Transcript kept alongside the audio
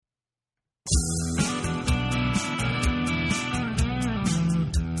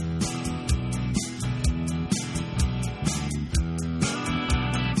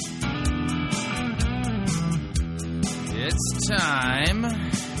time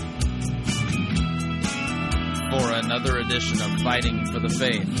for another edition of Fighting for the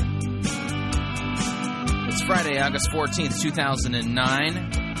Faith. It's Friday, August 14th,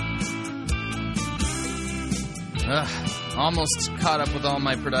 2009. Almost caught up with all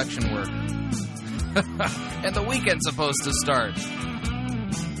my production work. And the weekend's supposed to start.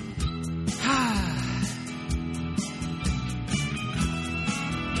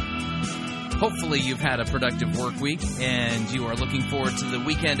 Hopefully you've had a productive work week and you are looking forward to the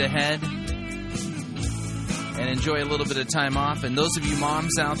weekend ahead and enjoy a little bit of time off. And those of you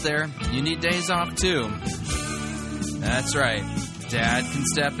moms out there, you need days off too. That's right. Dad can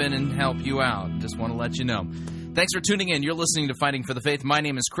step in and help you out. Just want to let you know. Thanks for tuning in. You're listening to Fighting for the Faith. My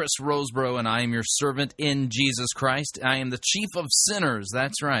name is Chris Roseborough, and I am your servant in Jesus Christ. I am the chief of sinners.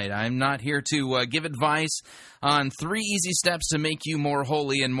 That's right. I'm not here to give advice on 3 easy steps to make you more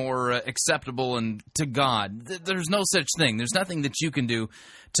holy and more acceptable and to God. There's no such thing. There's nothing that you can do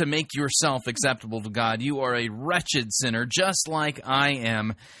to make yourself acceptable to God. You are a wretched sinner, just like I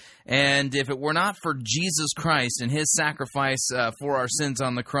am. And if it were not for Jesus Christ and his sacrifice for our sins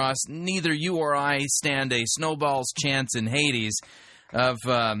on the cross, neither you or I stand a snowball's chance in Hades of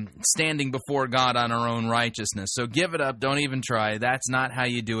standing before God on our own righteousness. So give it up. Don't even try. That's not how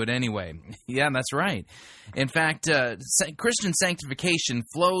you do it anyway. Yeah, that's right. In fact, Christian sanctification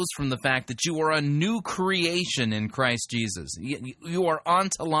flows from the fact that you are a new creation in Christ Jesus. You are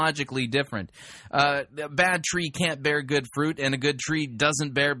ontologically different. A bad tree can't bear good fruit, and a good tree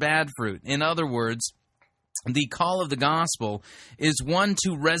doesn't bear bad fruit. In other words, the call of the gospel is one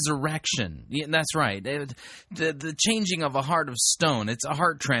to resurrection. Yeah, that's right. The changing of a heart of stone. It's a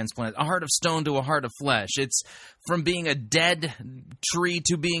heart transplant. A heart of stone to a heart of flesh. It's from being a dead tree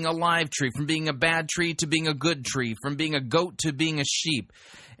to being a live tree. From being a bad tree to being a good tree. From being a goat to being a sheep.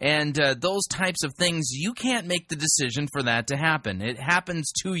 And those types of things, you can't make the decision for that to happen. It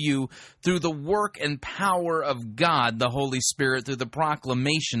happens to you through the work and power of God, the Holy Spirit, through the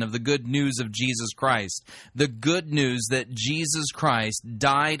proclamation of the good news of Jesus Christ. The good news that Jesus Christ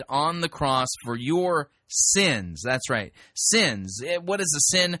died on the cross for your sins. That's right. Sins. What is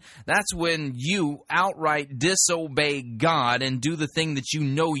a sin? That's when you outright disobey God and do the thing that you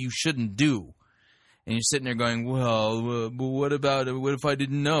know you shouldn't do. And you're sitting there going, well, what about it? What if I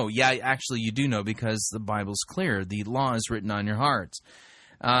didn't know? Yeah, actually you do know because the Bible's clear. The law is written on your hearts.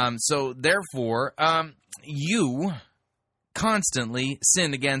 So therefore, you constantly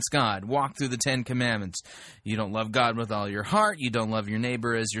sin against God. Walk through the 10 Commandments. You don't love God with all your heart. You don't love your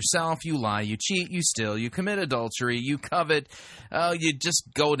neighbor as yourself. You lie, you cheat, you steal, you commit adultery, you covet. You just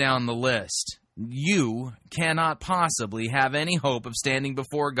go down the list. You cannot possibly have any hope of standing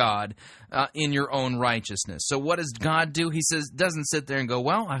before God in your own righteousness. So what does God do? He doesn't sit there and go,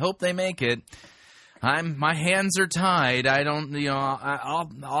 well, I hope they make it. My hands are tied. I don't,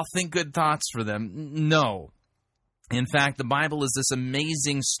 I'll think good thoughts for them. No. In fact, the Bible is this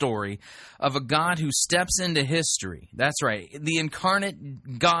amazing story of a God who steps into history. That's right. The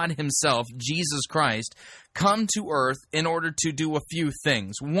incarnate God himself, Jesus Christ, come to earth in order to do a few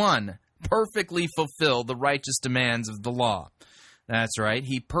things. One, perfectly fulfill the righteous demands of the law. That's right.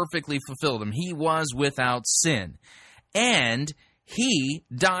 He perfectly fulfilled them. He was without sin. And he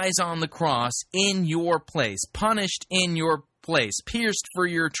dies on the cross in your place, punished in your place, pierced for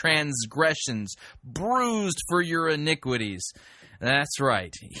your transgressions, bruised for your iniquities. That's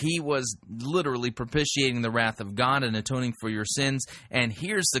right. He was literally propitiating the wrath of God and atoning for your sins. And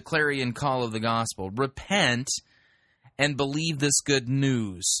here's the clarion call of the gospel. Repent and believe this good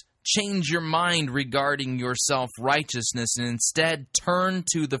news. Change your mind regarding your self-righteousness and instead turn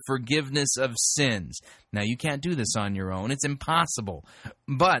to the forgiveness of sins. Now, you can't do this on your own. It's impossible.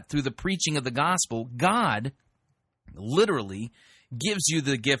 But through the preaching of the gospel, God literally gives you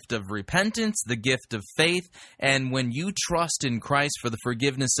the gift of repentance, the gift of faith, and when you trust in Christ for the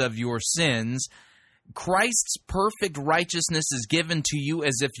forgiveness of your sins, Christ's perfect righteousness is given to you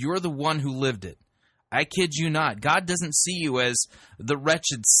as if you're the one who lived it. I kid you not. God doesn't see you as the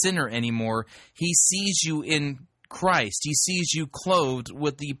wretched sinner anymore. He sees you in Christ. He sees you clothed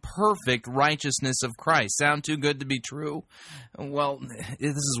with the perfect righteousness of Christ. Sound too good to be true? Well,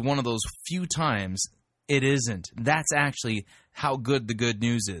 this is one of those few times it isn't. That's actually how good the good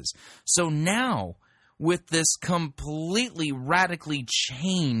news is. So now, with this completely radically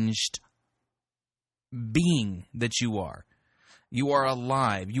changed being that you are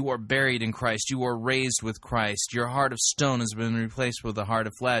alive. You are buried in Christ. You are raised with Christ. Your heart of stone has been replaced with a heart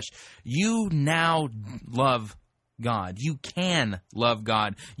of flesh. You now love God. You can love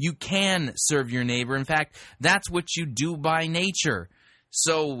God. You can serve your neighbor. In fact, that's what you do by nature.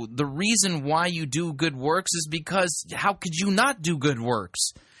 So the reason why you do good works is because how could you not do good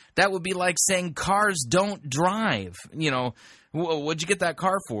works? That would be like saying cars don't drive. What'd you get that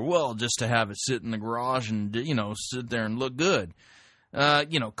car for? Well, just to have it sit in the garage and, sit there and look good.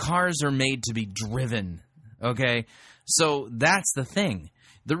 Cars are made to be driven, okay? So that's the thing.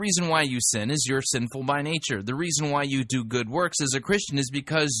 The reason why you sin is you're sinful by nature. The reason why you do good works as a Christian is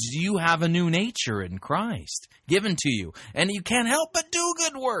because you have a new nature in Christ given to you, and you can't help but do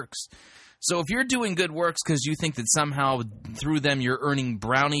good works. So if you're doing good works because you think that somehow through them you're earning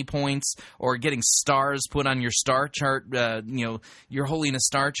brownie points or getting stars put on your star chart, your holiness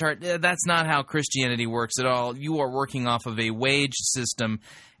star chart, that's not how Christianity works at all. You are working off of a wage system,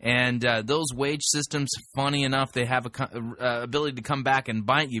 and those wage systems, funny enough, they have a ability to come back and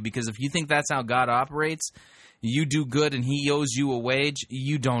bite you, because if you think that's how God operates, you do good and He owes you a wage,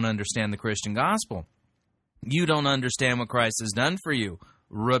 you don't understand the Christian gospel. You don't understand what Christ has done for you.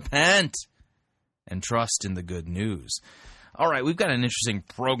 Repent and trust in the good news. All right, we've got an interesting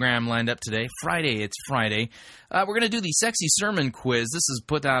program lined up today. It's Friday. We're going to do the sexy sermon quiz. This is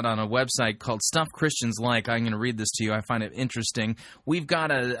put out on a website called Stuff Christians Like. I'm going to read this to you. I find it interesting. We've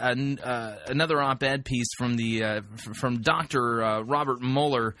got another op-ed piece from Dr. Robert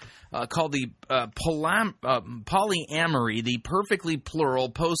Mueller called the Polyamory, the perfectly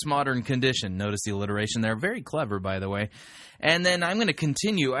plural postmodern condition. Notice the alliteration there. Very clever, by the way. And then I'm going to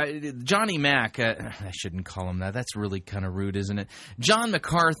continue. Johnny Mac, I shouldn't call him that. That's really kind of rude, isn't it? John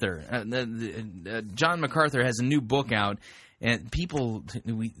MacArthur. John MacArthur has a new book out, and people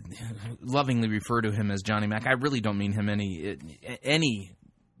we lovingly refer to him as Johnny Mac. I really don't mean him any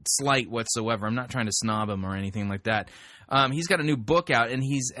slight whatsoever. I'm not trying to snob him or anything like that. He's got a new book out, and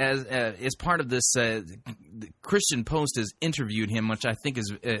he's as part of this. Christian Post has interviewed him, which I think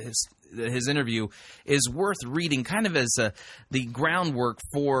is his interview is worth reading, kind of as the groundwork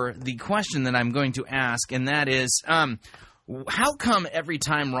for the question that I'm going to ask, and that is, how come every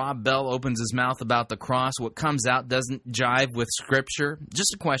time Rob Bell opens his mouth about the cross, what comes out doesn't jive with Scripture?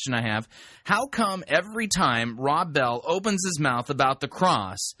 Just a question I have. How come every time Rob Bell opens his mouth about the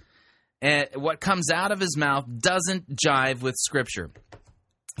cross, what comes out of his mouth doesn't jive with Scripture?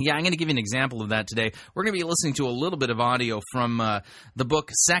 Yeah, I'm going to give you an example of that today. We're going to be listening to a little bit of audio from the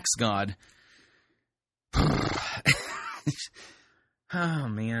book Sex God. Oh,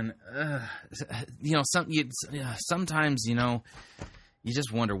 man. Sometimes, you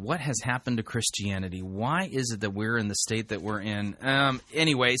just wonder, what has happened to Christianity? Why is it that we're in the state that we're in?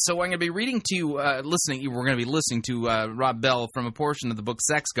 Anyway, so I'm going to be we're going to be listening to Rob Bell from a portion of the book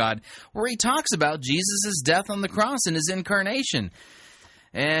Sex God, where he talks about Jesus' death on the cross and His incarnation.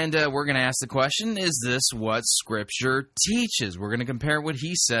 And we're going to ask the question, is this what Scripture teaches? We're going to compare what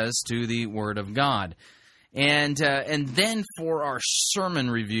he says to the Word of God. And then for our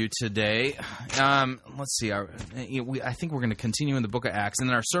sermon review today, let's see, I think we're going to continue in the book of Acts. And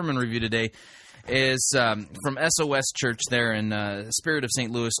then our sermon review today is from SOS Church there in Spirit of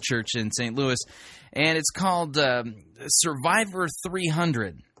St. Louis Church in St. Louis. And it's called Survivor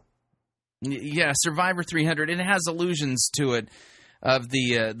 300. Yeah, Survivor 300. And it has allusions to it, of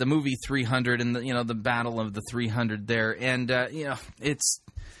the movie 300 and the Battle of the 300 there, and it's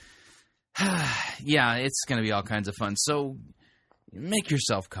it's going to be all kinds of fun. So make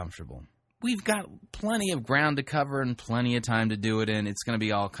yourself comfortable. We've got plenty of ground to cover and plenty of time to do it in. It's going to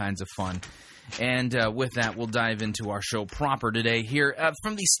be all kinds of fun. And with that, we'll dive into our show proper today here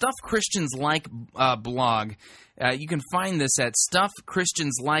from the Stuff Christians Like blog. You can find this at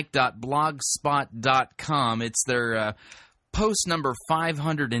stuffchristianslike.blogspot.com. It's their post number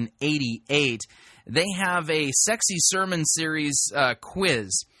 588. They have a sexy sermon series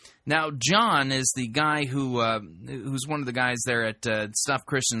quiz. Now, John is the guy who's one of the guys there at Stuff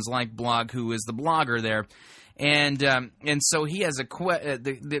Christians Like blog, who is the blogger there, and so he has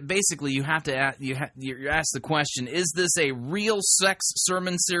basically you have to you ask the question: is this a real sex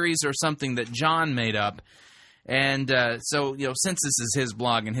sermon series or something that John made up? And so, since this is his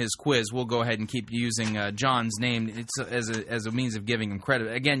blog and his quiz, we'll go ahead and keep using John's name as a means of giving him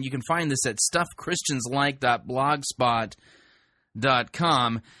credit. Again, you can find this at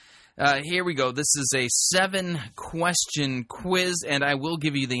stuffchristianslike.blogspot.com. Here we go. This is a 7-question quiz, and I will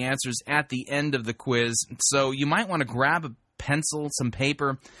give you the answers at the end of the quiz. So you might want to grab a pencil, some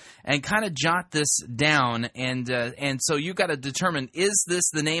paper, and kind of jot this down. And so you got to determine, is this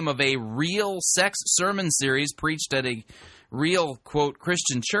the name of a real sex sermon series preached at a real, quote,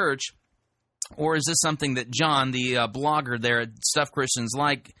 Christian church, or is this something that John, the blogger there at Stuff Christians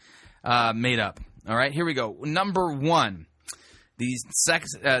Like, made up? All right, here we go. Number 1. The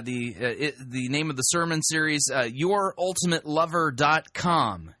name of the sermon series,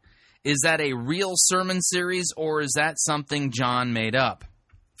 YourUltimateLover.com. Is that a real sermon series, or is that something John made up?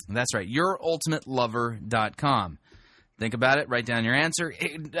 That's right, YourUltimateLover.com. Think about it. Write down your answer.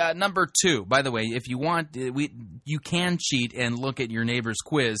 Number 2, by the way, if you want, you can cheat and look at your neighbor's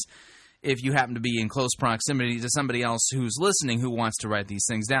quiz if you happen to be in close proximity to somebody else who's listening who wants to write these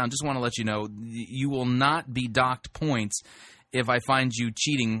things down. Just want to let you know, you will not be docked points if I find you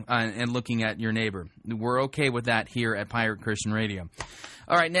cheating and looking at your neighbor. We're okay with that here at Pirate Christian Radio.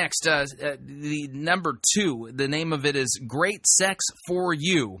 All right, next, the number 2, the name of it is Great Sex for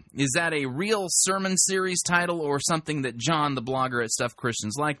You. Is that a real sermon series title or something that John, the blogger at Stuff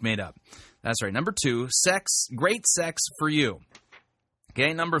Christians Like, made up? That's right, number 2, Great Sex for You.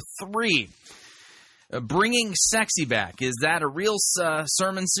 Okay, number 3, Bringing Sexy Back. Is that a real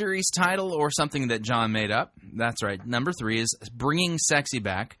sermon series title or something that John made up? That's right, number 3 is Bringing Sexy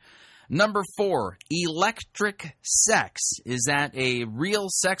Back. Number 4, Electric Sex. Is that a real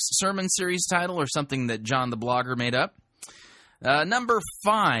sex sermon series title or something that John the blogger made up? Number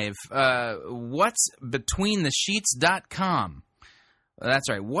 5, What's Between the Sheets.com. That's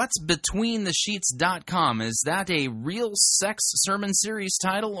right, What's Between the Sheets.com. Is that a real sex sermon series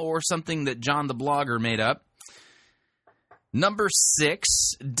title or something that John the blogger made up? Number 6,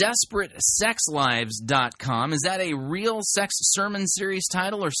 DesperateSexLives.com. Is that a real sex sermon series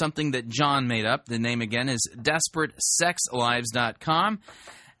title or something that John made up? The name again is DesperateSexLives.com.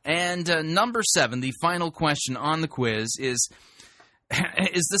 And number 7, the final question on the quiz is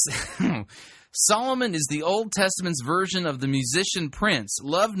this... Solomon is the Old Testament's version of the musician Prince.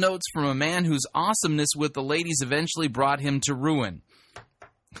 Love notes from a man whose awesomeness with the ladies eventually brought him to ruin.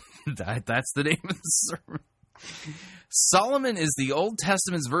 That's the name of the sermon. Solomon is the Old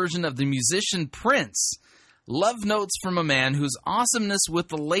Testament's version of the musician Prince. Love notes from a man whose awesomeness with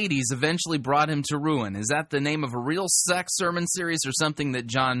the ladies eventually brought him to ruin. Is that the name of a real sex sermon series or something that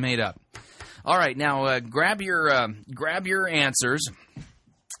John made up? All right, now grab your answers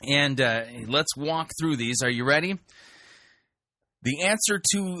and let's walk through these. Are you ready? The answer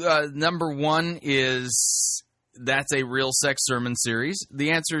to number 1 is... That's a real sex sermon series.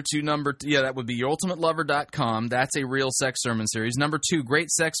 The answer to that would be YourUltimateLover.com. That's a real sex sermon series. Number 2,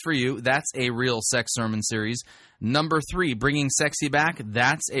 Great Sex for You. That's a real sex sermon series. Number 3, Bringing Sexy Back.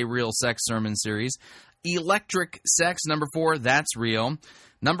 That's a real sex sermon series. Electric Sex. Number 4, that's real.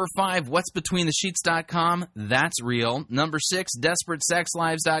 Number 5, What's Between the Sheets.com. That's real. Number 6,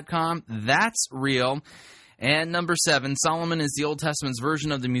 DesperateSexLives.com. That's real. And number 7, Solomon is the Old Testament's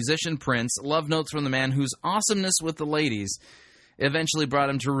version of the musician Prince. Love notes from the man whose awesomeness with the ladies eventually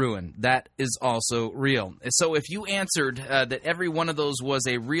brought him to ruin. That is also real. So if you answered that every one of those was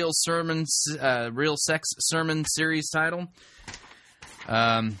a real sex sermon series title,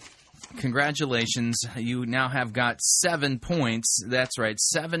 congratulations. You now have got 7 points. That's right,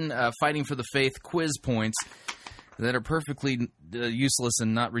 7 Fighting for the Faith quiz points that are perfectly useless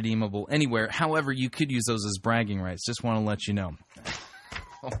and not redeemable anywhere. However, you could use those as bragging rights. Just want to let you know.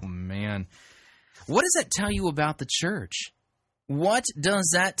 Oh, man. What does that tell you about the church? What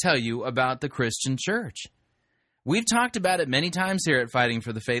does that tell you about the Christian church? We've talked about it many times here at Fighting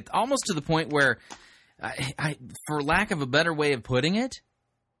for the Faith, almost to the point where, for lack of a better way of putting it,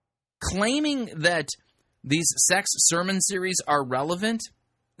 claiming that these sex sermon series are relevant,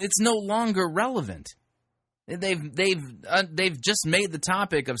 it's no longer relevant. They've just made the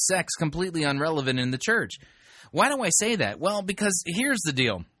topic of sex completely irrelevant in the church. Why do I say that? Well, because here's the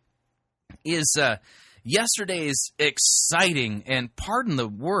deal: is yesterday's exciting, and pardon the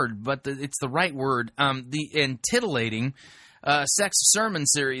word, but it's the right word, the titillating sex sermon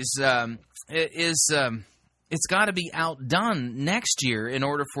series it's got to be outdone next year in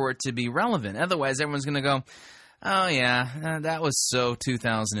order for it to be relevant. Otherwise, everyone's going to go, "Oh yeah, that was so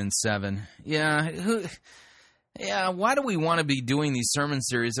 2007." Yeah, why do we want to be doing these sermon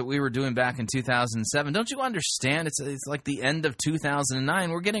series that we were doing back in 2007? Don't you understand? It's like the end of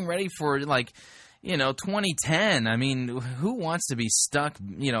 2009. We're getting ready for 2010. I mean, who wants to be stuck,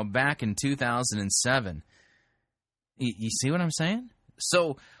 back in 2007? You see what I'm saying?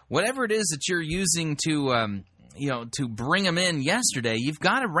 So whatever it is that you're using to bring them in yesterday, you've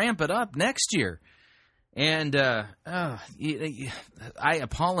got to ramp it up next year. And I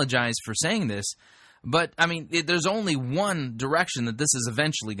apologize for saying this, but, I mean, there's only one direction that this is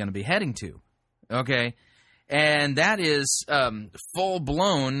eventually going to be heading to, okay? And that is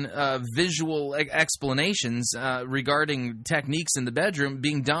full-blown visual explanations regarding techniques in the bedroom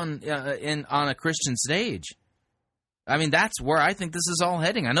being done on a Christian stage. I mean, that's where I think this is all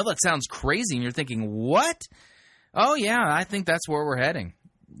heading. I know that sounds crazy, and you're thinking, what? Oh, yeah, I think that's where we're heading.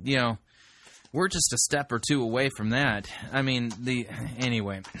 You know, we're just a step or two away from that. I mean,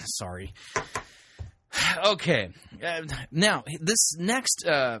 anyway, sorry. Okay, now, this next,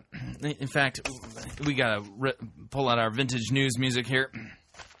 in fact, we got to pull out our vintage news music here.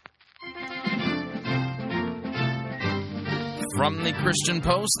 From the Christian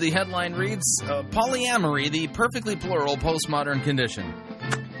Post, the headline reads, Polyamory, the perfectly plural postmodern condition.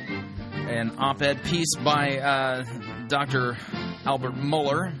 An op-ed piece by Dr. Albert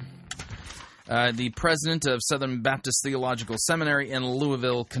Mohler, the president of Southern Baptist Theological Seminary in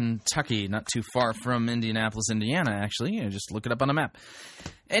Louisville, Kentucky, not too far from Indianapolis, Indiana, actually. You just look it up on a map.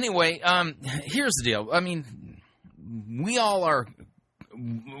 Anyway, here's the deal. I mean, we all are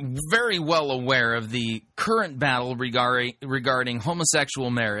very well aware of the current battle regarding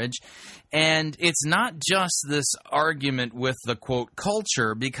homosexual marriage, and it's not just this argument with the, quote,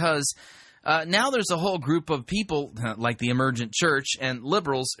 culture, because now there's a whole group of people, like the emergent church and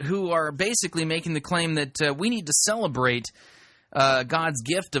liberals, who are basically making the claim that we need to celebrate God's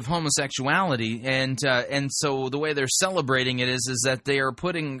gift of homosexuality, and so the way they're celebrating it is that they are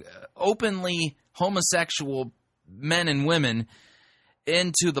putting openly homosexual men and women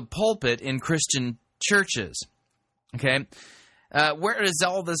into the pulpit in Christian churches. Okay? Where is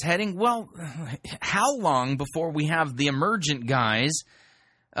all this heading? Well, how long before we have the emergent guys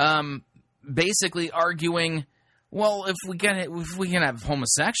basically arguing, well, if we can have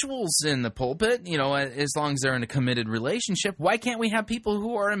homosexuals in the pulpit, you know, as long as they're in a committed relationship, why can't we have people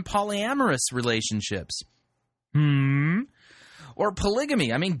who are in polyamorous relationships? Or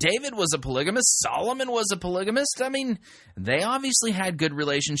polygamy. I mean, David was a polygamist. Solomon was a polygamist. I mean, they obviously had good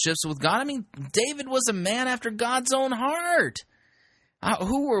relationships with God. I mean, David was a man after God's own heart.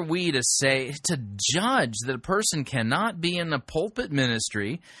 Who are we to judge that a person cannot be in a pulpit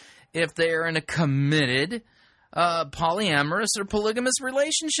ministry if they are in a committed polyamorous or polygamous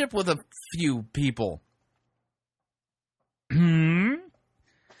relationship with a few people?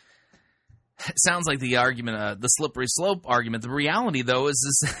 It sounds like the argument, the slippery slope argument. The reality, though,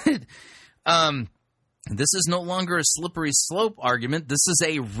 is that this is no longer a slippery slope argument. This is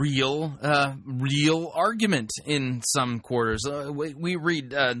a real argument in some quarters. We read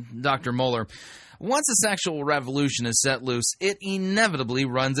Dr. Mohler. Once a sexual revolution is set loose, it inevitably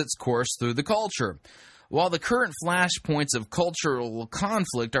runs its course through the culture. While the current flashpoints of cultural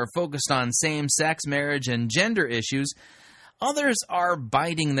conflict are focused on same-sex marriage and gender issues, others are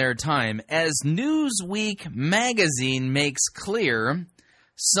biding their time. As Newsweek magazine makes clear,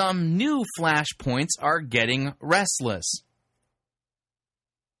 some new flashpoints are getting restless.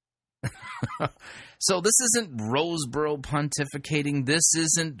 So this isn't Roseboro pontificating. This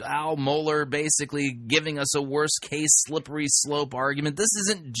isn't Al Mohler basically giving us a worst-case slippery slope argument. This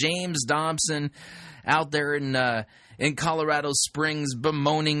isn't James Dobson out there in Colorado Springs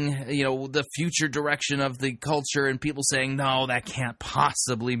bemoaning, you know, the future direction of the culture and people saying, no, that can't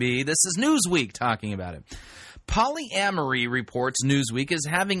possibly be. This is Newsweek talking about it. Polyamory reports Newsweek is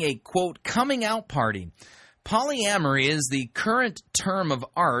having a, quote, coming out party. Polyamory is the current term of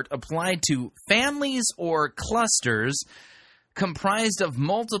art applied to families or clusters comprised of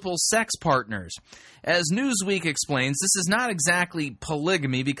multiple sex partners. As Newsweek explains, this is not exactly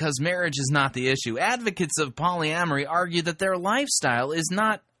polygamy because marriage is not the issue. Advocates of polyamory argue that their lifestyle is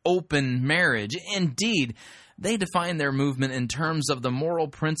not open marriage. Indeed, they define their movement in terms of the moral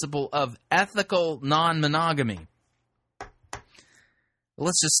principle of ethical non-monogamy.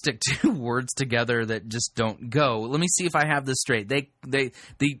 Let's just stick two words together that just don't go. Let me see if I have this straight. The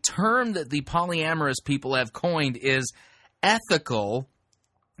term that the polyamorous people have coined is ethical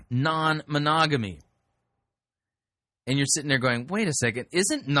non-monogamy. And you're sitting there going, wait a second,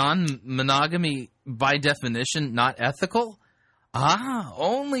 isn't non-monogamy by definition not ethical?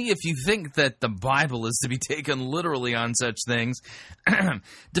 Only if you think that the Bible is to be taken literally on such things.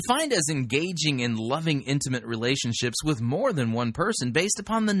 Defined as engaging in loving, intimate relationships with more than one person based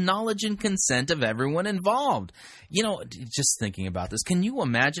upon the knowledge and consent of everyone involved. You know, just thinking about this, can you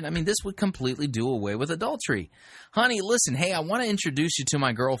imagine? I mean, this would completely do away with adultery. Honey, listen, hey, I want to introduce you to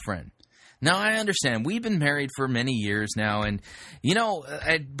my girlfriend. Now, I understand. We've been married for many years now, and, you know,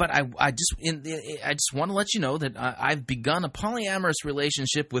 I just want to let you know that I've begun a polyamorous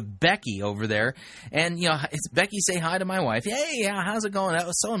relationship with Becky over there, and, you know, it's Becky, say hi to my wife. Hey, yeah, how's it going? That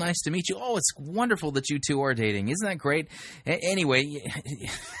was so nice to meet you. Oh, it's wonderful that you two are dating. Isn't that great? Anyway,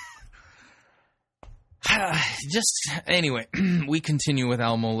 Anyway, we continue with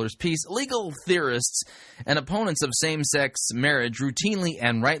Al Mohler's piece. Legal theorists and opponents of same-sex marriage routinely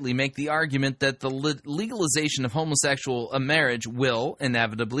and rightly make the argument that the legalization of homosexual marriage will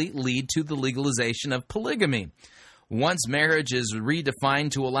inevitably lead to the legalization of polygamy. Once marriage is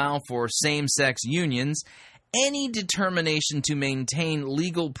redefined to allow for same-sex unions, any determination to maintain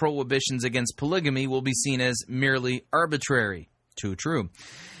legal prohibitions against polygamy will be seen as merely arbitrary. Too true.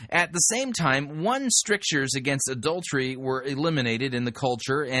 At the same time, strictures against adultery were eliminated in the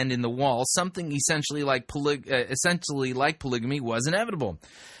culture and in the wall. Something essentially like polygamy was inevitable.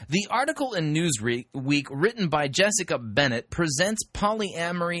 The article in Newsweek, written by Jessica Bennett, presents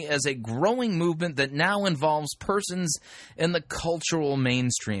polyamory as a growing movement that now involves persons in the cultural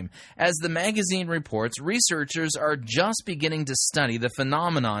mainstream. As the magazine reports, researchers are just beginning to study the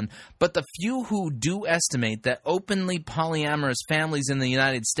phenomenon, but the few who do estimate that openly polyamorous families in the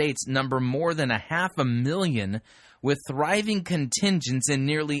United States number more than 500,000, with thriving contingents in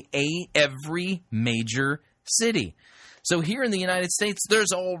nearly every major city. So here in the United States,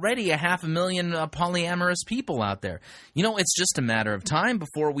 there's already 500,000 polyamorous people out there. You know, it's just a matter of time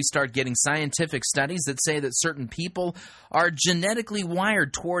before we start getting scientific studies that say that certain people are genetically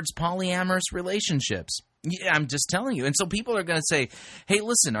wired towards polyamorous relationships. Yeah, I'm just telling you. And so people are going to say, hey,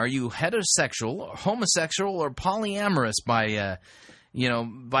 listen, are you heterosexual, homosexual, or polyamorous by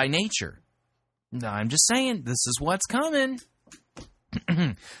nature? No, I'm just saying, this is what's coming.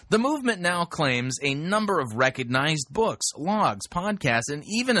 The movement now claims a number of recognized books, logs, podcasts, and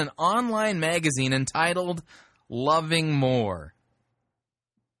even an online magazine entitled Loving More.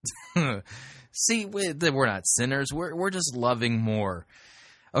 See, we're not sinners. We're just loving more.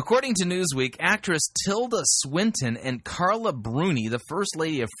 According to Newsweek, actress Tilda Swinton and Carla Bruni, the First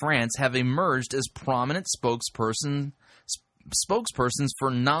Lady of France, have emerged as prominent spokespersons for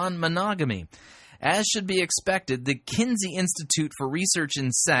non-monogamy. As should be expected, the Kinsey Institute for Research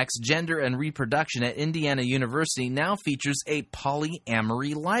in Sex, Gender, and Reproduction at Indiana University now features a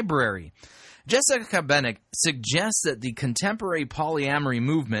polyamory library. Jessica Bennett suggests that the contemporary polyamory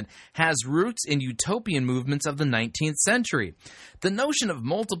movement has roots in utopian movements of the 19th century. The notion of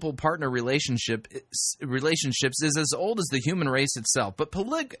multiple partner relationships is as old as the human race itself, but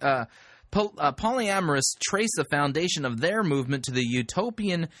polyamorists trace the foundation of their movement to the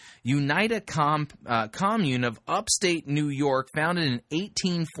utopian United Commune of upstate New York, founded in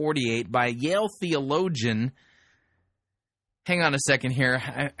 1848 by Yale theologian. Hang on a second here.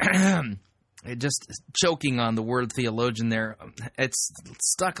 Just choking on the word theologian there. It's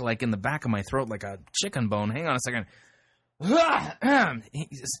stuck like in the back of my throat like a chicken bone. Hang on a second.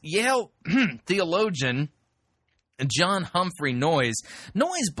 Yale theologian John Humphrey Noyes.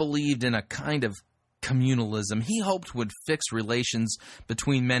 Noyes believed in a kind of communalism he hoped would fix relations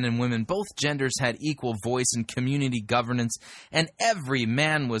between men and women. Both genders had equal voice in community governance, and every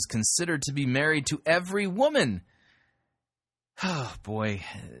man was considered to be married to every woman. Oh, boy.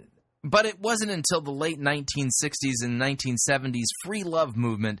 But it wasn't until the late 1960s and 1970s free love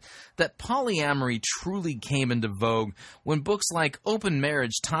movement that polyamory truly came into vogue, when books like Open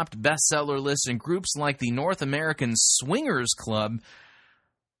Marriage topped bestseller lists and groups like the North American Swingers Club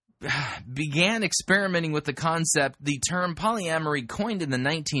began experimenting with the concept. The term polyamory, coined in the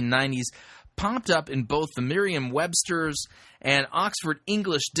 1990s, popped up in both the Merriam-Webster's and Oxford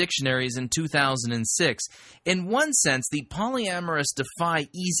English dictionaries in 2006. In one sense, the polyamorous defy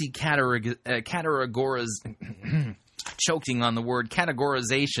easy choking on the word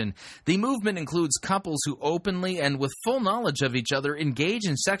categorization. The movement includes couples who openly and with full knowledge of each other engage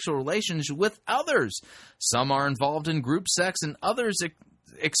in sexual relations with others. Some are involved in group sex, and others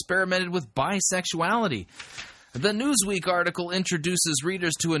experimented with bisexuality. The Newsweek article introduces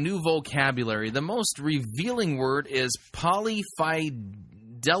readers to a new vocabulary. The most revealing word is polyfidelitas.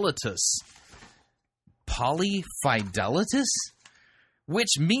 Polyfidelitas?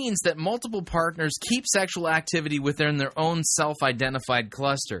 Which means that multiple partners keep sexual activity within their own self-identified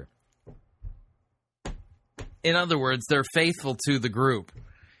cluster. In other words, they're faithful to the group.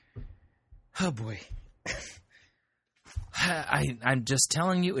 Oh boy. I'm just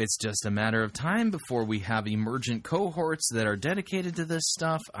telling you, it's just a matter of time before we have emergent cohorts that are dedicated to this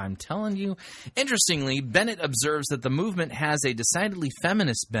stuff. I'm telling you. Interestingly, Bennett observes that the movement has a decidedly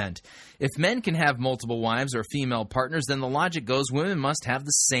feminist bent. If men can have multiple wives or female partners, then the logic goes women must have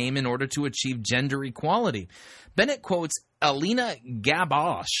the same in order to achieve gender equality. Bennett quotes Alina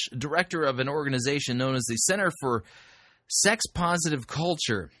Gabosh, director of an organization known as the Center for Sex-Positive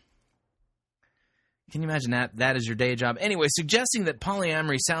Culture. Can you imagine that is your day job? Anyway, suggesting that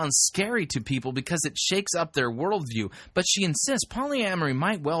polyamory sounds scary to people because it shakes up their worldview. But she insists polyamory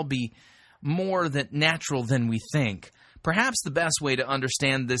might well be more natural than we think. Perhaps the best way to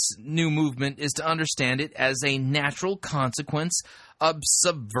understand this new movement is to understand it as a natural consequence of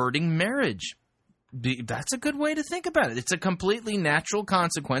subverting marriage. That's a good way to think about it. It's a completely natural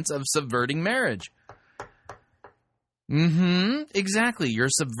consequence of subverting marriage. Exactly. You're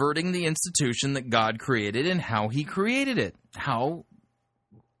subverting the institution that God created and how He created it. How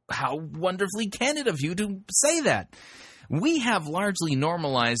wonderfully candid of you to say that. We have largely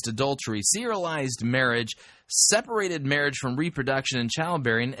normalized adultery, serialized marriage, separated marriage from reproduction and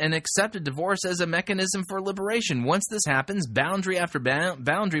childbearing, and accepted divorce as a mechanism for liberation. Once this happens, boundary after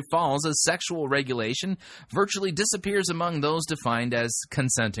boundary falls as sexual regulation virtually disappears among those defined as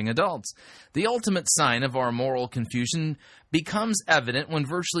consenting adults. The ultimate sign of our moral confusion becomes evident when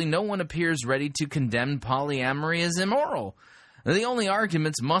virtually no one appears ready to condemn polyamory as immoral. The only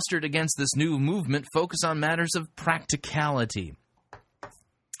arguments mustered against this new movement focus on matters of practicality.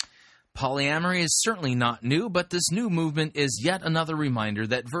 Polyamory is certainly not new, but this new movement is yet another reminder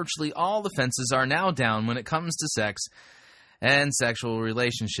that virtually all the fences are now down when it comes to sex and sexual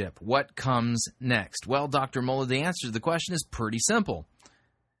relationship. What comes next? Well, Dr. Muller, the answer to the question is pretty simple.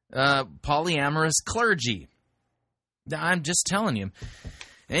 Polyamorous clergy. I'm just telling you.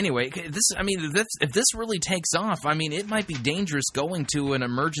 Anyway, if this really takes off, it might be dangerous going to an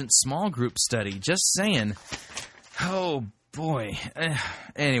emergent small group study. Just saying. Oh, boy.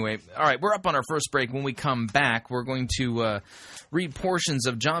 Anyway, all right, we're up on our first break. When we come back, we're going to read portions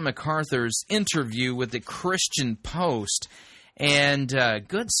of John MacArthur's interview with the Christian Post. And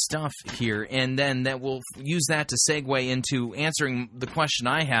good stuff here. And then we'll use that to segue into answering the question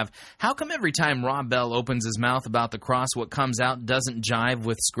I have. How come every time Rob Bell opens his mouth about the cross, what comes out doesn't jive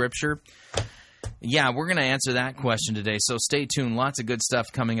with Scripture? Yeah, we're going to answer that question today, so stay tuned. Lots of good stuff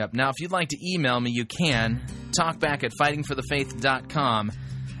coming up. Now, if you'd like to email me, you can. Talkback@fightingforthefaith.com.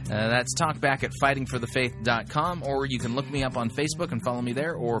 That's talkback@fightingforthefaith.com, or you can look me up on Facebook and follow me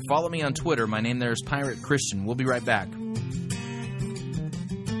there, or follow me on Twitter. My name there is Pirate Christian. We'll be right back.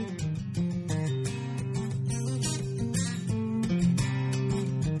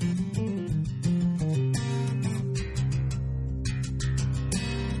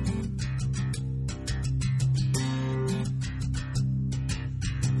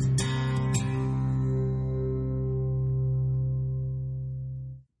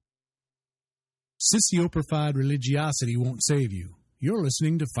 Sissy-oprified religiosity won't save you. You're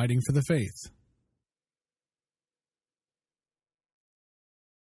listening to Fighting for the Faith.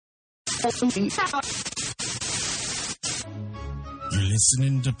 You're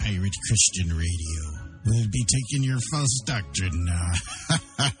listening to Pirate Christian Radio. We'll be taking your false doctrine now.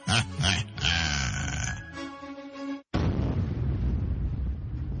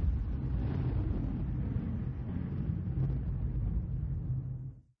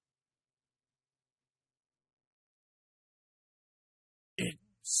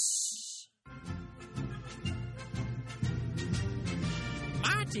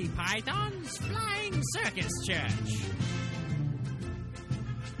 Monty Python's Flying Circus Church.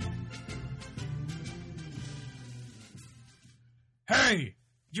 Hey,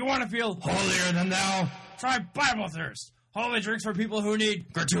 do you want to feel holier than thou? Try Bible Thirst. Holy drinks for people who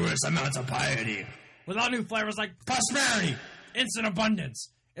need gratuitous amounts of piety. With all new flavors like prosperity, instant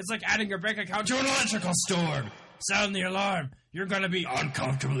abundance. It's like adding your bank account to an electrical store. Sound the alarm. You're going to be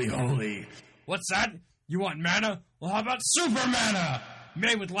uncomfortably holy. What's that? You want manna? Well, how about super manna?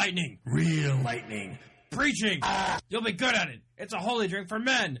 Made with lightning. Real lightning. Preaching. You'll be good at it. It's a holy drink for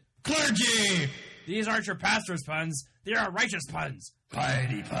men. Clergy. These aren't your pastor's puns. They are righteous puns.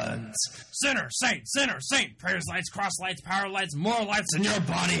 Piety puns. Sinner, saint, prayers lights, cross lights, power lights, more lights than your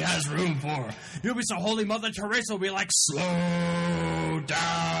body has room for. You'll be so holy, Mother Teresa will be like, slow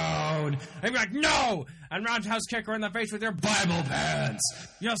down. And be like, no! And roundhouse kick her in the face with your Bible pants.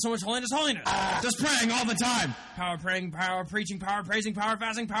 You have so much holiness. Just praying all the time. Power praying, power preaching, power praising, power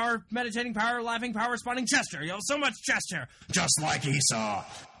fasting, power meditating, power laughing, power responding, chest hair. You have so much chest hair. Just like Esau.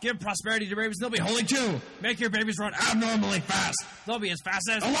 Give prosperity to babies, they'll be holy too. Make your babies run abnormally fast. They'll be as fast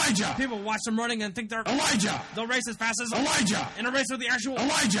as Elijah. People watch them running and think they're Elijah. They'll race as fast as Elijah. In a race with the actual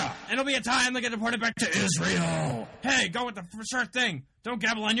Elijah. And it'll be a time they get deported back to Israel. Hey, go with the sure thing. Don't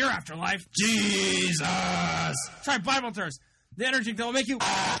gabble on your afterlife. Jesus. Try Bible Thirst. The energy that will make you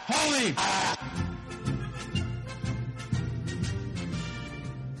holy.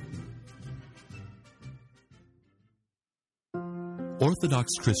 Orthodox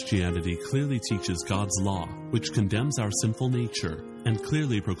Christianity clearly teaches God's law, which condemns our sinful nature, and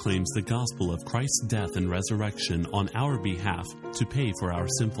clearly proclaims the gospel of Christ's death and resurrection on our behalf to pay for our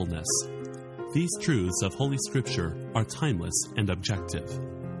sinfulness. These truths of Holy Scripture are timeless and objective.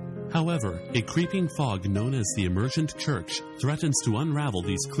 However, a creeping fog known as the emergent church threatens to unravel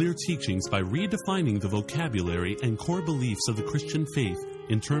these clear teachings by redefining the vocabulary and core beliefs of the Christian faith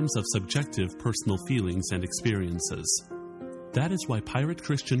in terms of subjective personal feelings and experiences. That is why Pirate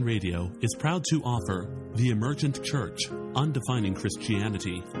Christian Radio is proud to offer The Emergent Church, Undefining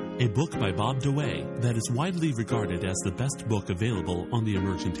Christianity, a book by Bob DeWay that is widely regarded as the best book available on the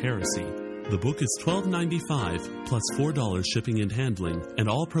emergent heresy. The book is $12.95 plus $4 shipping and handling, and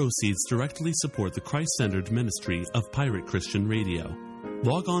all proceeds directly support the Christ-centered ministry of Pirate Christian Radio.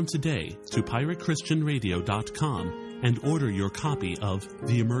 Log on today to piratechristianradio.com and order your copy of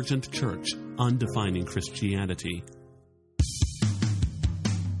The Emergent Church, Undefining Christianity.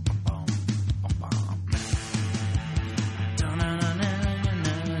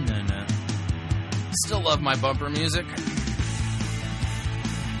 Still love my bumper music.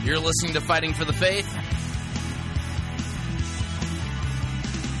 You're listening to Fighting for the Faith.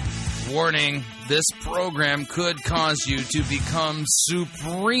 Warning, this program could cause you to become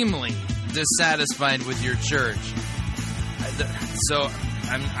supremely dissatisfied with your church. So,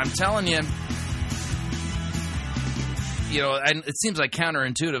 I'm telling you, it seems like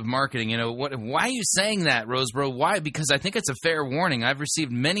counterintuitive marketing. Why are you saying that, Roseboro? Why? Because I think it's a fair warning. I've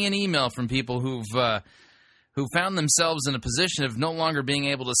received many an email from people who found themselves in a position of no longer being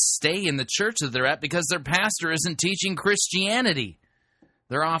able to stay in the church that they're at because their pastor isn't teaching Christianity.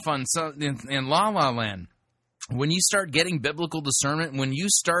 They're off in La La Land. When you start getting biblical discernment, when you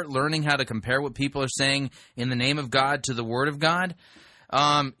start learning how to compare what people are saying in the name of God to the Word of God,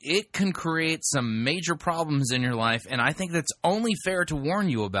 it can create some major problems in your life, and I think that's only fair to warn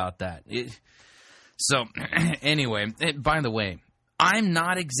you about that. Anyway, by the way, I'm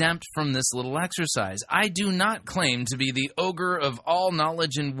not exempt from this little exercise. I do not claim to be the ogre of all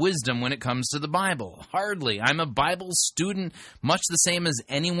knowledge and wisdom when it comes to the Bible. Hardly. I'm a Bible student, much the same as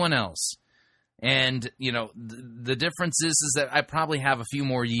anyone else. And, the difference is that I probably have a few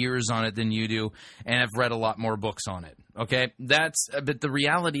more years on it than you do, and I've read a lot more books on it, okay? But the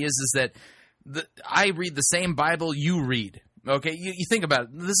reality is that I read the same Bible you read, okay? You think about it.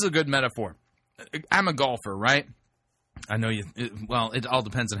 This is a good metaphor. I'm a golfer, right? I know it all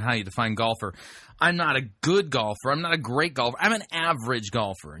depends on how you define golfer. I'm not a good golfer. I'm not a great golfer. I'm an average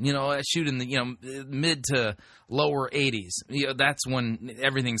golfer. I shoot in the, mid to lower 80s. That's when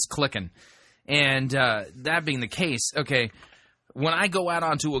everything's clicking. And that being the case, okay, when I go out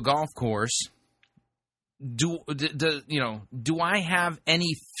onto a golf course, do I have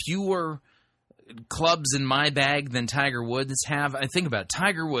any fewer clubs in my bag than Tiger Woods have? I think about it.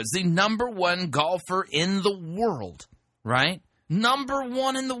 Tiger Woods, the number one golfer in the world, right? Number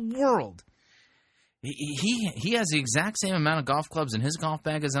one in the world. He has the exact same amount of golf clubs in his golf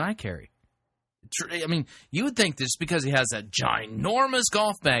bag as I carry. I mean, you would think that just because he has that ginormous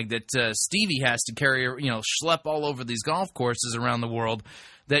golf bag that Stevie has to carry, schlep all over these golf courses around the world,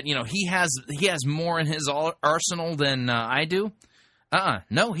 that, he has more in his arsenal than I do.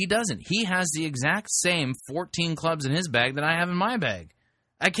 No, he doesn't. He has the exact same 14 clubs in his bag that I have in my bag.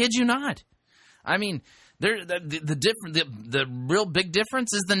 I kid you not. I mean, the real big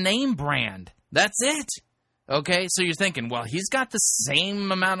difference is the name brand. That's it. Okay, so you're thinking, well, he's got the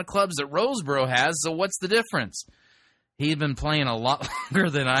same amount of clubs that Roseboro has, so what's the difference? He's been playing a lot longer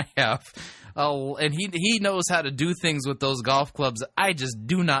than I have, and he knows how to do things with those golf clubs that I just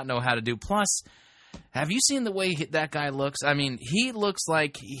do not know how to do. Plus, have you seen the way that guy looks? I mean, he looks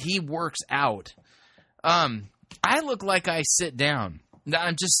like he works out. I look like I sit down.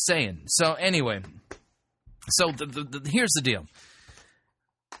 I'm just saying. So anyway, here's the deal.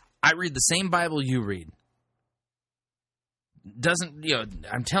 I read the same Bible you read.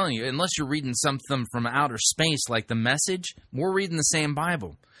 I'm telling you, unless you're reading something from outer space like The Message, we're reading the same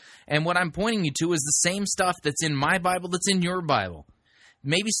Bible. And what I'm pointing you to is the same stuff that's in my Bible that's in your Bible.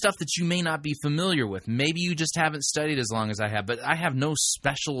 Maybe stuff that you may not be familiar with. Maybe you just haven't studied as long as I have, but I have no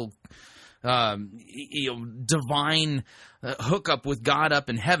special divine hookup with God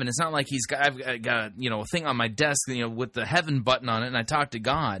up in heaven. It's not like I've got a thing on my desk with the heaven button on it and I talk to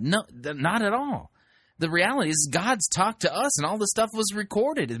God. No, not at all. The reality is God's talked to us, and all this stuff was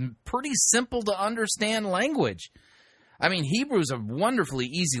recorded in pretty simple to understand language. I mean, Hebrew is a wonderfully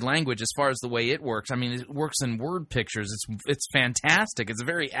easy language as far as the way it works. I mean, it works in word pictures. It's fantastic. It's a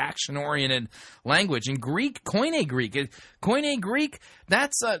very action-oriented language. And Greek, Koine Greek,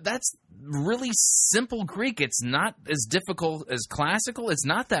 that's really simple Greek. It's not as difficult as classical. It's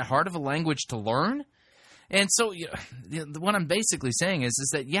not that hard of a language to learn. And so what I'm basically saying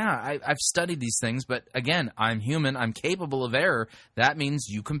is that, yeah, I've studied these things, but again, I'm human. I'm capable of error. That means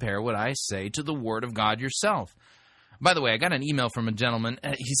you compare what I say to the Word of God yourself. By the way, I got an email from a gentleman.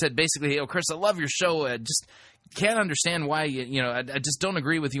 He said basically, "Oh, Chris, I love your show. Just can't understand why I just don't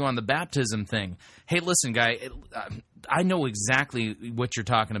agree with you on the baptism thing." Hey, listen, guy, I know exactly what you're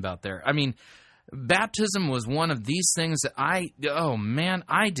talking about there. I mean, baptism was one of these things that I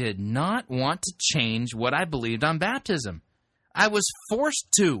did not want to change what I believed on baptism. I was forced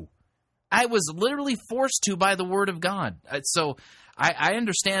to. I was literally forced to by the Word of God. So I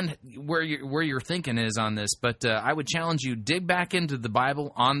understand where your thinking is on this, but I would challenge you, dig back into the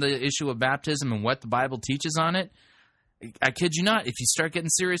Bible on the issue of baptism and what the Bible teaches on it. I kid you not, if you start getting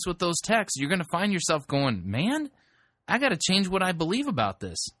serious with those texts, you're going to find yourself going, man, I got to change what I believe about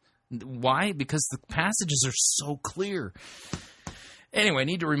this. Why? Because the passages are so clear. Anyway, I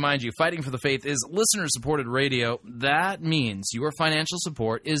need to remind you, Fighting for the Faith is listener-supported radio. That means your financial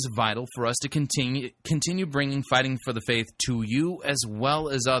support is vital for us to continue bringing Fighting for the Faith to you as well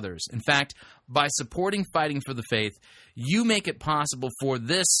as others. In fact, by supporting Fighting for the Faith, you make it possible for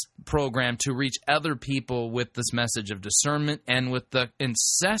this program to reach other people with this message of discernment and with the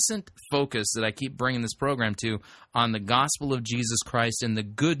incessant focus that I keep bringing this program to on the gospel of Jesus Christ and the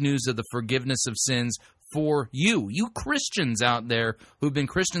good news of the forgiveness of sins for you Christians out there who've been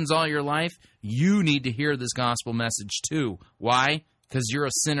Christians all your life. You need to hear this gospel message too. Why? Because you're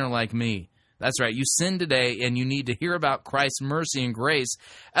a sinner like me. That's right. You sin today, and you need to hear about Christ's mercy and grace.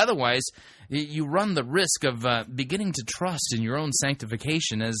 Otherwise, you run the risk of beginning to trust in your own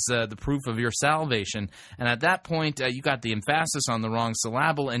sanctification as the proof of your salvation. And at that point, you got the emphasis on the wrong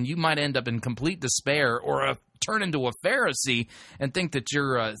syllable, and you might end up in complete despair or turn into a Pharisee and think that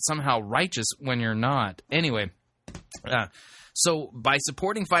you're somehow righteous when you're not. Anyway, so by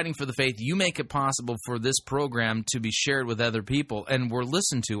supporting Fighting for the Faith, you make it possible for this program to be shared with other people and we're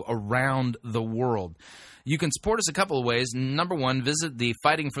listened to around the world. You can support us a couple of ways. Number one, visit the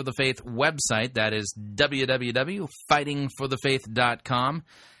Fighting for the Faith website. That is www.fightingforthefaith.com.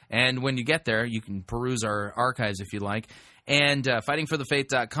 And when you get there, you can peruse our archives if you like. And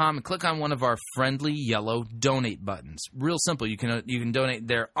fightingforthefaith.com, and click on one of our friendly yellow donate buttons. Real simple. You can donate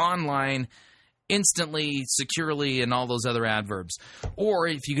there online, instantly, securely, and all those other adverbs. Or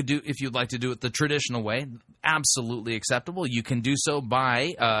if you'd like to do it the traditional way, absolutely acceptable. You can do so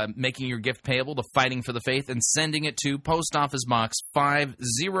by making your gift payable to Fighting for the Faith and sending it to Post Office Box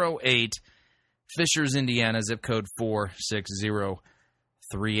 508, Fishers, Indiana, zip code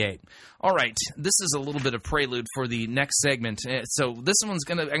 46038. All right, this is a little bit of prelude for the next segment. So this one's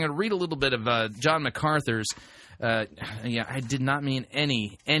I'm gonna read a little bit of John MacArthur's. I did not mean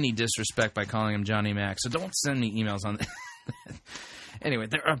any disrespect by calling him Johnny Mac. So don't send me emails on that. Anyway,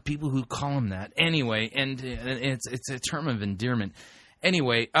 there are people who call him that. Anyway, and it's a term of endearment.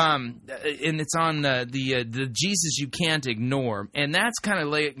 Anyway, and it's on the Jesus you can't ignore, and that's kind of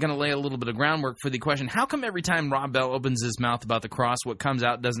going to lay a little bit of groundwork for the question: how come every time Rob Bell opens his mouth about the cross, what comes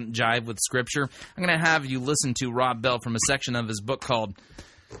out doesn't jive with Scripture? I'm going to have you listen to Rob Bell from a section of his book called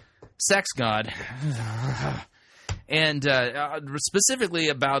Sex God, and specifically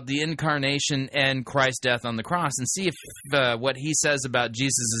about the incarnation and Christ's death on the cross, and see if what he says about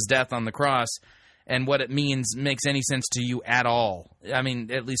Jesus' death on the cross and what it means makes any sense to you at all. I mean,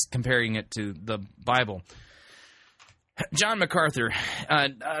 at least comparing it to the Bible. John MacArthur,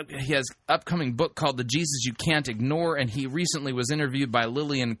 he has an upcoming book called The Jesus You Can't Ignore, and he recently was interviewed by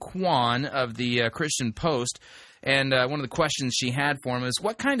Lillian Kwan of the Christian Post, and one of the questions she had for him is,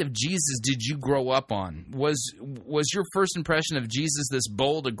 what kind of Jesus did you grow up on? Was your first impression of Jesus this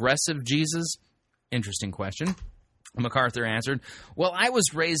bold, aggressive Jesus? Interesting question. MacArthur answered, well, I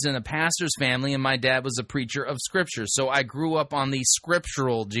was raised in a pastor's family, and my dad was a preacher of Scripture, so I grew up on the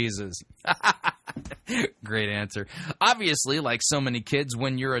scriptural Jesus. Great answer. Obviously, like so many kids,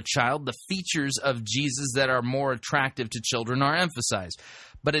 when you're a child, the features of Jesus that are more attractive to children are emphasized.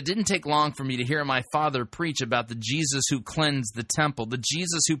 But it didn't take long for me to hear my father preach about the Jesus who cleansed the temple, the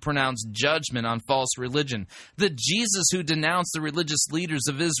Jesus who pronounced judgment on false religion, the Jesus who denounced the religious leaders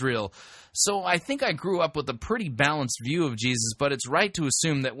of Israel. So I think I grew up with a pretty balanced view of Jesus, but it's right to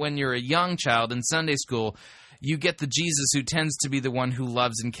assume that when you're a young child in Sunday school, you get the Jesus who tends to be the one who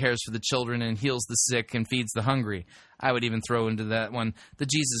loves and cares for the children and heals the sick and feeds the hungry. I would even throw into that one the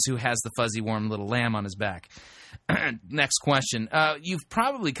Jesus who has the fuzzy, warm little lamb on his back. Next question. You've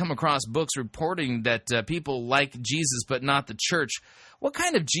probably come across books reporting that people like Jesus but not the church. What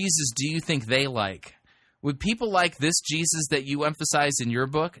kind of Jesus do you think they like? Would people like this Jesus that you emphasize in your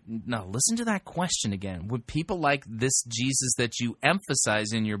book? Now, listen to that question again. Would people like this Jesus that you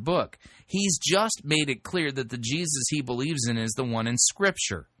emphasize in your book? He's just made it clear that the Jesus he believes in is the one in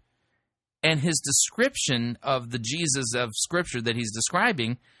Scripture. And his description of the Jesus of Scripture that he's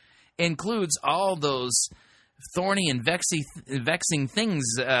describing includes all those thorny and vexing things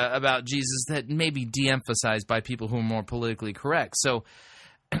about Jesus that may be de-emphasized by people who are more politically correct. So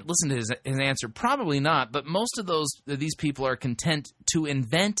listen to his answer. Probably not, but most of these people are content to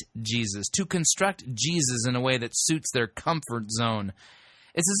invent Jesus, to construct Jesus in a way that suits their comfort zone.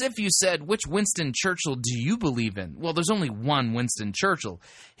 It's as if you said, which Winston Churchill do you believe in? Well, there's only one Winston Churchill.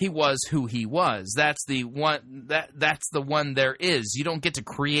 He was who he was. That's the one there is. You don't get to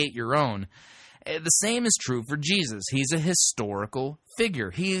create your own. The same is true for Jesus. He's a historical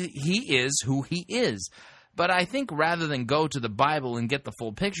figure. He is who he is. But I think rather than go to the Bible and get the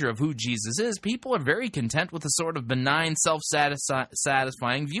full picture of who Jesus is, people are very content with a sort of benign,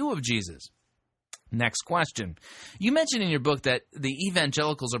 self-satisfying view of Jesus. Next question. You mentioned in your book that the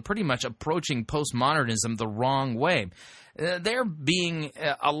evangelicals are pretty much approaching postmodernism the wrong way. They're being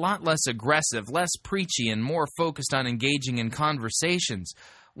a lot less aggressive, less preachy, and more focused on engaging in conversations.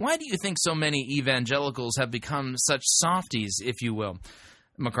 Why do you think so many evangelicals have become such softies, if you will?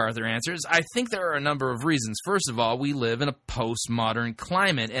 MacArthur answers, I think there are a number of reasons. First of all, we live in a postmodern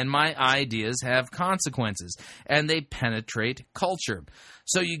climate, and my ideas have consequences, and they penetrate culture.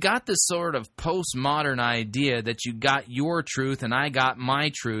 So you got this sort of postmodern idea that you got your truth and I got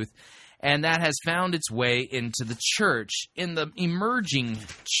my truth, and that has found its way into the church, in the emerging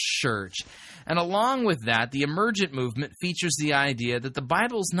church. And along with that, the emergent movement features the idea that the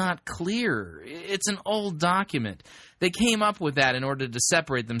Bible's not clear. It's an old document. They came up with that in order to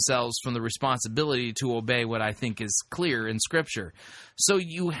separate themselves from the responsibility to obey what I think is clear in Scripture. So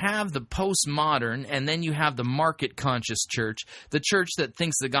you have the postmodern, and then you have the market-conscious church, the church that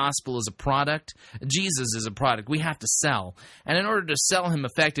thinks the gospel is a product. Jesus is a product we have to sell. And in order to sell him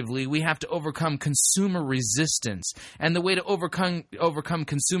effectively, we have to overcome consumer resistance. And the way to overcome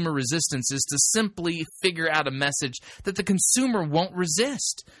consumer resistance is to simply figure out a message that the consumer won't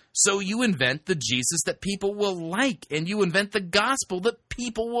resist. So you invent the Jesus that people will like, and you invent the gospel that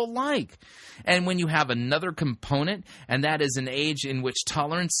people will like. And when you have another component, and that is an age in which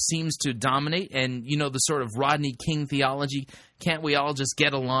tolerance seems to dominate, and you know the sort of Rodney King theology, can't we all just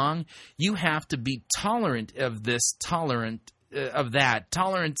get along? You have to be tolerant of this, of that.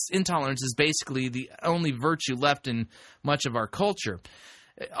 Intolerance is basically the only virtue left in much of our culture.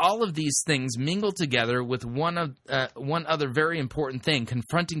 All of these things mingle together with one other very important thing,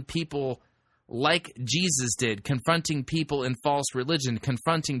 confronting people like Jesus did, confronting people in false religion,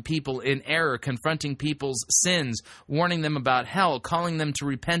 confronting people in error, confronting people's sins, warning them about hell, calling them to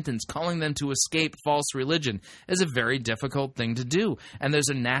repentance, calling them to escape false religion is a very difficult thing to do. And there's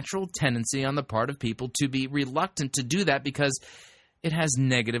a natural tendency on the part of people to be reluctant to do that because it has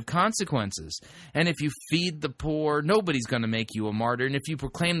negative consequences. And if you feed the poor, nobody's going to make you a martyr. And if you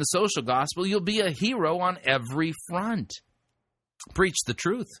proclaim the social gospel, you'll be a hero on every front. Preach the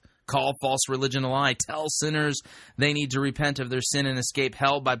truth. Call false religion a lie. Tell sinners they need to repent of their sin and escape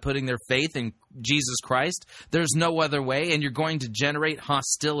hell by putting their faith in Jesus Christ. There's no other way, and you're going to generate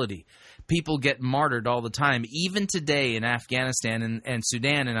hostility. People get martyred all the time, even today in Afghanistan and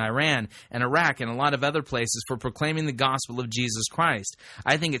Sudan and Iran and Iraq and a lot of other places for proclaiming the gospel of Jesus Christ.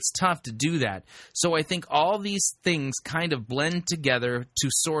 I think it's tough to do that. So I think all these things kind of blend together to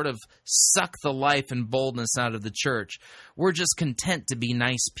sort of suck the life and boldness out of the church. We're just content to be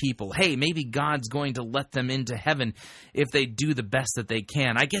nice people. Hey, maybe God's going to let them into heaven if they do the best that they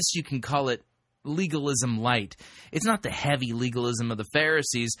can. I guess you can call it legalism light. It's not the heavy legalism of the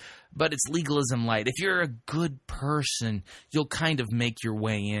Pharisees, but it's legalism light. If you're a good person, you'll kind of make your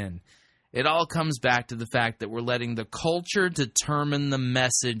way in. It all comes back to the fact that we're letting the culture determine the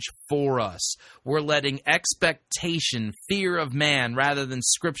message for us. We're letting expectation, fear of man, rather than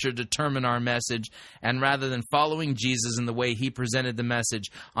Scripture determine our message, and rather than following Jesus in the way he presented the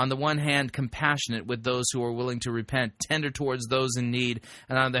message, on the one hand, compassionate with those who are willing to repent, tender towards those in need,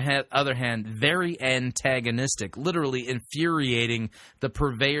 and on the other hand, very antagonistic, literally infuriating the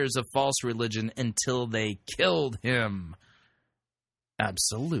purveyors of false religion until they killed him.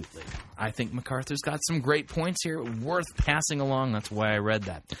 Absolutely. I think MacArthur's got some great points here, worth passing along. That's why I read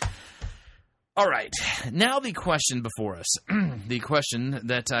that. All right. Now the question before us, the question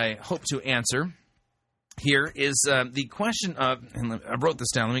that I hope to answer here is the question of, and I wrote this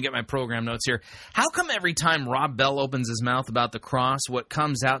down. Let me get my program notes here. How come every time Rob Bell opens his mouth about the cross, what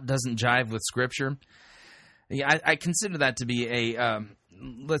comes out doesn't jive with Scripture? Yeah, I consider that to be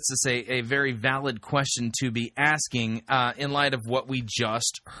let's just say, a very valid question to be asking in light of what we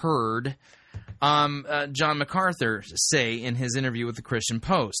just heard John MacArthur say in his interview with the Christian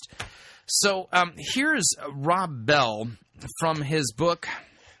Post. So here's Rob Bell from his book,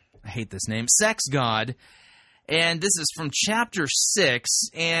 I hate this name, Sex God, And this is from chapter 6,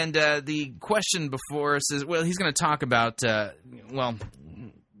 and the question before us is, well, he's going to talk about,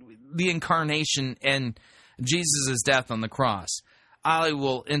 the incarnation and Jesus' death on the cross. I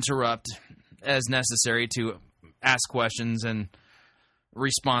will interrupt as necessary to ask questions and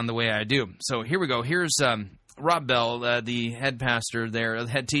respond the way I do. So here we go. Here's Rob Bell, the head pastor there,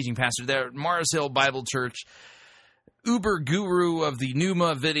 the head teaching pastor there at Mars Hill Bible Church, uber guru of the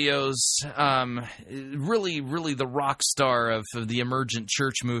Pneuma videos, really the rock star of the emergent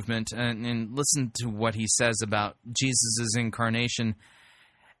church movement, and listen to what he says about Jesus' incarnation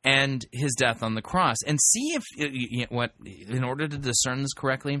and his death on the cross. And see if, in order to discern this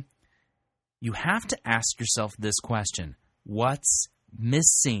correctly, you have to ask yourself this question: what's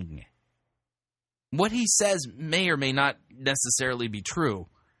missing? What he says may or may not necessarily be true,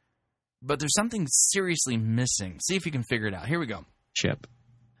 but there's something seriously missing. See if you can figure it out. Here we go.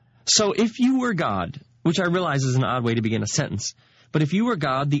 So if you were God, which I realize is an odd way to begin a sentence, but if you were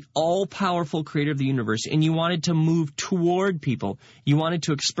God, the all-powerful creator of the universe, and you wanted to move toward people, you wanted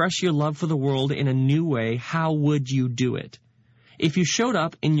to express your love for the world in a new way, how would you do it? If you showed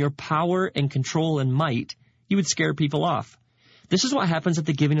up in your power and control and might, you would scare people off. This is what happens at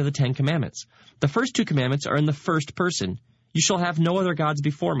the giving of the 10 Commandments. The first 2 commandments are in the first person. You shall have no other gods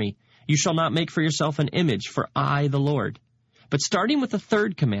before me. You shall not make for yourself an image, for I, the Lord. But starting with the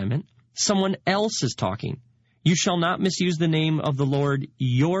 3rd commandment, someone else is talking. You shall not misuse the name of the Lord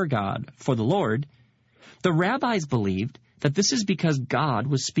your God for the Lord. The rabbis believed that this is because God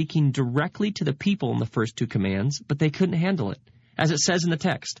was speaking directly to the people in the first 2 commands, but they couldn't handle it. As it says in the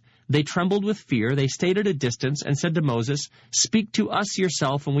text, they trembled with fear, they stayed at a distance and said to Moses, "Speak to us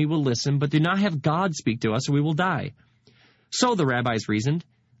yourself and we will listen, but do not have God speak to us or we will die." So the rabbis reasoned,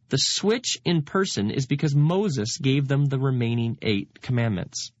 the switch in person is because Moses gave them the remaining 8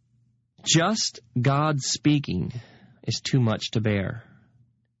 commandments. Just God speaking is too much to bear.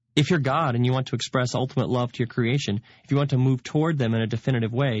 If you're God and you want to express ultimate love to your creation, if you want to move toward them in a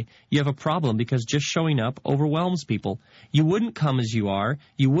definitive way, you have a problem because just showing up overwhelms people. You wouldn't come as you are.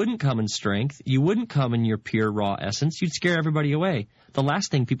 You wouldn't come in strength. You wouldn't come in your pure, raw essence. You'd scare everybody away. The last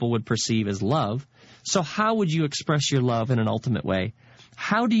thing people would perceive is love. So how would you express your love in an ultimate way?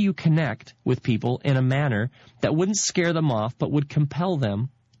 How do you connect with people in a manner that wouldn't scare them off but would compel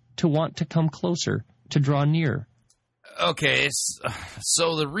them to want to come closer, to draw near? Okay,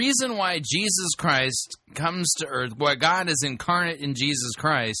 so the reason why Jesus Christ comes to earth, why God is incarnate in Jesus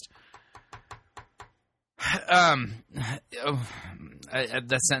Christ, that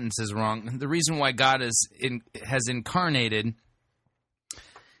sentence is wrong. The reason why God has incarnated,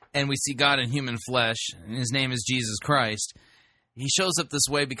 and we see God in human flesh, and his name is Jesus Christ, he shows up this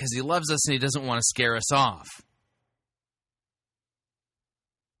way because he loves us and he doesn't want to scare us off.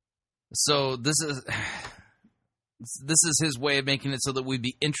 So this is his way of making it so that we'd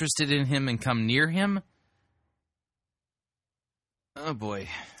be interested in him and come near him. Oh, boy.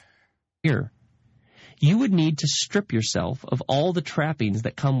 Here, you would need to strip yourself of all the trappings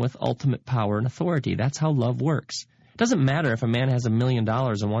that come with ultimate power and authority. That's how love works. It doesn't matter if a man has $1 million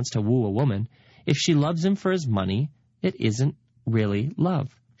and wants to woo a woman. If she loves him for his money, it isn't really love.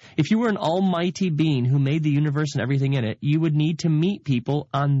 If you were an almighty being who made the universe and everything in it, you would need to meet people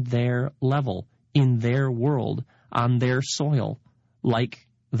on their level, in their world, on their soil, like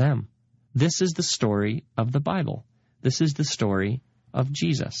them. This is the story of the Bible. This is the story of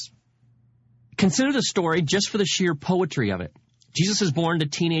Jesus. Consider the story just for the sheer poetry of it. Jesus is born to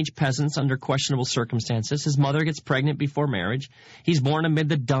teenage peasants under questionable circumstances. His mother gets pregnant before marriage. He's born amid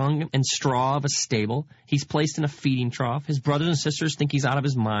the dung and straw of a stable. He's placed in a feeding trough. His brothers and sisters think he's out of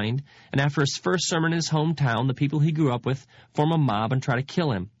his mind. And after his first sermon in his hometown, the people he grew up with form a mob and try to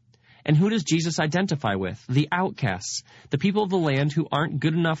kill him. And who does Jesus identify with? The outcasts, the people of the land who aren't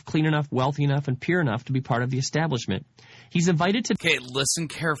good enough, clean enough, wealthy enough, and pure enough to be part of the establishment. He's invited to... Okay, listen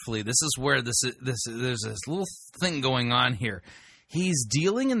carefully. This is where there's this little thing going on here. He's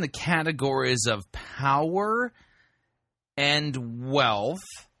dealing in the categories of power and wealth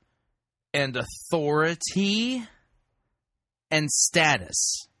and authority and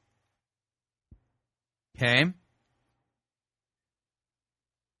status. Okay?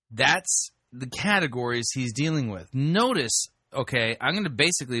 That's the categories he's dealing with. Notice, okay, I'm going to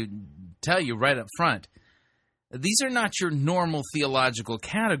basically tell you right up front, these are not your normal theological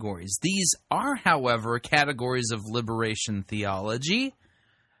categories. These are, however, categories of liberation theology,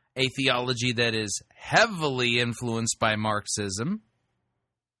 a theology that is heavily influenced by Marxism.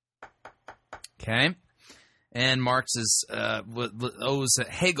 Okay? And Marx owes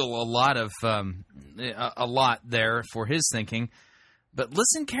Hegel a lot there for his thinking. But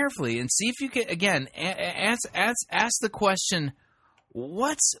listen carefully and see if you can, again, ask the question,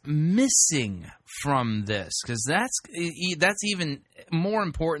 what's missing from this? Because that's even more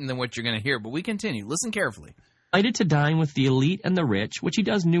important than what you're going to hear. But we continue. Listen carefully. Invited to dine with the elite and the rich, which he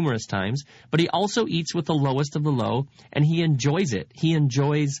does numerous times, but he also eats with the lowest of the low, and he enjoys it. He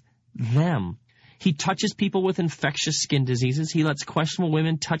enjoys them. He touches people with infectious skin diseases. He lets questionable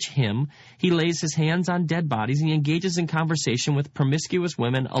women touch him. He lays his hands on dead bodies. He engages in conversation with promiscuous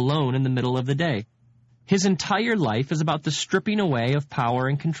women alone in the middle of the day. His entire life is about the stripping away of power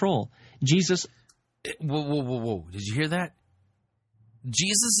and control. Jesus... Whoa. Did you hear that?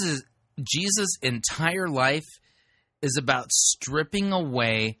 Jesus' entire life is about stripping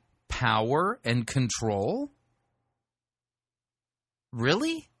away power and control?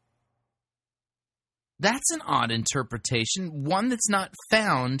 Really? That's an odd interpretation, one that's not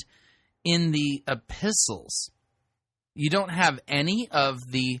found in the epistles. You don't have any of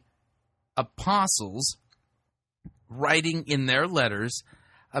the apostles writing in their letters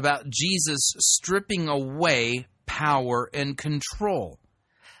about Jesus stripping away power and control.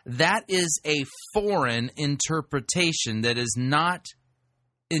 That is a foreign interpretation that is not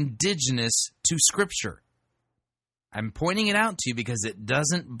indigenous to Scripture. I'm pointing it out to you because it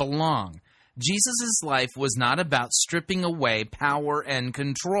doesn't belong. Jesus' life was not about stripping away power and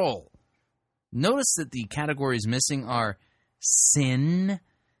control. Notice that the categories missing are sin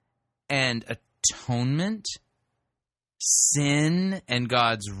and atonement, sin and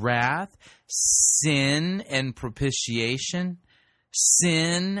God's wrath, sin and propitiation,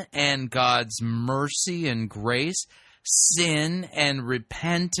 sin and God's mercy and grace, sin and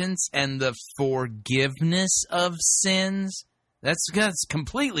repentance and the forgiveness of sins. That's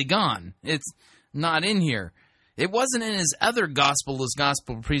completely gone. It's not in here. It wasn't in his other gospel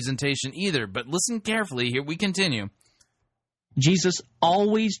presentation either, but listen carefully. Here we continue. Jesus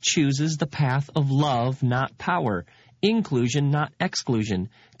always chooses the path of love, not power. Inclusion, not exclusion.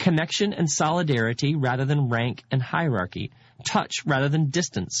 Connection and solidarity rather than rank and hierarchy. Touch rather than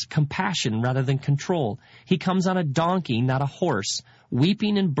distance. Compassion rather than control. He comes on a donkey, not a horse.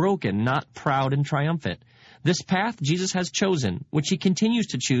 Weeping and broken, not proud and triumphant. This path Jesus has chosen, which he continues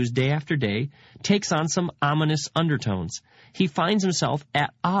to choose day after day, takes on some ominous undertones. He finds himself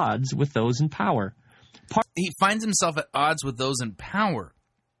at odds with those in power. He finds himself at odds with those in power.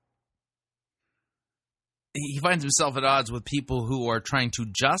 He finds himself at odds with people who are trying to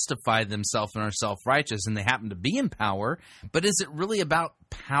justify themselves and are self-righteous, and they happen to be in power. But is it really about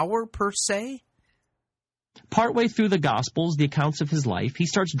power per se? Partway through the Gospels, the accounts of his life, he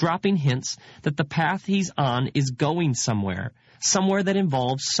starts dropping hints that the path he's on is going somewhere that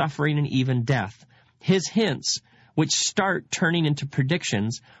involves suffering and even death. His hints, which start turning into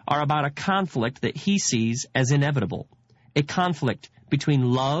predictions, are about a conflict that he sees as inevitable, a conflict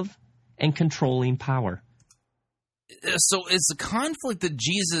between love and controlling power. So it's a conflict that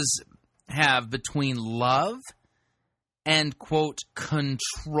Jesus have between love and, quote,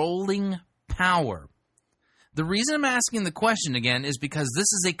 controlling power. The reason I'm asking the question again is because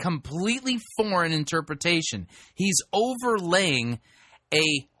this is a completely foreign interpretation. He's overlaying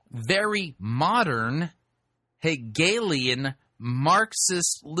a very modern Hegelian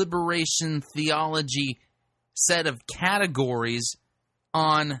Marxist liberation theology set of categories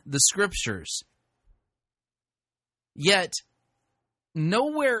on the Scriptures. Yet,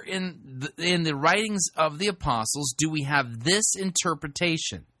 nowhere in the writings of the apostles do we have this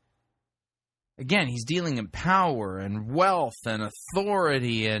interpretation. Again, he's dealing in power and wealth and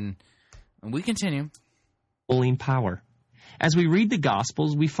authority, and we continue. Controlling power. As we read the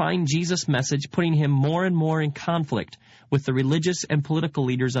Gospels, we find Jesus' message putting him more and more in conflict with the religious and political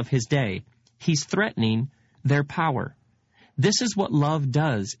leaders of his day. He's threatening their power. This is what love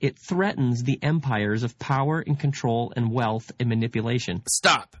does. It threatens the empires of power and control and wealth and manipulation.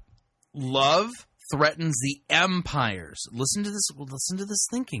 Stop. Love threatens the empires. Listen to this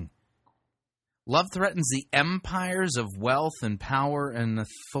thinking. Love threatens the empires of wealth and power and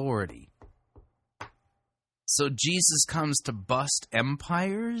authority. So Jesus comes to bust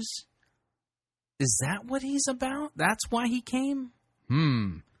empires? Is that what he's about? That's why he came?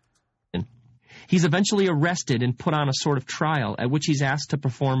 He's eventually arrested and put on a sort of trial at which he's asked to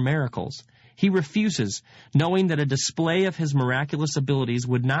perform miracles. He refuses, knowing that a display of his miraculous abilities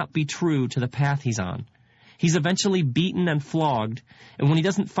would not be true to the path he's on. He's eventually beaten and flogged, and when he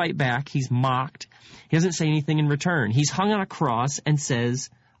doesn't fight back, he's mocked. He doesn't say anything in return. He's hung on a cross and says,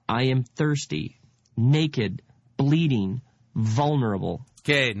 "I am thirsty, naked, bleeding, vulnerable."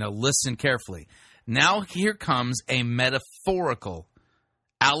 Okay, now listen carefully. Now here comes a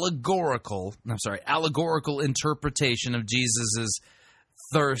allegorical interpretation of Jesus'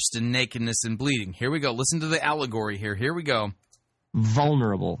 thirst and nakedness and bleeding. Here we go. Listen to the allegory here. Here we go.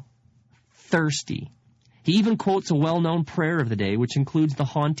 Vulnerable, thirsty. He even quotes a well-known prayer of the day, which includes the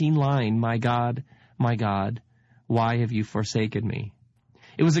haunting line, my God, why have you forsaken me?"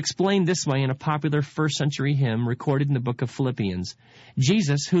 It was explained this way in a popular first-century hymn recorded in the book of Philippians.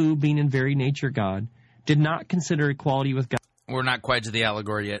 Jesus, who, being in very nature God, did not consider equality with God. We're not quite to the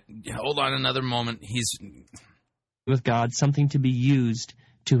allegory yet. Hold on another moment. With God something to be used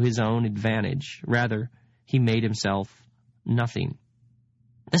to his own advantage. Rather, he made himself nothing.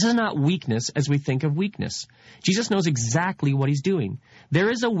 This is not weakness as we think of weakness. Jesus knows exactly what he's doing. There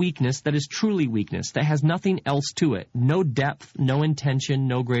is a weakness that is truly weakness, that has nothing else to it. No depth, no intention,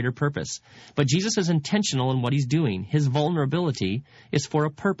 no greater purpose. But Jesus is intentional in what he's doing. His vulnerability is for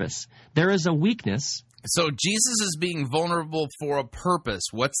a purpose. There is a weakness. So Jesus is being vulnerable for a purpose.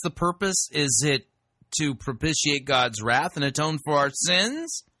 What's the purpose? Is it to propitiate God's wrath and atone for our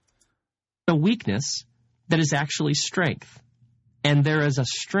sins? A weakness that is actually strength. And there is a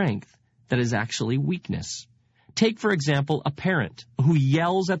strength that is actually weakness. Take, for example, a parent who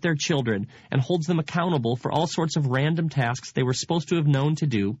yells at their children and holds them accountable for all sorts of random tasks they were supposed to have known to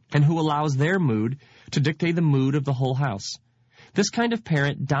do, and who allows their mood to dictate the mood of the whole house. This kind of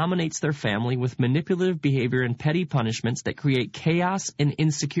parent dominates their family with manipulative behavior and petty punishments that create chaos and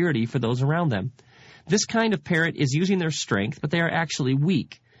insecurity for those around them. This kind of parent is using their strength, but they are actually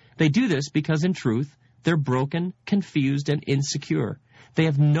weak. They do this because, in truth, they're broken, confused, and insecure. They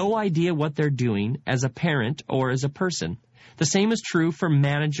have no idea what they're doing as a parent or as a person. The same is true for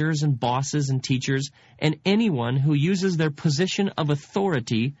managers and bosses and teachers and anyone who uses their position of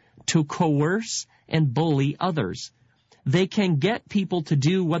authority to coerce and bully others. They can get people to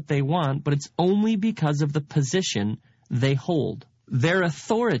do what they want, but it's only because of the position they hold. Their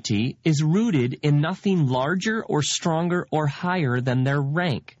authority is rooted in nothing larger or stronger or higher than their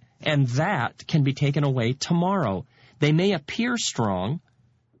rank. And that can be taken away tomorrow. They may appear strong,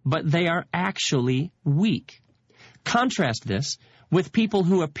 but they are actually weak. Contrast this with people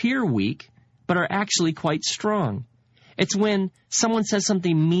who appear weak, but are actually quite strong. It's when someone says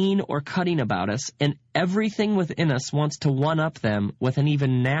something mean or cutting about us, and everything within us wants to one-up them with an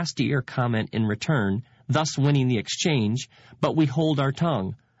even nastier comment in return, thus winning the exchange, but we hold our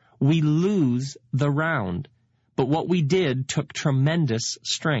tongue. We lose the round. But what we did took tremendous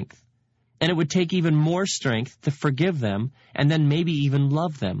strength. And it would take even more strength to forgive them and then maybe even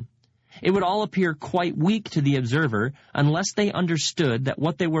love them. It would all appear quite weak to the observer unless they understood that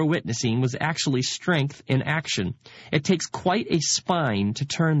what they were witnessing was actually strength in action. It takes quite a spine to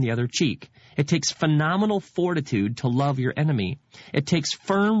turn the other cheek. It takes phenomenal fortitude to love your enemy. It takes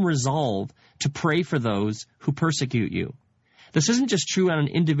firm resolve to pray for those who persecute you. This isn't just true on an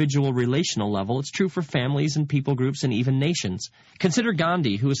individual relational level, it's true for families and people groups and even nations. Consider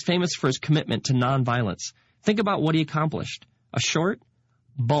Gandhi, who is famous for his commitment to nonviolence. Think about what he accomplished. A short,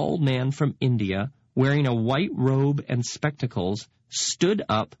 bald man from India, wearing a white robe and spectacles, stood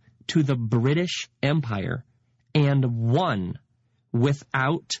up to the British Empire and won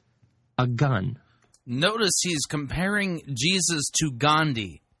without a gun. Notice he's comparing Jesus to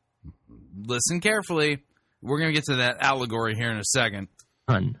Gandhi. Listen carefully. We're going to get to that allegory here in a second.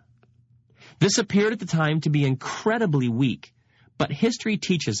 This appeared at the time to be incredibly weak, but history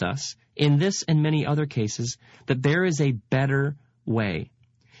teaches us, in this and many other cases, that there is a better way.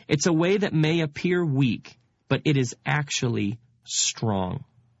 It's a way that may appear weak, but it is actually strong.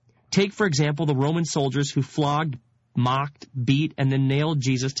 Take, for example, the Roman soldiers who flogged, mocked, beat, and then nailed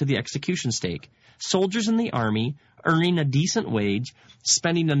Jesus to the execution stake. Soldiers in the army, earning a decent wage,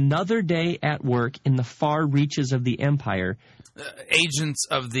 spending another day at work in the far reaches of the empire. Agents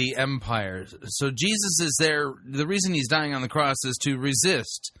of the empire. So Jesus is there. The reason he's dying on the cross is to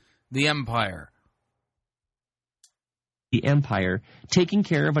resist the empire. The empire, taking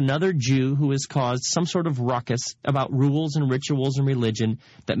care of another Jew who has caused some sort of ruckus about rules and rituals and religion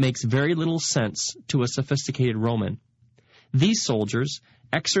that makes very little sense to a sophisticated Roman. These soldiers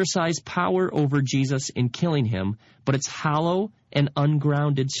exercise power over Jesus in killing him, but it's hollow and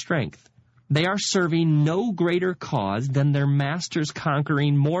ungrounded strength. They are serving no greater cause than their masters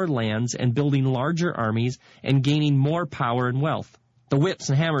conquering more lands and building larger armies and gaining more power and wealth. The whips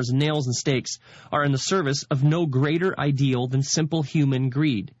and hammers and nails and stakes are in the service of no greater ideal than simple human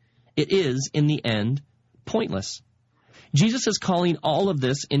greed. It is, in the end, pointless. Jesus is calling all of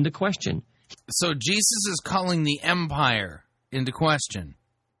this into question. So Jesus is calling the empire into question.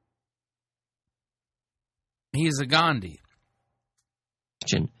 He is a Gandhi.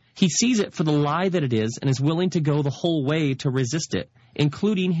 He sees it for the lie that it is and is willing to go the whole way to resist it.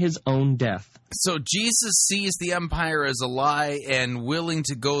 including his own death. So Jesus sees the empire as a lie and willing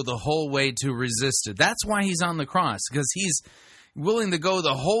to go the whole way to resist it. That's why he's on the cross, because he's willing to go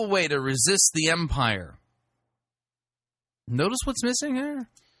the whole way to resist the empire. Notice what's missing here?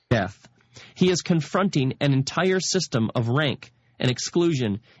 Death. He is confronting an entire system of rank and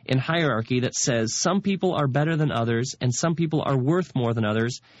exclusion in hierarchy that says some people are better than others and some people are worth more than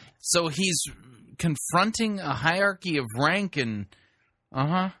others. So he's confronting a hierarchy of rank and,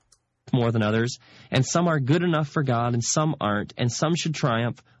 more than others, and some are good enough for God and some aren't, and some should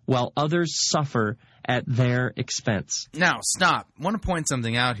triumph while others suffer at their expense. Now, stop. I want to point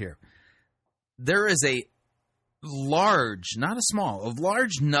something out here. There is a large, not a small, a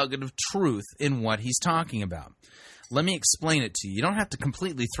large nugget of truth in what he's talking about. Let me explain it to you. You don't have to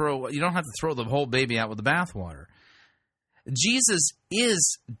throw the whole baby out with the bathwater. Jesus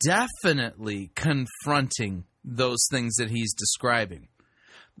is definitely confronting those things that he's describing.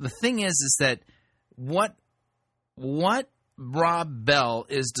 The thing is that what Rob Bell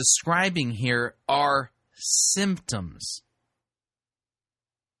is describing here are symptoms.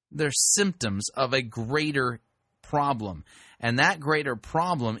 They're symptoms of a greater problem. And that greater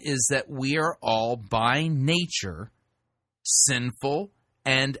problem is that we are all by nature sinful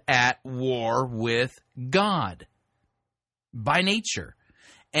and at war with God. By nature.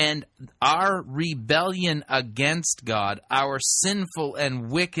 And our rebellion against God, our sinful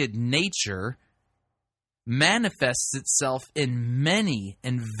and wicked nature, manifests itself in many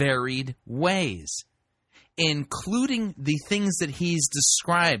and varied ways, including the things that he's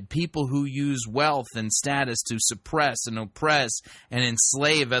described, people who use wealth and status to suppress and oppress and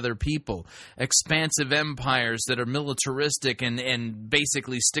enslave other people, expansive empires that are militaristic and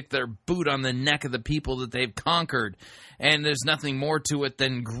basically stick their boot on the neck of the people that they've conquered, and there's nothing more to it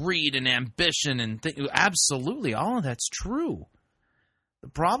than greed and ambition and absolutely, all of that's true. The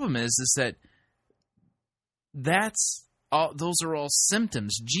problem is that those are all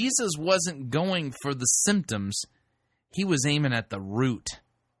symptoms. Jesus wasn't going for the symptoms. He was aiming at the root.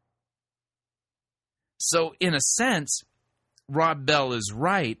 So, in a sense, Rob Bell is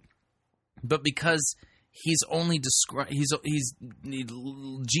right, but because he's only Jesus'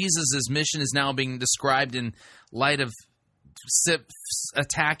 mission is now being described in light of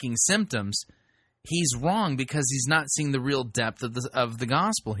attacking symptoms, he's wrong because he's not seeing the real depth of the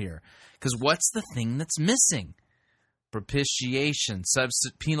gospel here. Because what's the thing that's missing? Propitiation,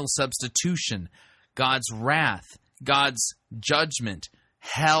 penal substitution, God's wrath, God's judgment,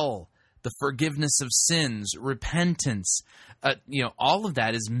 hell, the forgiveness of sins, repentance. All of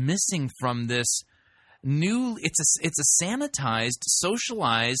that is missing from this new. It's a sanitized,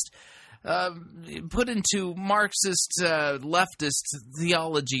 socialized, put into Marxist, leftist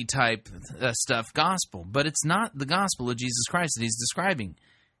theology type stuff gospel, but it's not the gospel of Jesus Christ that he's describing.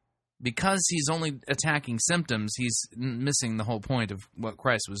 Because he's only attacking symptoms, he's missing the whole point of what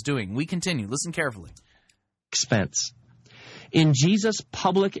Christ was doing. We continue. Listen carefully. Expense. In Jesus'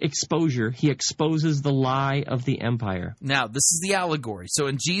 public exposure, he exposes the lie of the empire. Now, this is the allegory. So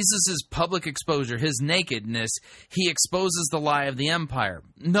in Jesus' public exposure, his nakedness, he exposes the lie of the empire.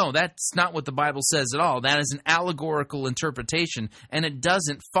 No, that's not what the Bible says at all. That is an allegorical interpretation, and it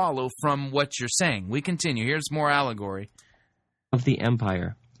doesn't follow from what you're saying. We continue. Here's more allegory. Of the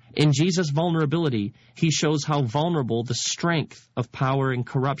empire. In Jesus' vulnerability, he shows how vulnerable the strength of power and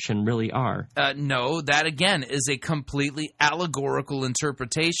corruption really are. No, that again is a completely allegorical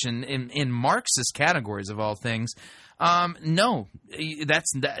interpretation in Marxist categories of all things. No,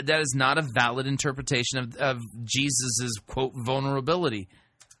 that is not a valid interpretation of Jesus' quote vulnerability.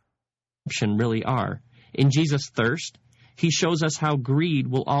 Corruption really are. In Jesus' thirst, he shows us how greed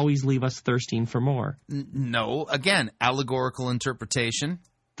will always leave us thirsting for more. No, again, allegorical interpretation.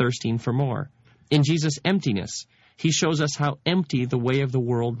 Thirsting for more. In Jesus' emptiness, he shows us how empty the way of the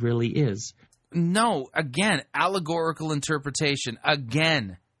world really is. No, again, allegorical interpretation,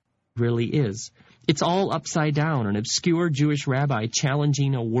 again. Really is. It's all upside down, an obscure Jewish rabbi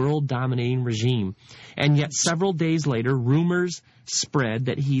challenging a world-dominating regime. And yet several days later, rumors spread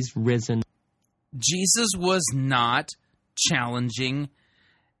that he's risen. Jesus was not challenging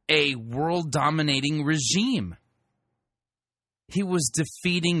a world-dominating regime. He was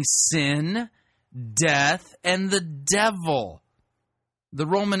defeating sin, death, and the devil. The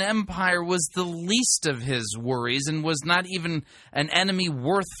Roman Empire was the least of his worries and was not even an enemy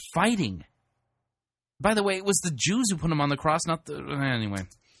worth fighting. By the way, it was the Jews who put him on the cross, not the... Anyway.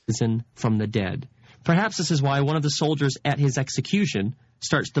 Risen from the dead. Perhaps this is why one of the soldiers at his execution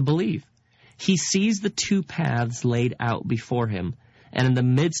starts to believe. He sees the two paths laid out before him, and in the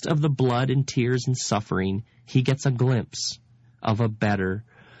midst of the blood and tears and suffering, he gets a glimpse of a better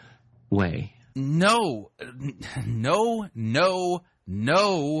way. No.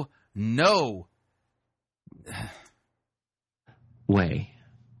 Way.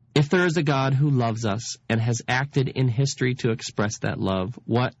 If there is a God who loves us and has acted in history to express that love,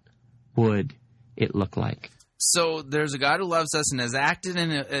 what would it look like? So there's a God who loves us and has acted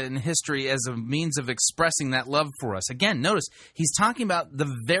in history as a means of expressing that love for us. Again, notice, he's talking about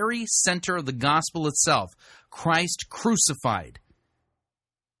the very center of the gospel itself, Christ crucified.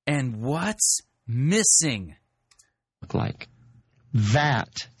 And what's missing? Look like.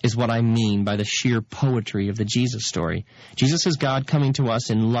 That is what I mean by the sheer poetry of the Jesus story. Jesus is God coming to us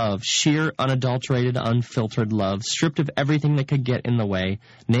in love, sheer, unadulterated, unfiltered love, stripped of everything that could get in the way,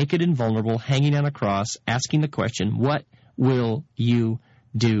 naked and vulnerable, hanging on a cross, asking the question, what will you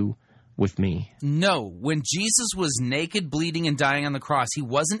do with me? No, when Jesus was naked, bleeding, and dying on the cross, he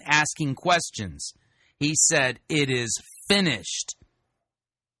wasn't asking questions. He said, it is finished.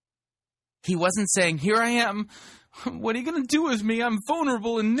 He wasn't saying, here I am. What are you going to do with me? I'm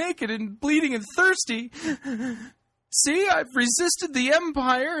vulnerable and naked and bleeding and thirsty. See, I've resisted the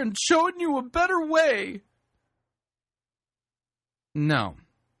empire and shown you a better way. No.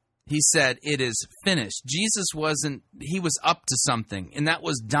 He said, it is finished. Jesus wasn't, he was up to something, and that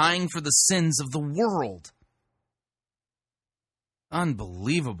was dying for the sins of the world.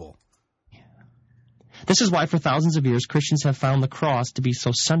 Unbelievable. This is why for thousands of years Christians have found the cross to be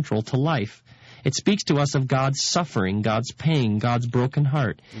so central to life. It speaks to us of God's suffering, God's pain, God's broken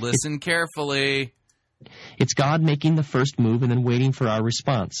heart. Listen carefully. It's God making the first move and then waiting for our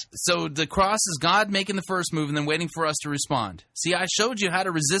response. So the cross is God making the first move and then waiting for us to respond. See, I showed you how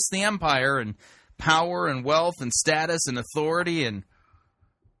to resist the empire and power and wealth and status and authority, and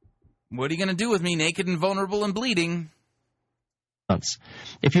what are you going to do with me, naked and vulnerable and bleeding?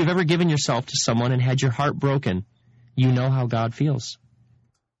 If you've ever given yourself to someone and had your heart broken, you know how God feels.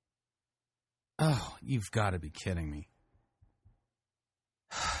 Oh, you've got to be kidding me.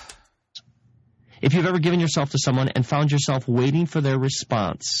 If you've ever given yourself to someone and found yourself waiting for their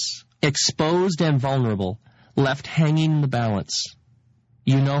response, exposed and vulnerable, left hanging in the balance,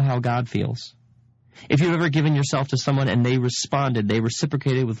 you know how God feels. If you've ever given yourself to someone and they responded, they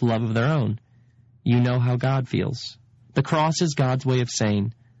reciprocated with love of their own, you know how God feels. The cross is God's way of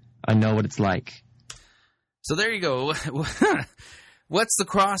saying, I know what it's like. So there you go. What's the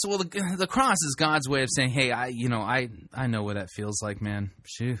cross? Well, the cross is God's way of saying, hey, I know what that feels like, man.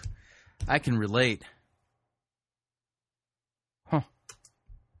 Phew. I can relate. Huh.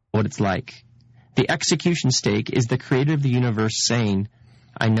 What it's like. The execution stake is the creator of the universe saying,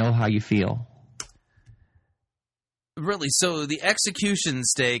 I know how you feel. Really, so the execution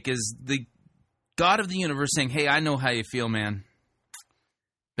stake is the God of the universe saying, hey, I know how you feel, man.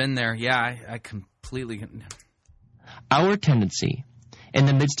 Been there. Yeah, I completely... Our tendency in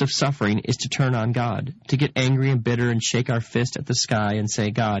the midst of suffering is to turn on God, to get angry and bitter and shake our fist at the sky and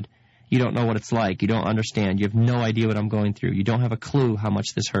say, God, you don't know what it's like. You don't understand. You have no idea what I'm going through. You don't have a clue how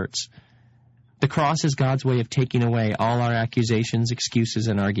much this hurts. The cross is God's way of taking away all our accusations, excuses,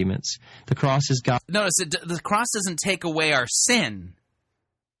 and arguments. The cross is God... Notice, the cross doesn't take away our sin.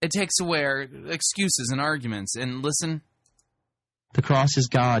 It takes away our excuses and arguments. And listen... The cross is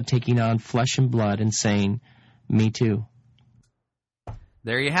God taking on flesh and blood and saying, me too.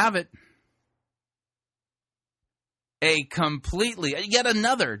 There you have it. Yet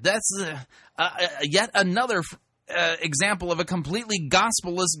another example of a completely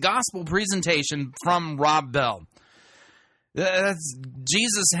gospelless gospel presentation from Rob Bell. That's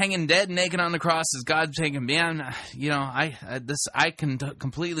Jesus hanging dead and naked on the cross as God taking, man, I can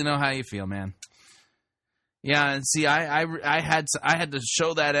completely know how you feel, man. Yeah, and see, I had to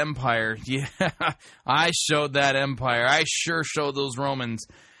show that empire. Yeah, I showed that empire. I sure showed those Romans.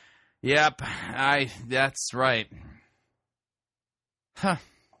 Yep, that's right. Huh.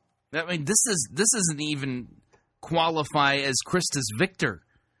 I mean, this isn't even qualify as Christus Victor.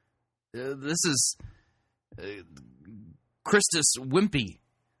 This is Christus Wimpy.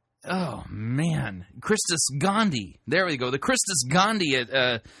 Oh, man. Christus Gandhi. There we go. The Christus Gandhi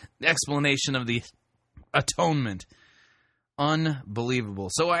explanation of the atonement. Unbelievable.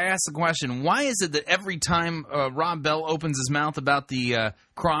 So I asked the question, why is it that every time Rob Bell opens his mouth about the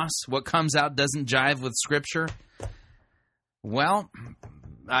cross, what comes out doesn't jive with Scripture? Well,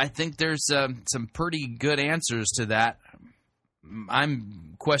 I think there's some pretty good answers to that.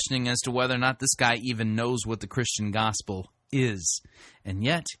 I'm questioning as to whether or not this guy even knows what the Christian gospel is. And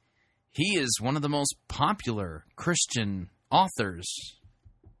yet, he is one of the most popular Christian authors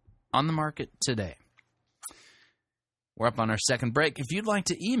on the market today. We're up on our second break. If you'd like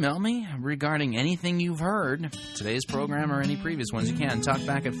to email me regarding anything you've heard, today's program or any previous ones, you can.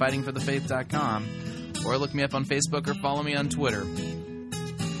 Talkback at fightingforthefaith.com, or look me up on Facebook or follow me on Twitter.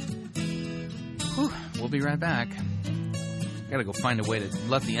 Whew, we'll be right back. I gotta go find a way to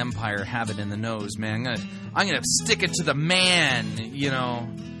let the Empire have it in the nose, man. I'm gonna stick it to the man,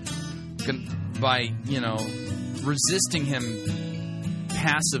 by, resisting him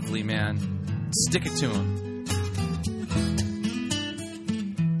passively, man. Stick it to him.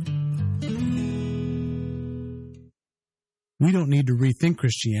 We don't need to rethink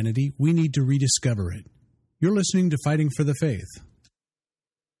Christianity. We need to rediscover it. You're listening to Fighting for the Faith.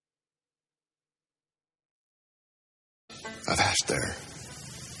 Avast there.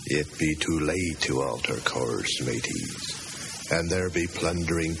 It be too late to alter course, mateys. And there be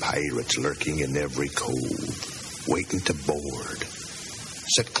plundering pirates lurking in every cove, waiting to board.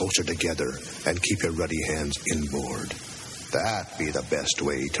 Sit closer together and keep your ruddy hands inboard. That be the best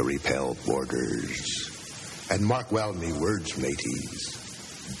way to repel boarders. And mark well me words,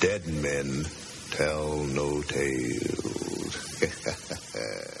 mateys. Dead men tell no tales.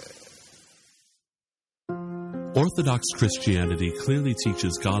 Orthodox Christianity clearly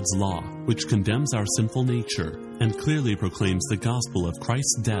teaches God's law, which condemns our sinful nature, and clearly proclaims the gospel of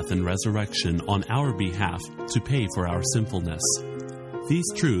Christ's death and resurrection on our behalf to pay for our sinfulness.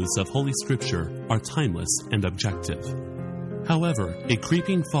 These truths of Holy Scripture are timeless and objective. However, a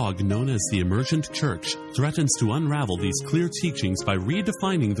creeping fog known as the emergent church threatens to unravel these clear teachings by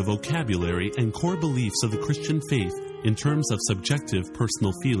redefining the vocabulary and core beliefs of the Christian faith in terms of subjective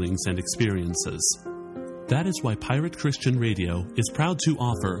personal feelings and experiences. That is why Pirate Christian Radio is proud to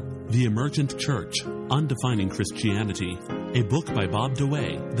offer The Emergent Church, Undefining Christianity, a book by Bob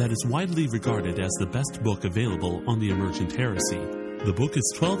DeWay that is widely regarded as the best book available on the emergent heresy. The book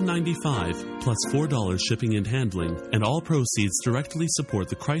is $12.95 plus $4 shipping and handling, and all proceeds directly support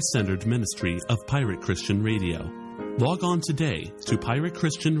the Christ-centered ministry of Pirate Christian Radio. Log on today to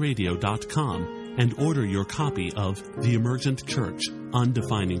piratechristianradio.com and order your copy of The Emergent Church,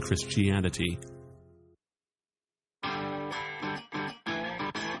 Undefining Christianity.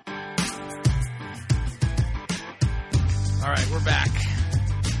 All right, we're back.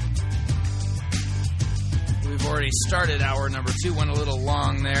 We've already started hour number 2, went a little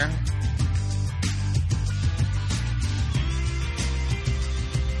long there.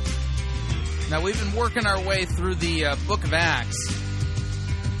 Now, we've been working our way through the book of Acts,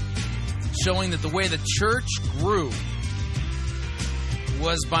 showing that the way the church grew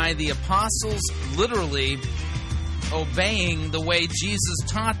was by the apostles literally obeying the way Jesus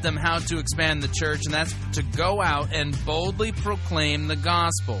taught them how to expand the church, and that's to go out and boldly proclaim the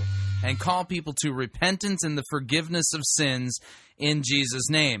gospel and call people to repentance and the forgiveness of sins in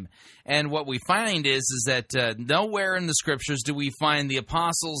Jesus' name. And what we find is that nowhere in the Scriptures do we find the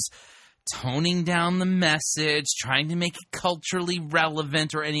apostles toning down the message, trying to make it culturally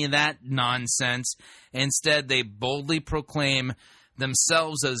relevant or any of that nonsense. Instead, they boldly proclaim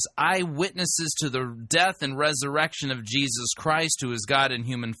themselves as eyewitnesses to the death and resurrection of Jesus Christ, who is God in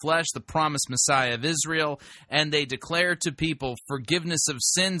human flesh, the promised Messiah of Israel, and they declare to people forgiveness of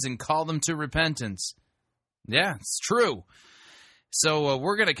sins and call them to repentance. Yeah, it's true. So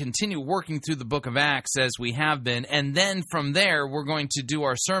we're going to continue working through the book of Acts as we have been, and then from there we're going to do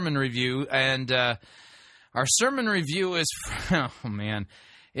our sermon review, and our sermon review is,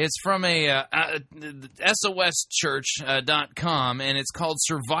 it's from a soschurch.com, and it's called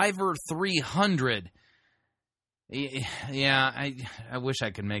Survivor 300. Yeah, I wish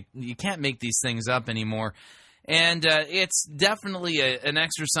I could you can't make these things up anymore. And it's definitely an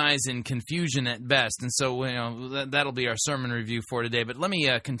exercise in confusion at best. And so, that'll be our sermon review for today. But let me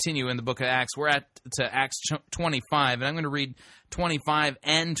continue in the book of Acts. We're to Acts 25, and I'm going to read 25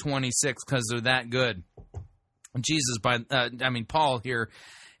 and 26 because they're that good. Paul here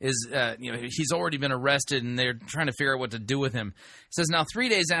is, he's already been arrested, and they're trying to figure out what to do with him. It says, "Now 3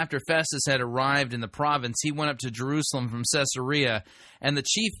 days after Festus had arrived in the province, he went up to Jerusalem from Caesarea, and the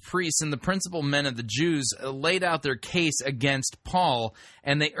chief priests and the principal men of the Jews laid out their case against Paul,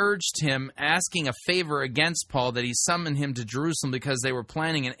 and they urged him, asking a favor against Paul, that he summon him to Jerusalem because they were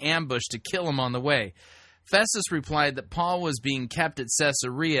planning an ambush to kill him on the way. Festus replied that Paul was being kept at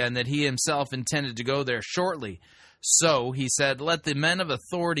Caesarea and that he himself intended to go there shortly. So, he said, let the men of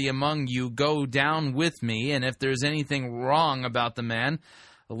authority among you go down with me, and if there's anything wrong about the man,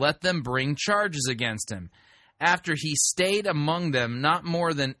 let them bring charges against him. After he stayed among them not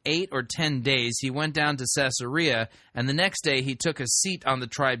more than 8 or 10 days, he went down to Caesarea, and the next day he took a seat on the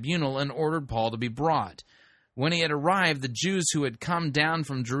tribunal and ordered Paul to be brought. When he had arrived, the Jews who had come down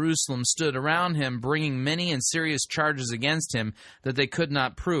from Jerusalem stood around him, bringing many and serious charges against him that they could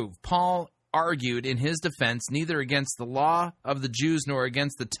not prove. Paul argued in his defense, "Neither against the law of the Jews, nor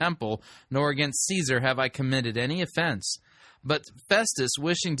against the temple, nor against Caesar have I committed any offense." But Festus,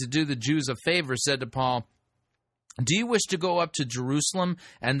 wishing to do the Jews a favor, said to Paul, "Do you wish to go up to Jerusalem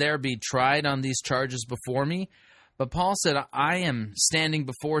and there be tried on these charges before me?" But Paul said, "I am standing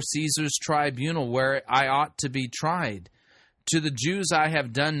before Caesar's tribunal where I ought to be tried. To the Jews I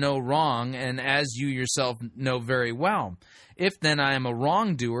have done no wrong, and as you yourself know very well. If then I am a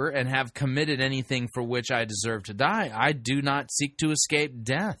wrongdoer and have committed anything for which I deserve to die, I do not seek to escape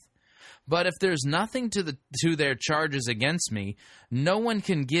death. But if there's nothing to their charges against me, no one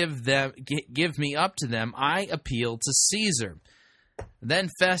can give me up to them. I appeal to Caesar." Then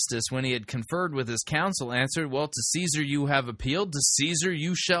Festus, when he had conferred with his council, answered, "Well, to Caesar you have appealed, to Caesar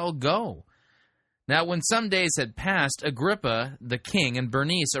you shall go." Now when some days had passed, Agrippa the king and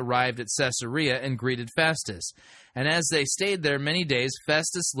Bernice arrived at Caesarea and greeted Festus. And as they stayed there many days,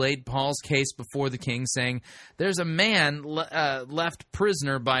 Festus laid Paul's case before the king, saying, "There's a man left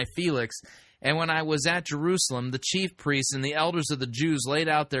prisoner by Felix, and when I was at Jerusalem, the chief priests and the elders of the Jews laid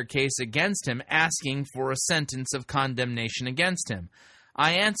out their case against him, asking for a sentence of condemnation against him.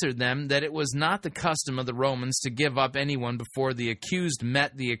 I answered them that it was not the custom of the Romans to give up anyone before the accused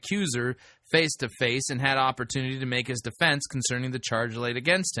met the accuser face to face and had opportunity to make his defense concerning the charge laid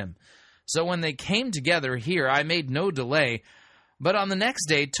against him. So when they came together here, I made no delay, but on the next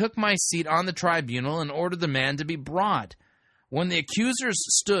day took my seat on the tribunal and ordered the man to be brought. When the accusers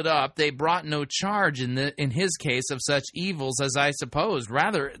stood up, they brought no charge in his case of such evils as I supposed.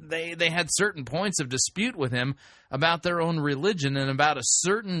 Rather, they had certain points of dispute with him about their own religion and about a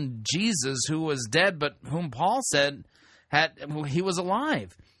certain Jesus who was dead, but whom Paul said he was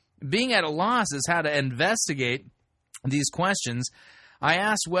alive. Being at a loss as how to investigate these questions, I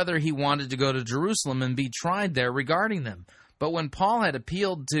asked whether he wanted to go to Jerusalem and be tried there regarding them. But when Paul had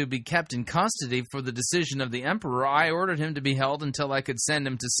appealed to be kept in custody for the decision of the emperor, I ordered him to be held until I could send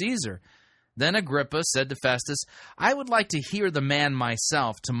him to Caesar. Then Agrippa said to Festus, I would like to hear the man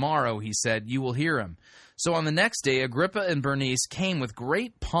myself. Tomorrow, he said, you will hear him. So on the next day, Agrippa and Bernice came with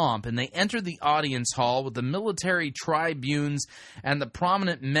great pomp, and they entered the audience hall with the military tribunes and the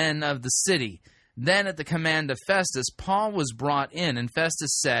prominent men of the city. Then at the command of Festus, Paul was brought in, and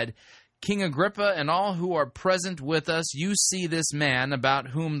Festus said, King Agrippa and all who are present with us, you see this man about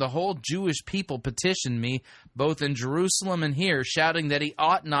whom the whole Jewish people petitioned me, both in Jerusalem and here, shouting that he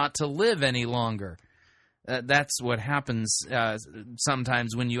ought not to live any longer. That's what happens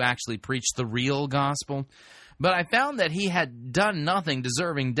sometimes when you actually preach the real gospel. But I found that he had done nothing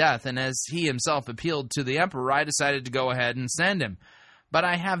deserving death, and as he himself appealed to the emperor, I decided to go ahead and send him. But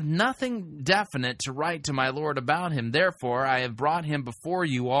I have nothing definite to write to my lord about him. Therefore, I have brought him before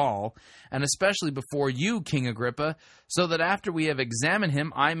you all, and especially before you, King Agrippa, so that after we have examined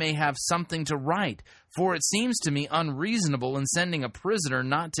him, I may have something to write. For it seems to me unreasonable in sending a prisoner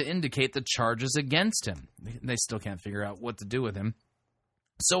not to indicate the charges against him. They still can't figure out what to do with him.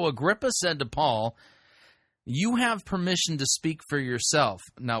 So Agrippa said to Paul, you have permission to speak for yourself.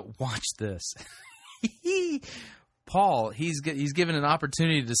 Now, watch this. Paul, he's given an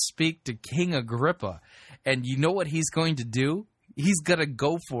opportunity to speak to King Agrippa, and you know what he's going to do? He's going to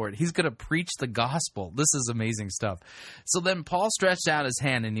go for it. He's going to preach the gospel. This is amazing stuff. So then Paul stretched out his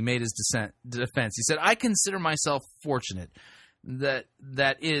hand, and he made his defense. He said, I consider myself fortunate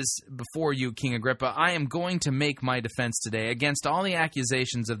that is before you, King Agrippa. I am going to make my defense today against all the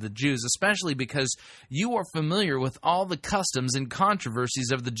accusations of the Jews, especially because you are familiar with all the customs and controversies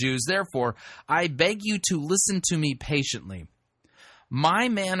of the Jews. Therefore, I beg you to listen to me patiently. My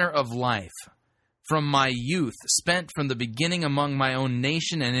manner of life from my youth, spent from the beginning among my own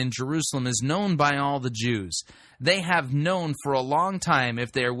nation and in Jerusalem, is known by all the Jews. They have known for a long time,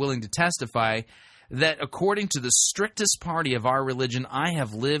 if they are willing to testify, that according to the strictest party of our religion, I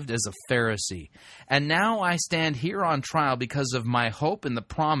have lived as a Pharisee. And now I stand here on trial because of my hope in the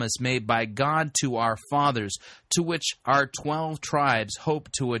promise made by God to our fathers, to which our 12 tribes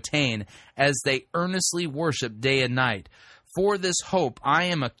hope to attain, as they earnestly worship day and night. For this hope I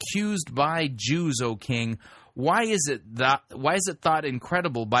am accused by Jews, O king. Why is it thought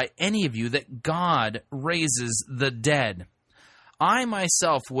incredible by any of you that God raises the dead? I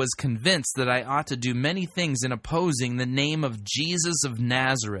myself was convinced that I ought to do many things in opposing the name of Jesus of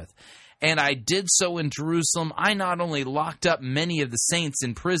Nazareth. And I did so in Jerusalem. I not only locked up many of the saints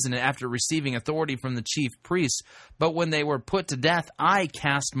in prison after receiving authority from the chief priests, but when they were put to death, I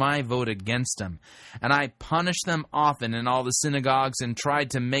cast my vote against them. And I punished them often in all the synagogues and tried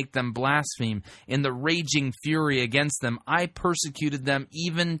to make them blaspheme. In the raging fury against them, I persecuted them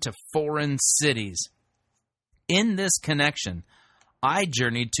even to foreign cities. In this connection, I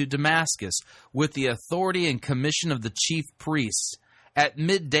journeyed to Damascus with the authority and commission of the chief priests. At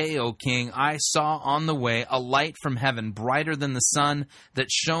midday, O king, I saw on the way a light from heaven, brighter than the sun, that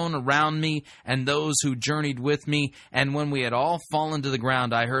shone around me and those who journeyed with me. And when we had all fallen to the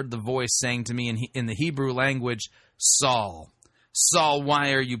ground, I heard the voice saying to me in the Hebrew language, Saul, Saul,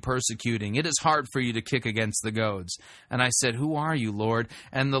 why are you persecuting? It is hard for you to kick against the goads. And I said, Who are you, Lord?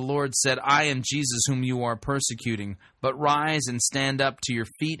 And the Lord said, I am Jesus whom you are persecuting. But rise and stand up to your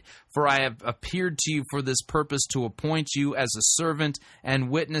feet, for I have appeared to you for this purpose, to appoint you as a servant and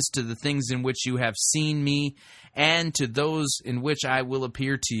witness to the things in which you have seen me, and to those in which I will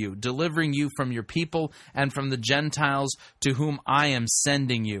appear to you, delivering you from your people and from the Gentiles to whom I am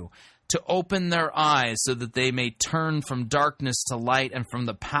sending you, to open their eyes so that they may turn from darkness to light and from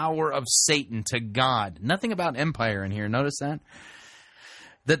the power of Satan to God. Nothing about empire in here, notice that?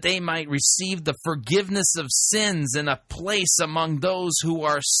 That they might receive the forgiveness of sins and a place among those who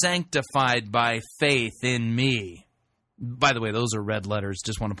are sanctified by faith in me. By the way, those are red letters.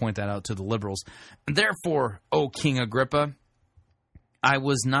 Just want to point that out to the liberals. Therefore, O King Agrippa, I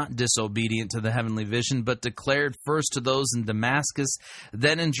was not disobedient to the heavenly vision, but declared first to those in Damascus,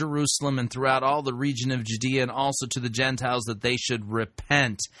 then in Jerusalem, and throughout all the region of Judea, and also to the Gentiles, that they should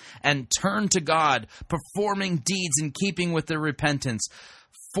repent and turn to God, performing deeds in keeping with their repentance.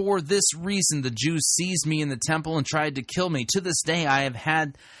 For this reason, the Jews seized me in the temple and tried to kill me. To this day, I have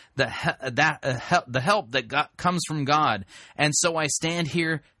had the help that comes from God. And so I stand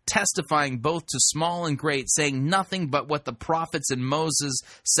here testifying both to small and great, saying nothing but what the prophets and Moses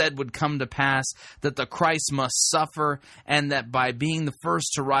said would come to pass, that the Christ must suffer, and that by being the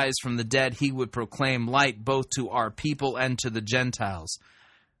first to rise from the dead, he would proclaim light both to our people and to the Gentiles.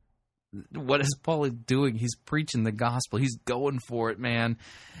 What is Paul doing? He's preaching the gospel. He's going for it, man.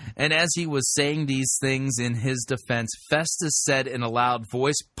 And as he was saying these things in his defense, Festus said in a loud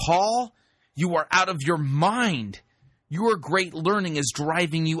voice, Paul, you are out of your mind. Your great learning is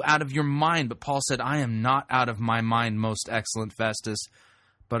driving you out of your mind. But Paul said, I am not out of my mind, most excellent Festus,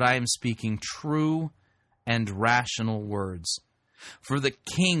 but I am speaking true and rational words. For the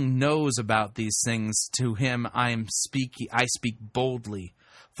king knows about these things. To him I speak boldly.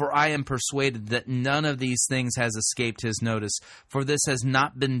 For I am persuaded that none of these things has escaped his notice, for this has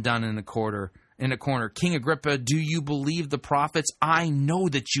not been done in a corner. King Agrippa, do you believe the prophets? I know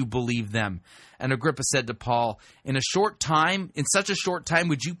that you believe them. And Agrippa said to Paul, in such a short time,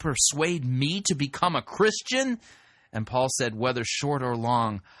 would you persuade me to become a Christian? And Paul said, whether short or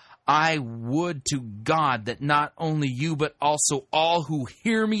long, I would to God that not only you, but also all who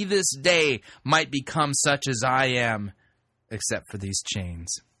hear me this day might become such as I am, except for these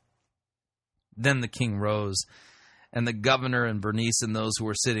chains. Then the king rose, and the governor and Bernice and those who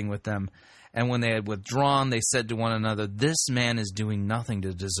were sitting with them. And when they had withdrawn, they said to one another, this man is doing nothing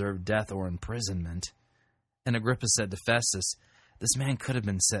to deserve death or imprisonment. And Agrippa said to Festus, this man could have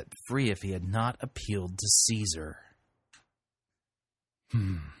been set free if he had not appealed to Caesar.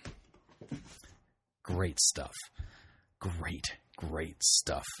 Great stuff. Great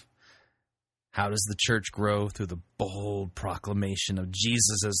stuff. How does the church grow? Through the bold proclamation of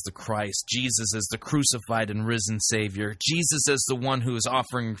Jesus as the Christ, Jesus as the crucified and risen Savior, Jesus as the one who is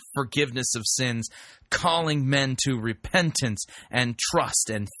offering forgiveness of sins, calling men to repentance and trust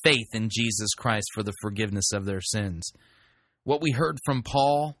and faith in Jesus Christ for the forgiveness of their sins. What we heard from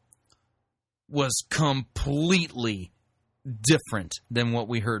Paul was completely different than what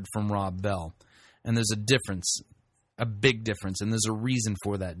we heard from Rob Bell. And there's a difference. A big difference, and there's a reason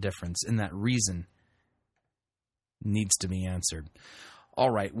for that difference, and that reason needs to be answered.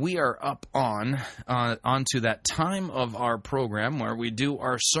 All right, we are up onto that time of our program where we do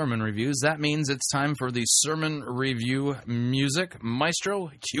our sermon reviews. That means it's time for the sermon review music.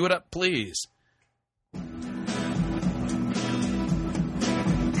 Maestro, cue it up, please.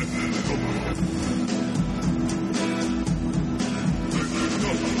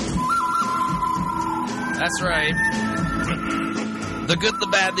 That's right. The good, the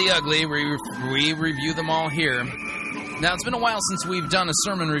bad, the ugly. We review them all here. Now, it's been a while since we've done a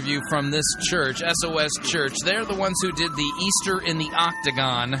sermon review from this church, SOS Church. They're the ones who did the Easter in the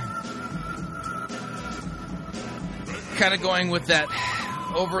Octagon. Kind of going with that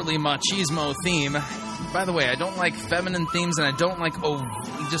overly machismo theme. By the way, I don't like feminine themes, and I don't like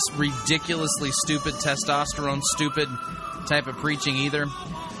just ridiculously stupid, testosterone stupid type of preaching either.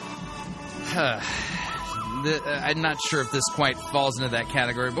 I'm not sure if this quite falls into that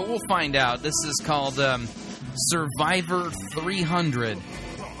category, but we'll find out. This is called Survivor 300.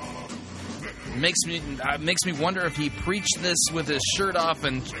 Makes me wonder if he preached this with his shirt off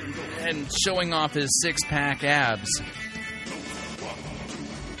and showing off his six-pack abs.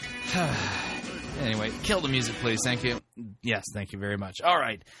 Anyway, kill the music, please. Thank you. Yes, thank you very much. All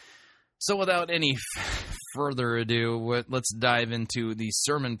right. So without any further ado, let's dive into the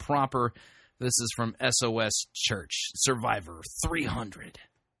sermon proper. This is from SOS Church, Survivor 300.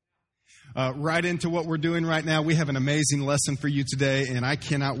 Right into what we're doing right now. We have an amazing lesson for you today, and I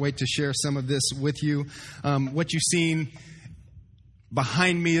cannot wait to share some of this with you. What you've seen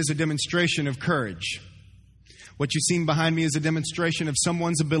behind me is a demonstration of courage. What you've seen behind me is a demonstration of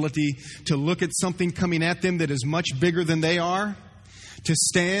someone's ability to look at something coming at them that is much bigger than they are, to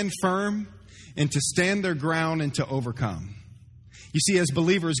stand firm, and to stand their ground and to overcome. You see, as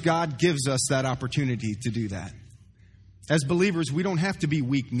believers, God gives us that opportunity to do that. As believers, we don't have to be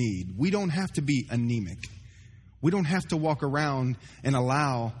weak-kneed. We don't have to be anemic. We don't have to walk around and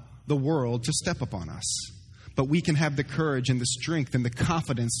allow the world to step upon us. But we can have the courage and the strength and the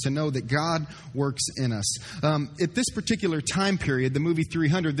confidence to know that God works in us. At this particular time period, the movie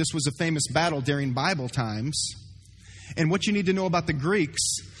 300, this was a famous battle during Bible times. And what you need to know about the Greeks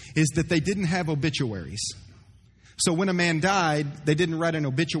is that they didn't have obituaries. So when a man died, they didn't write an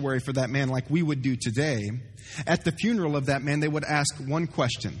obituary for that man like we would do today. At the funeral of that man, they would ask one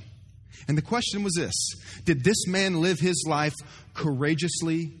question. And the question was this: did this man live his life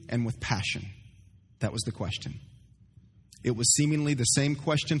courageously and with passion? That was the question. It was seemingly the same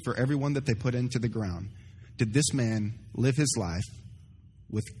question for everyone that they put into the ground. Did this man live his life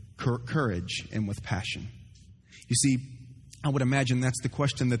with courage and with passion? You see, I would imagine that's the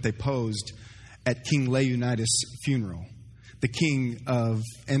question that they posed at King Leonidas' funeral. The king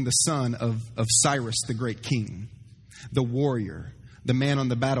and the son of Cyrus, the great king. The warrior, the man on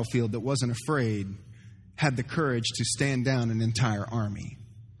the battlefield that wasn't afraid, had the courage to stand down an entire army.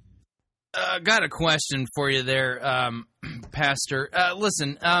 Got a question for you there, Pastor.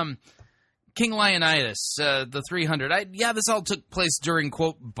 Listen, King Leonidas, the 300. This all took place during,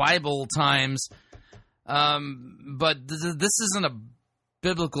 quote, Bible times. But this isn't a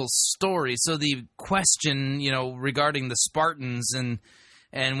biblical story. So the question, regarding the Spartans and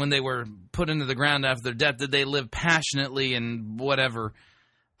when they were put into the ground after their death, did they live passionately and whatever?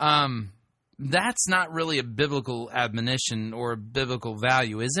 That's not really a biblical admonition or a biblical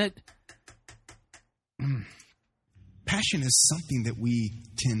value, is it? Passion is something that we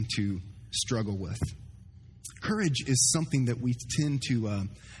tend to struggle with. Courage is something that we tend to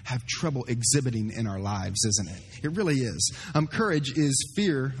have trouble exhibiting in our lives, isn't it? It really is. Courage is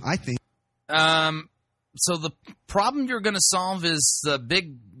fear, I think. So the problem you're going to solve is the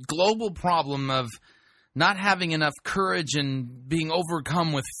big global problem of not having enough courage and being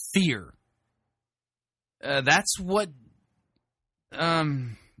overcome with fear. That's what.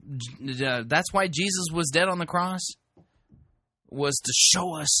 That's why Jesus was dead on the cross. Was to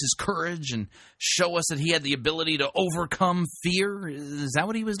show us his courage and show us that he had the ability to overcome fear. Is that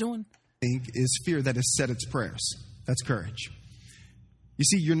what he was doing? I think is fear that has said its prayers. That's courage. You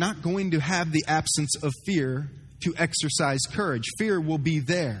see, you're not going to have the absence of fear to exercise courage. Fear will be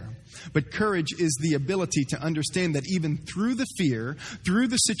there. But courage is the ability to understand that even through the fear, through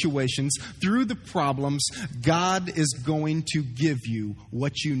the situations, through the problems, God is going to give you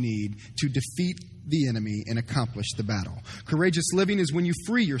what you need to defeat the enemy and accomplish the battle. Courageous living is when you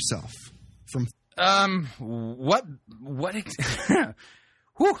free yourself from... What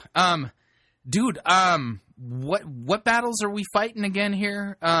battles are we fighting again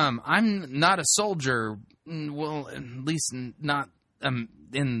here? I'm not a soldier. Well, at least not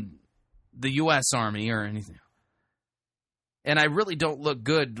in the U.S. Army or anything. And I really don't look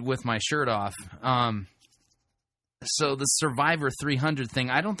good with my shirt off. So the Survivor 300 thing,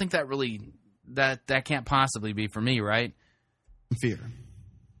 I don't think that really, that can't possibly be for me, right? Fear.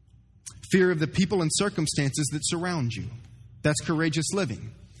 Fear of the people and circumstances that surround you. That's courageous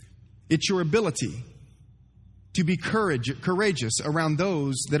living. It's your ability to be courageous around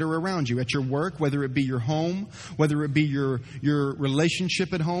those that are around you at your work, whether it be your home, whether it be your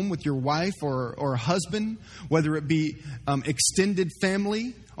relationship at home with your wife or husband, whether it be extended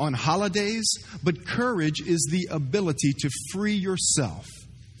family on holidays. But courage is the ability to free yourself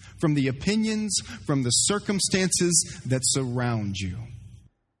from the opinions, from the circumstances that surround you.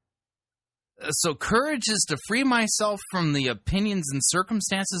 So courage is to free myself from the opinions and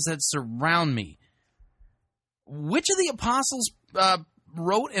circumstances that surround me. Which of the apostles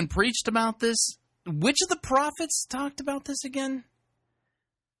wrote and preached about this? Which of the prophets talked about this again?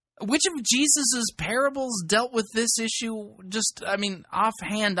 Which of Jesus' parables dealt with this issue?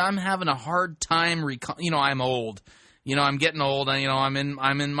 Offhand, I'm having a hard time I'm old. I'm getting old. I'm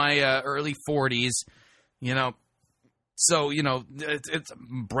in my early 40s. So, it's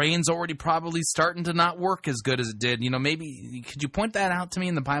brain's already probably starting to not work as good as it did. Maybe, could you point that out to me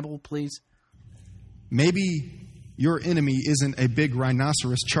in the Bible, please? Maybe your enemy isn't a big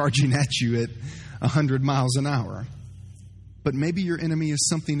rhinoceros charging at you at 100 miles an hour. But maybe your enemy is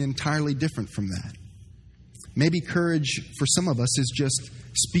something entirely different from that. Maybe courage for some of us is just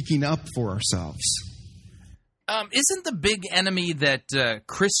speaking up for ourselves. Isn't the big enemy that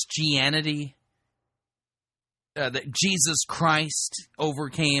Christianity, that Jesus Christ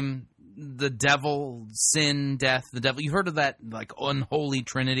overcame the devil, sin, death, the devil? You heard of that, like, unholy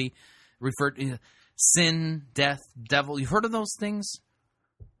trinity? Referred to sin, death, devil. You heard of those things?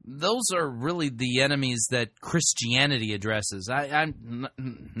 Those are really the enemies that Christianity addresses. I'm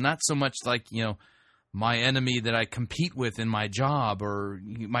not so much like, my enemy that I compete with in my job or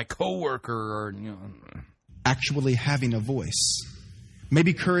my coworker or, Actually having a voice.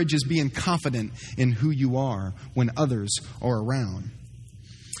 Maybe courage is being confident in who you are when others are around.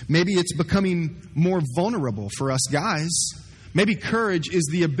 Maybe it's becoming more vulnerable for us guys. Maybe courage is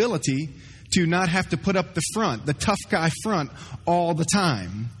the ability to not have to put up the front, the tough guy front all the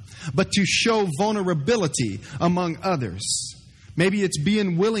time, but to show vulnerability among others. Maybe it's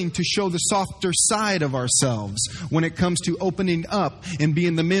being willing to show the softer side of ourselves when it comes to opening up and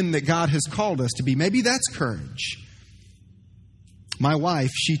being the men that God has called us to be. Maybe that's courage. My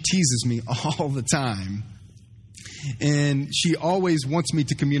wife, she teases me all the time. And she always wants me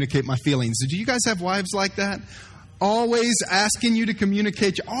to communicate my feelings. Do you guys have wives like that? Always asking you to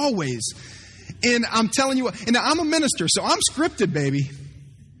communicate. Always. And I'm telling you what, and I'm a minister, so I'm scripted, baby.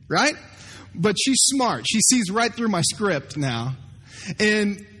 Right? But she's smart. She sees right through my script now.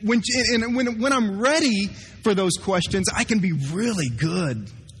 And when I'm ready for those questions, I can be really good.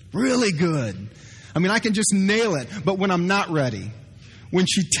 Really good. I can just nail it. But when I'm not ready, when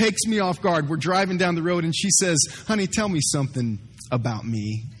she takes me off guard, we're driving down the road and she says, honey, tell me something about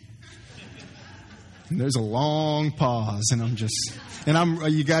me. And there's a long pause and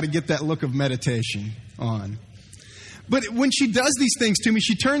you got to get that look of meditation on. But when she does these things to me,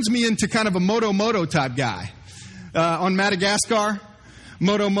 she turns me into kind of a moto type guy. On Madagascar,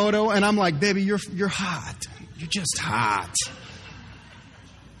 moto, and I'm like, baby, you're hot. You're just hot.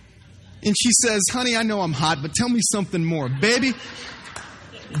 And she says, honey, I know I'm hot, but tell me something more. Baby,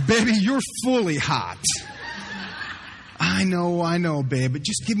 you're fully hot. I know, babe, but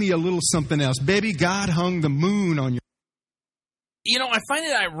just give me a little something else. Baby, God hung the moon on your... I find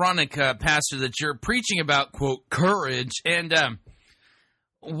it ironic, Pastor, that you're preaching about, quote, courage, and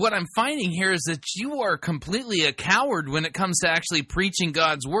what I'm finding here is that you are completely a coward when it comes to actually preaching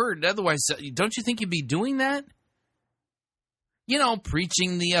God's word. Otherwise, don't you think you'd be doing that?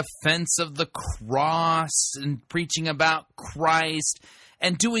 Preaching the offense of the cross and preaching about Christ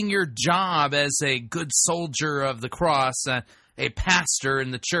and doing your job as a good soldier of the cross, a pastor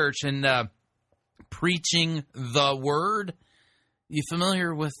in the church, and preaching the word. You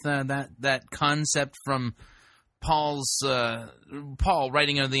familiar with that concept from Paul,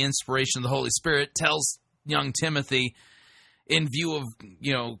 writing under the inspiration of the Holy Spirit, tells young Timothy, in view of,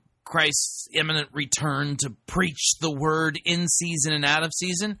 Christ's imminent return, to preach the word in season and out of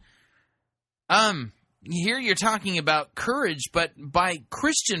season? Here you're talking about courage, but by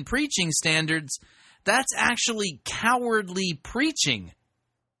Christian preaching standards, that's actually cowardly preaching.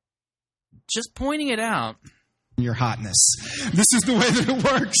 Just pointing it out. Your hotness. This is the way that it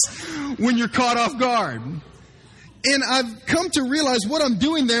works when you're caught off guard. And I've come to realize what I'm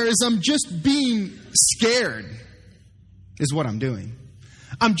doing there is I'm just being scared, is what I'm doing.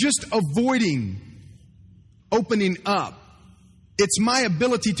 I'm just avoiding opening up. It's my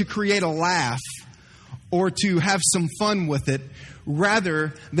ability to create a laugh or to have some fun with it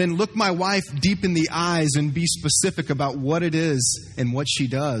rather than look my wife deep in the eyes and be specific about what it is and what she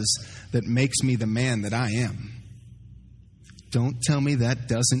does that makes me the man that I am. Don't tell me that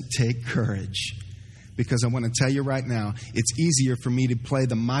doesn't take courage. Because I want to tell you right now, it's easier for me to play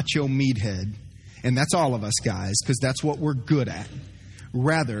the macho meathead, and that's all of us guys, because that's what we're good at,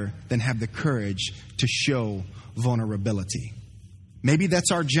 rather than have the courage to show vulnerability. Maybe that's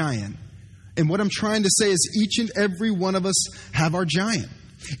our giant. And what I'm trying to say is each and every one of us have our giant.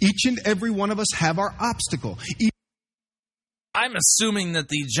 Each and every one of us have our obstacle. I'm assuming that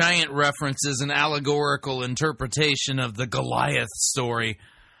the giant reference is an allegorical interpretation of the Goliath story.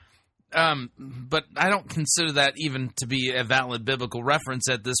 but I don't consider that even to be a valid biblical reference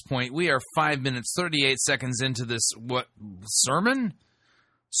at this point. We are 5 minutes, 38 seconds into this, sermon?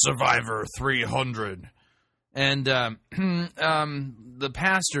 Survivor 300. And the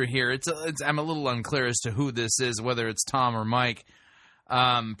pastor here, I'm a little unclear as to who this is, whether it's Tom or Mike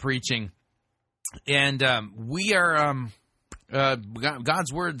preaching. And we are,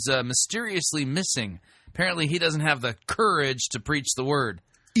 God's word's mysteriously missing. Apparently he doesn't have the courage to preach the word.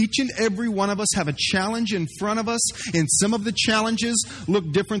 Each and every one of us have a challenge in front of us, and some of the challenges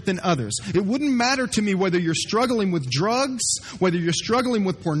look different than others. It wouldn't matter to me whether you're struggling with drugs, whether you're struggling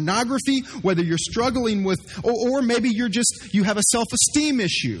with pornography, whether you're struggling with, or maybe you have a self-esteem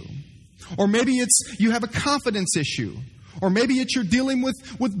issue, or maybe you have a confidence issue, or maybe you're dealing with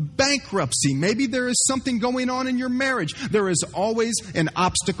bankruptcy. Maybe there is something going on in your marriage. There is always an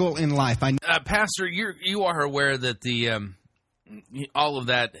obstacle in life. Pastor, you are aware that all of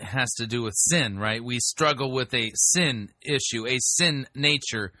that has to do with sin, right? We struggle with a sin issue, a sin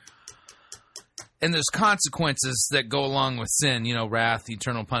nature. And there's consequences that go along with sin, wrath,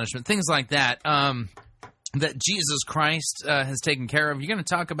 eternal punishment, things like that, that Jesus Christ has taken care of. You're going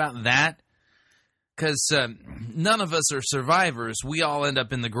to talk about that? Because none of us are survivors. We all end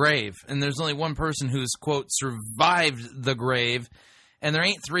up in the grave. And there's only one person who's, quote, survived the grave. And there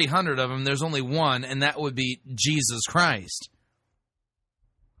ain't 300 of them. There's only one, and that would be Jesus Christ.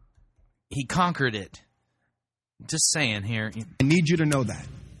 He conquered it. Just saying here. I need you to know that.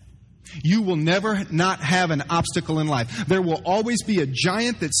 You will never not have an obstacle in life. There will always be a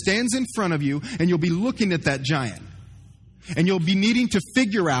giant that stands in front of you, and you'll be looking at that giant. And you'll be needing to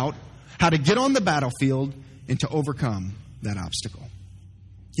figure out how to get on the battlefield and to overcome that obstacle.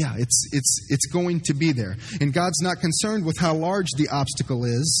 Yeah, it's going to be there. And God's not concerned with how large the obstacle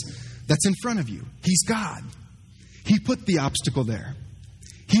is that's in front of you. He's God. He put the obstacle there.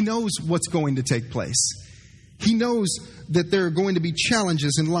 He knows what's going to take place. He knows that there are going to be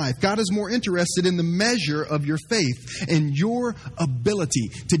challenges in life. God is more interested in the measure of your faith and your ability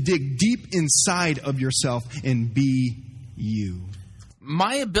to dig deep inside of yourself and be you.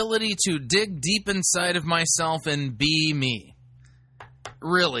 My ability to dig deep inside of myself and be me.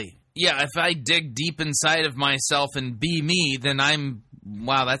 Really. Yeah, if I dig deep inside of myself and be me, then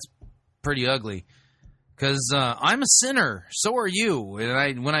that's pretty ugly. Because I'm a sinner. So are you.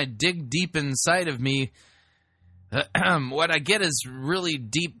 And when I dig deep inside of me, what I get is really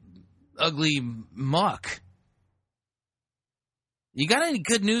deep, ugly muck. You got any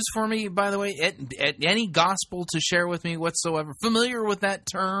good news for me, by the way? Any gospel to share with me whatsoever? Familiar with that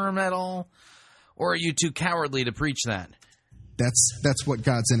term at all? Or are you too cowardly to preach that? That's what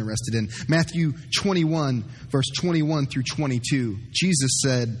God's interested in. Matthew 21, verse 21 through 22. Jesus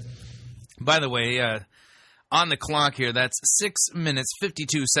said... By the way, on the clock here, that's 6 minutes,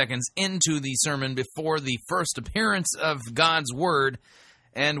 52 seconds into the sermon before the first appearance of God's Word.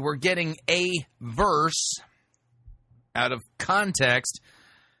 And we're getting a verse out of context.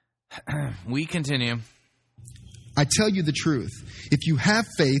 We continue. I tell you the truth. If you have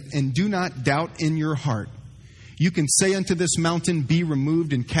faith and do not doubt in your heart, you can say unto this mountain, be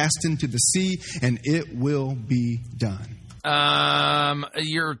removed and cast into the sea, and it will be done.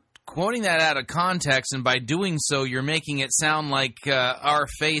 You're quoting that out of context, and by doing so, you're making it sound like our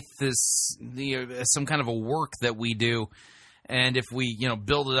faith is some kind of a work that we do. And if we,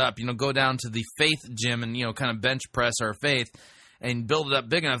 build it up, go down to the faith gym and, kind of bench press our faith and build it up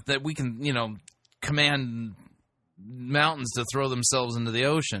big enough that we can, command mountains to throw themselves into the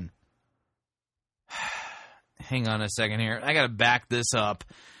ocean. Hang on a second here. I got to back this up.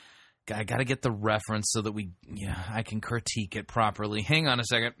 I got to get the reference so that I can critique it properly. Hang on a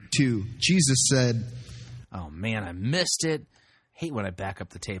second. 2. Jesus said... Oh, man, I missed it. Hate when I back up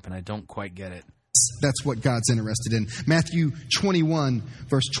the tape and I don't quite get it. That's what God's interested in. Matthew 21,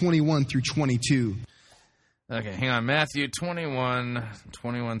 verse 21 through 22. Okay, hang on. Matthew 21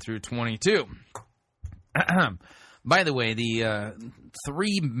 through 22. By the way, the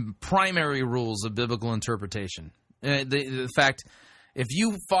 3 primary rules of biblical interpretation. The fact, if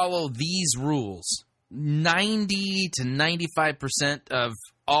you follow these rules, 90 to 95% of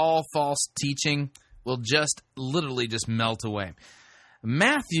all false teaching will literally melt away.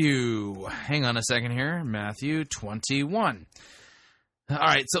 Matthew, hang on a second here, Matthew 21. All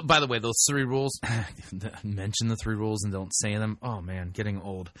right, so by the way, those 3 rules, mention the 3 rules and don't say them. Oh man, getting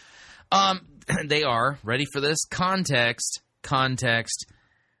old. They are, ready for this, context,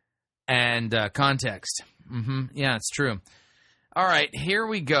 and context. Yeah, it's true. All right, here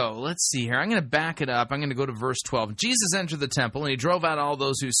we go. Let's see here. I'm going to back it up. I'm going to go to verse 12. Jesus entered the temple, and he drove out all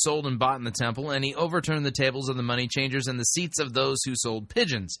those who sold and bought in the temple, and he overturned the tables of the money changers and the seats of those who sold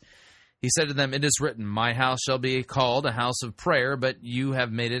pigeons. He said to them, "It is written, my house shall be called a house of prayer, but you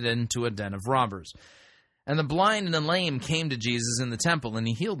have made it into a den of robbers." And the blind and the lame came to Jesus in the temple, and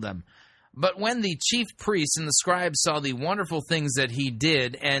he healed them. But when the chief priests and the scribes saw the wonderful things that he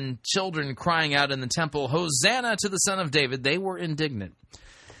did, and children crying out in the temple, "Hosanna to the Son of David," they were indignant.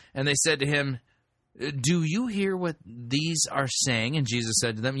 And they said to him, "Do you hear what these are saying?" And Jesus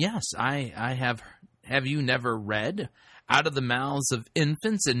said to them, "Yes, I have. Have you never read? Out of the mouths of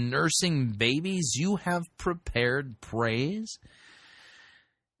infants and nursing babies, you have prepared praise."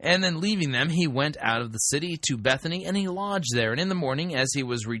 And then leaving them, he went out of the city to Bethany, and he lodged there. And in the morning, as he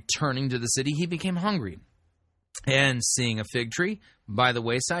was returning to the city, he became hungry. And seeing a fig tree by the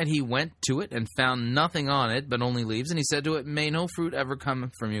wayside, he went to it and found nothing on it but only leaves. And he said to it, "May no fruit ever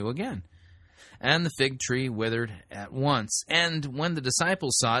come from you again." And the fig tree withered at once. And when the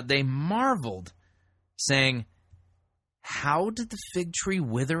disciples saw it, they marveled, saying, "How did the fig tree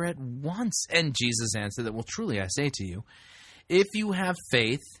wither at once?" And Jesus answered that, "Well, truly I say to you, if you have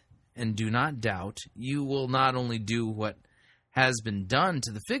faith and do not doubt, you will not only do what has been done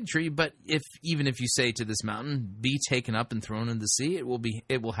to the fig tree, but even if you say to this mountain, 'Be taken up and thrown into the sea,'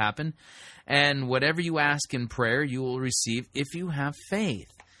 it will happen. And whatever you ask in prayer, you will receive if you have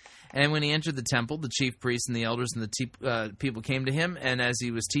faith." And when he entered the temple, the chief priests and the elders and the people came to him, and as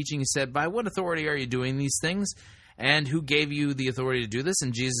he was teaching, he said, "By what authority are you doing these things? And who gave you the authority to do this?"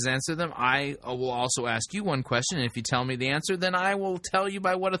 And Jesus answered them, "I will also ask you one question, and if you tell me the answer, then I will tell you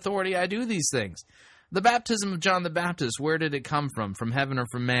by what authority I do these things. The baptism of John the Baptist, where did it come from heaven or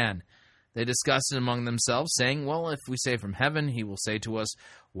from man?" They discussed it among themselves, saying, "Well, if we say from heaven, he will say to us,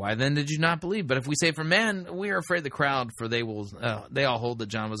 'Why then did you not believe?' But if we say from man, we are afraid of the crowd, for they all hold that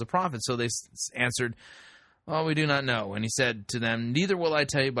John was a prophet." So they answered, "Well, we do not know." And he said to them, "Neither will I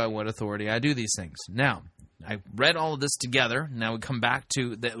tell you by what authority I do these things." Now, I read all of this together. Now we come back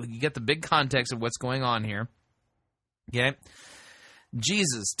to you get the big context of what's going on here. Okay?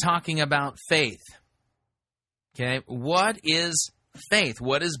 Jesus talking about faith. Okay? What is faith?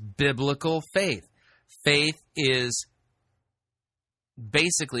 What is biblical faith? Faith is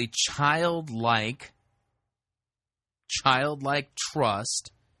basically childlike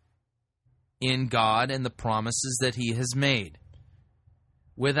trust in God and the promises that he has made.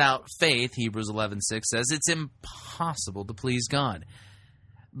 Without faith, Hebrews 11:6 says, it's impossible to please God.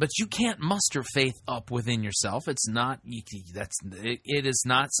 But you can't muster faith up within yourself. It is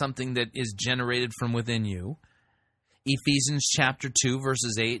not something that is generated from within you. Ephesians chapter 2,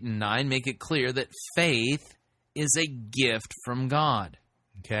 verses 8 and 9 make it clear that faith is a gift from God.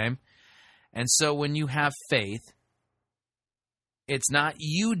 Okay? And so when you have faith, it's not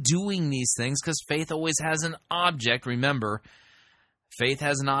you doing these things, because faith always has an object. Remember, faith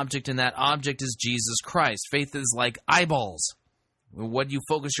has an object, and that object is Jesus Christ. Faith is like eyeballs. What you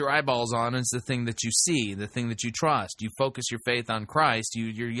focus your eyeballs on is the thing that you see, the thing that you trust. You focus your faith on Christ.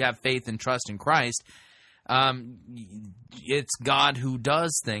 You have faith and trust in Christ. It's God who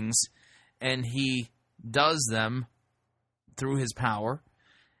does things, and he does them through his power.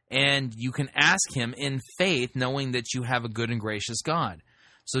 And you can ask him in faith, knowing that you have a good and gracious God.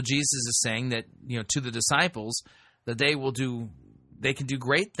 So Jesus is saying that, to the disciples, that they can do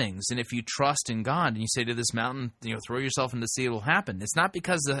great things. And if you trust in God and you say to this mountain, throw yourself into the sea, it will happen. It's not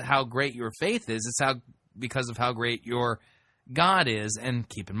because of how great your faith is. It's because of how great your God is. And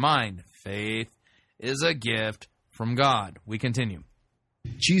keep in mind, faith is a gift from God. We continue.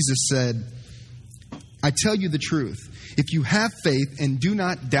 Jesus said, "I tell you the truth. If you have faith and do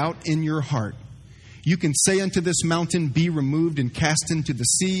not doubt in your heart, you can say unto this mountain, 'Be removed and cast into the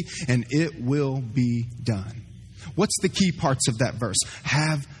sea,' and it will be done." What's the key parts of that verse?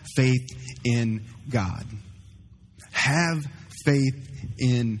 Have faith in God. Have faith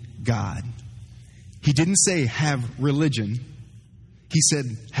in God. He didn't say have religion. He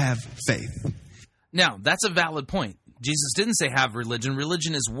said have faith. Now, that's a valid point. Jesus didn't say have religion.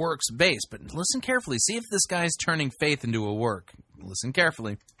 Religion is works-based. But listen carefully. See if this guy's turning faith into a work. Listen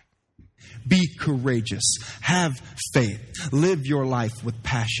carefully. Be courageous. Have faith. Live your life with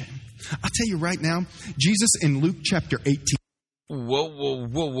passion. I'll tell you right now, Jesus in Luke chapter 18.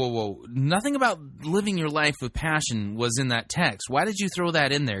 Whoa. Nothing about living your life with passion was in that text. Why did you throw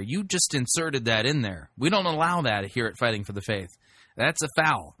that in there? You just inserted that in there. We don't allow that here at Fighting for the Faith. That's a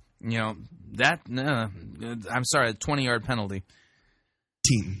foul. I'm sorry, a 20-yard penalty.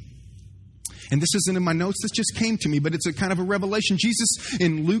 And this isn't in my notes. This just came to me, but it's a kind of a revelation. Jesus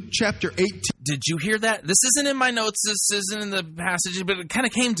in Luke chapter 18. Did you hear that? This isn't in my notes. This isn't in the passage, but it kind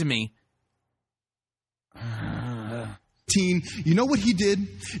of came to me. You know what he did?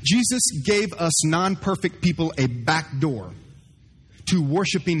 Jesus gave us non-perfect people a back door to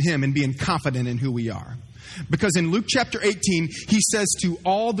worshiping Him and being confident in who we are. Because in Luke chapter 18, He says to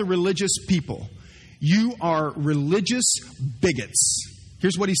all the religious people, you are religious bigots.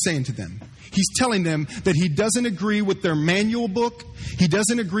 Here's what He's saying to them. He's telling them that He doesn't agree with their manual book. He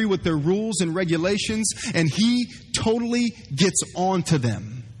doesn't agree with their rules and regulations. And He totally gets on to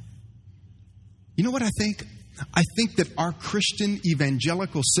them. You know what I think? I think that our Christian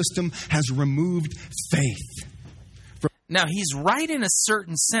evangelical system has removed faith. Now, he's right in a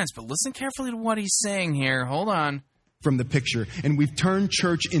certain sense, but listen carefully to what he's saying here. Hold on. From the picture. And we've turned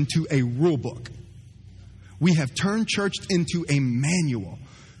church into a rule book. We have turned church into a manual.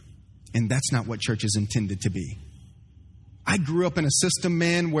 And that's not what church is intended to be. I grew up in a system,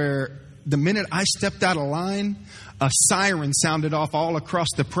 man, where the minute I stepped out of line, a siren sounded off all across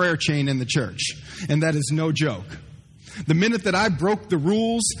the prayer chain in the church. And that is no joke. The minute that I broke the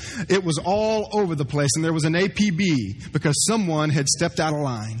rules, it was all over the place. And there was an APB because someone had stepped out of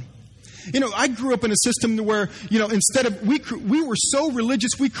line. You know, I grew up in a system where, instead of, we were so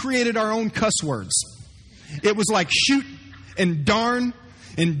religious, we created our own cuss words. It was like shoot and darn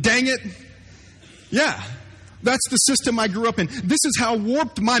and dang it. Yeah, that's the system I grew up in. This is how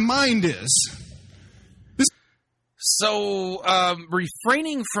warped my mind is. So,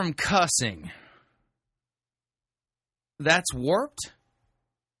 refraining from cussing, that's warped?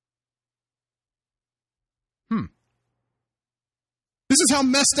 This is how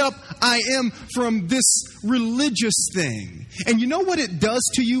messed up I am from this religious thing. And you know what it does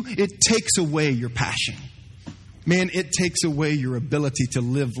to you? It takes away your passion. Man, it takes away your ability to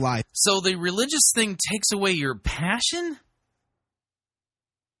live life. So the religious thing takes away your passion?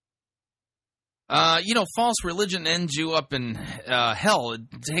 False religion ends you up in hell. It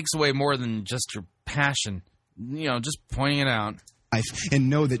takes away more than just your passion. Just pointing it out. And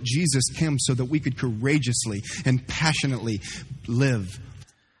know that Jesus came so that we could courageously and passionately live.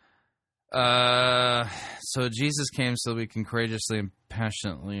 So Jesus came so we can courageously and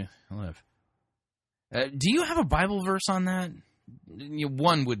passionately live. Do you have a Bible verse on that?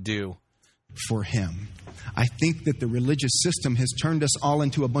 One would do. For Him. I think that the religious system has turned us all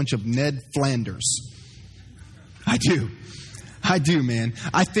into a bunch of Ned Flanders. I do, man.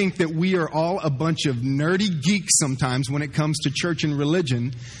 I think that we are all a bunch of nerdy geeks sometimes when it comes to church and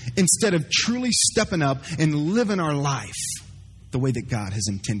religion, instead of truly stepping up and living our life the way that God has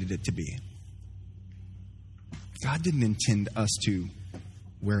intended it to be. God didn't intend us to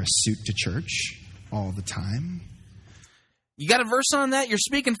wear a suit to church all the time. You got a verse on that? You're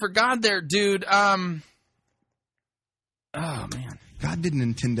speaking for God there, dude. Oh, man. God didn't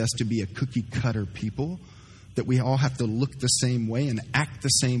intend us to be a cookie-cutter people, that we all have to look the same way and act the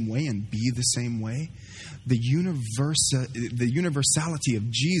same way and be the same way. The universality of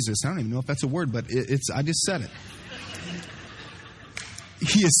Jesus, I don't even know if that's a word, but I just said it.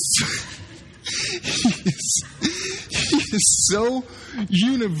 He is so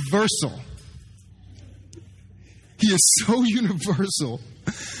universal. He is so universal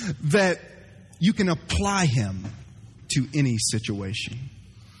that you can apply Him to any situation.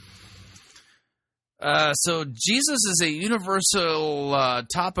 So Jesus is a universal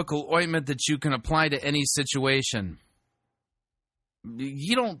topical ointment that you can apply to any situation.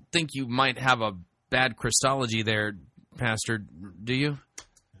 You don't think you might have a bad Christology there, Pastor, do you?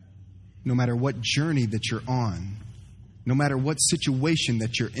 No matter what journey that you're on, no matter what situation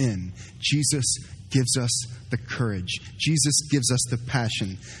that you're in, Jesus gives us the courage. Jesus gives us the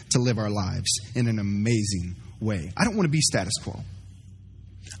passion to live our lives in an amazing way. I don't want to be status quo.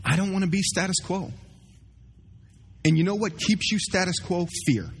 I don't want to be status quo. And you know what keeps you status quo?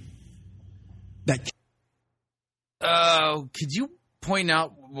 Fear. Could you point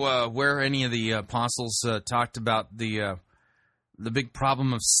out where any of the apostles talked about the big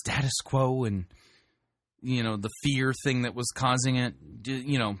problem of status quo and the fear thing that was causing it?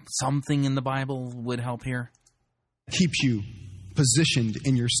 Something in the Bible would help here. Keeps you positioned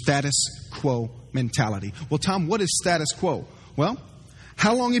in your status quo mentality. Well, Tom, what is status quo? Well,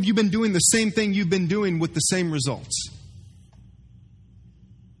 how long have you been doing the same thing you've been doing with the same results?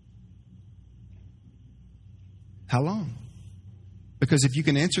 How long? Because if you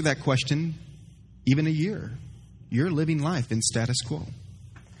can answer that question, even a year, you're living life in status quo.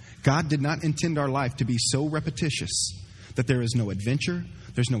 God did not intend our life to be so repetitious that there is no adventure,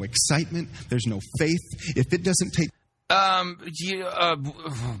 there's no excitement, there's no faith. If it doesn't take...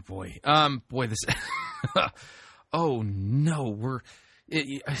 this... Oh, no,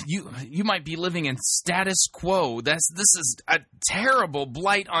 you might be living in status quo. This is a terrible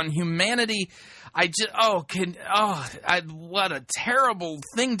blight on humanity. What a terrible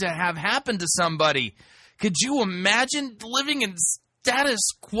thing to have happen to somebody. Could you imagine living in status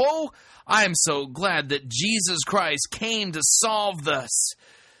quo. I am so glad that Jesus Christ came to solve the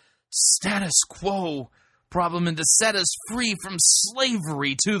status quo problem and to set us free from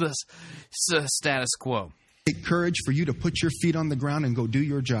slavery to the status quo. Take courage for you to put your feet on the ground and go do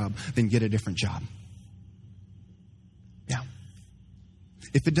your job, then get a different job. Yeah.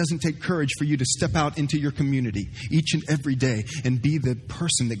 If it doesn't take courage for you to step out into your community each and every day and be the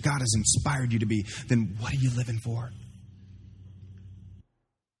person that God has inspired you to be, then what are you living for?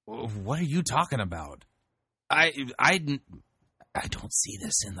 What are you talking about? I don't see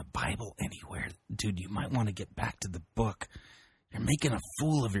this in the Bible anywhere. Dude, you might want to get back to the book. You're making a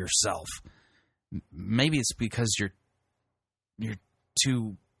fool of yourself. Maybe it's because you're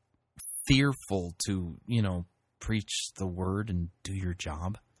too fearful to, preach the word and do your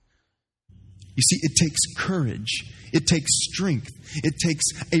job. You see, it takes courage. It takes strength. It takes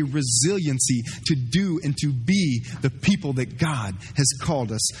a resiliency to do and to be the people that God has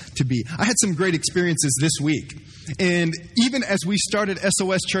called us to be. I had some great experiences this week. And even as we started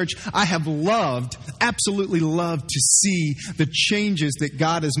SOS Church, I have absolutely loved to see the changes that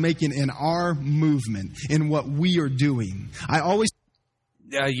God is making in our movement, in what we are doing.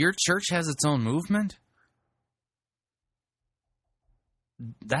 Your church has its own movement?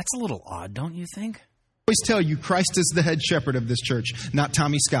 That's a little odd, don't you think? I always tell you, Christ is the head shepherd of this church, not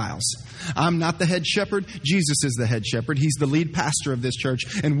Tommy Skiles. I'm not the head shepherd. Jesus is the head shepherd. He's the lead pastor of this church,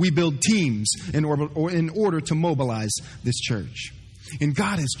 and we build teams in order to mobilize this church. And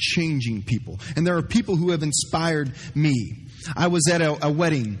God is changing people, and there are people who have inspired me. I was at a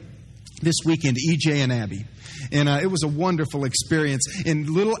wedding this weekend, EJ and Abby. And it was a wonderful experience. And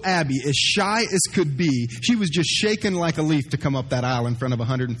little Abby, as shy as could be, she was just shaking like a leaf to come up that aisle in front of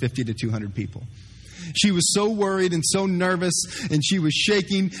 150 to 200 people. She was so worried and so nervous, and she was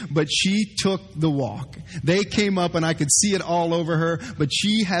shaking, but she took the walk. They came up, and I could see it all over her, but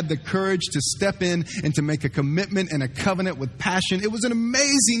she had the courage to step in and to make a commitment and a covenant with passion. It was an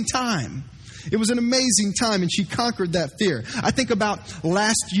amazing time. It was an amazing time, and she conquered that fear. I think about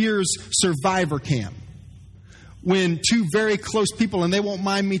last year's Survivor Camp, when two very close people, and they won't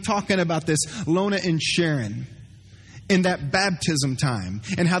mind me talking about this, Lona and Sharon, in that baptism time,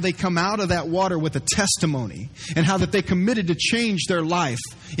 and how they come out of that water with a testimony, and how that they committed to change their life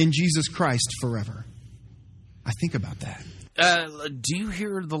in Jesus Christ forever. I think about that. Do you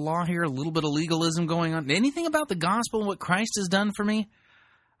hear the law here? A little bit of legalism going on? Anything about the gospel and what Christ has done for me?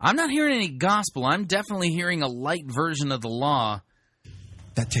 I'm not hearing any gospel. I'm definitely hearing a light version of the law.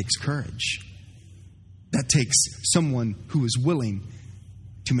 That takes courage. That takes someone who is willing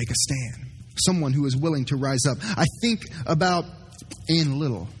to make a stand. Someone who is willing to rise up. I think about Ann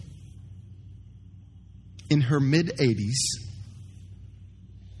Little. In her mid-80s,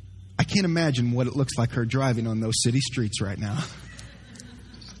 I can't imagine what it looks like her driving on those city streets right now.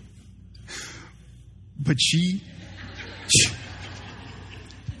 But she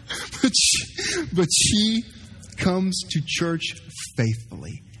comes to church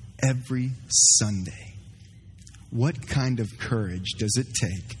faithfully every Sunday. What kind of courage does it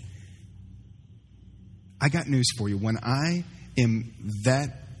take? I got news for you. When I am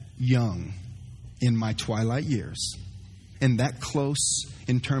that young in my twilight years and that close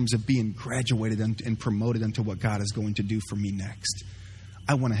in terms of being graduated and promoted into what God is going to do for me next,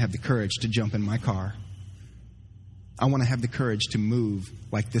 I want to have the courage to jump in my car. I want to have the courage to move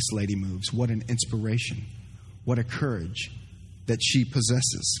like this lady moves. What an inspiration. What a courage that she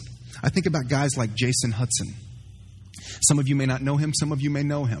possesses. I think about guys like Jason Hudson. Some of you may not know him. Some of you may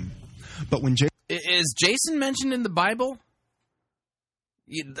know him. But when Is Jason mentioned in the Bible?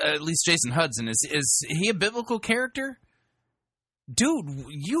 At least Jason Hudson. Is he a biblical character? Dude,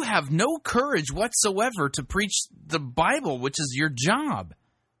 you have no courage whatsoever to preach the Bible, which is your job.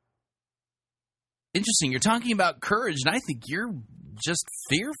 Interesting. You're talking about courage, and I think you're just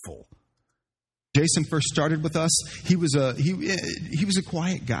fearful. Jason first started with us, he was a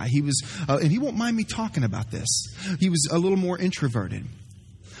quiet guy. He was, and he won't mind me talking about this. He was a little more introverted.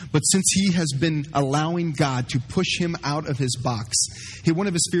 But since he has been allowing God to push him out of his box, one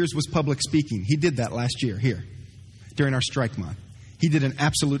of his fears was public speaking. He did that last year here during our strike month. He did an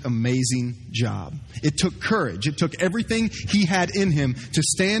absolute amazing job. It took courage. It took everything he had in him to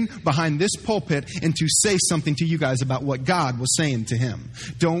stand behind this pulpit and to say something to you guys about what God was saying to him.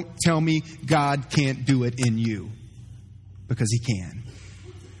 Don't tell me God can't do it in you. Because he can.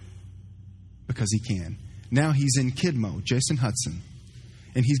 Because he can. Now he's in kid mode, Jason Hudson.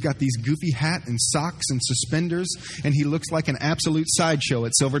 And he's got these goofy hat and socks and suspenders, and he looks like an absolute sideshow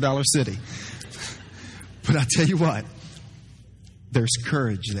at Silver Dollar City. But I tell you what, there's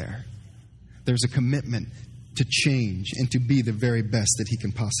courage there. There's a commitment to change and to be the very best that he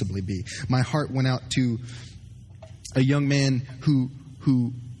can possibly be. My heart went out to a young man who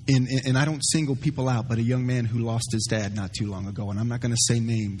and I don't single people out, but a young man who lost his dad not too long ago. And I'm not going to say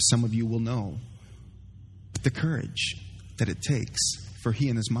names. Some of you will know. But the courage that it takes for he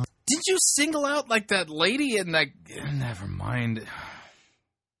and his mom. Did you single out like that lady in that? Never mind.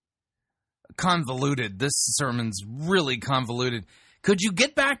 Convoluted. This sermon's really convoluted. Could you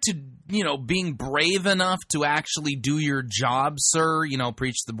get back to, being brave enough to actually do your job, sir?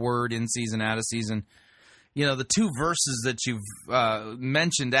 Preach the word in season, out of season. The two verses that you've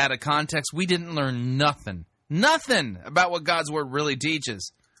mentioned out of context, we didn't learn nothing. Nothing about what God's word really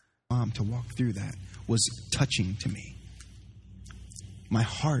teaches. Mom, to walk through that was touching to me. My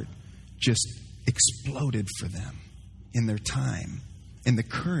heart just exploded for them in their time, and the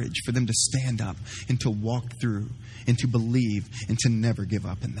courage for them to stand up and to walk through and to believe and to never give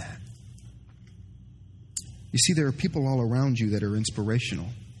up in that. You see, there are people all around you that are inspirational.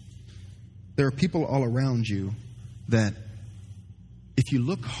 There are people all around you that, if you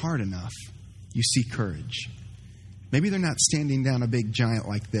look hard enough, you see courage. Maybe they're not standing down a big giant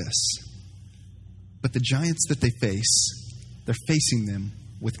like this, but the giants that they face, they're facing them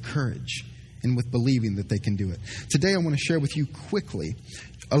with courage and with believing that they can do it. Today I want to share with you quickly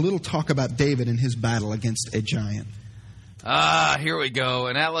a little talk about David and his battle against a giant. Here we go.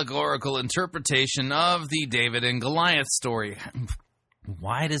 An allegorical interpretation of the David and Goliath story.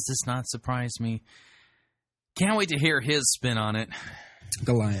 Why does this not surprise me? Can't wait to hear his spin on it.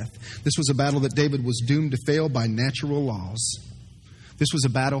 Goliath. This was a battle that David was doomed to fail by natural laws. This was a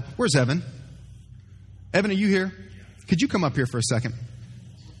battle. Where's Evan? Evan, are you here? Could you come up here for a second?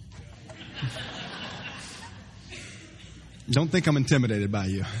 Don't think I'm intimidated by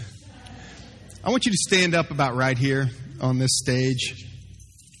you. I want you to stand up about right here on this stage.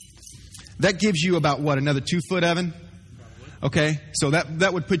 That gives you about what, another 2 foot, Evan? Okay, so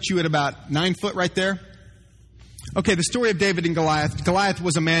that would put you at about 9 foot right there. Okay, the story of David and Goliath. Goliath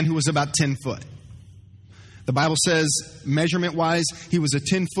was a man who was about 10 foot. The Bible says, measurement-wise, he was a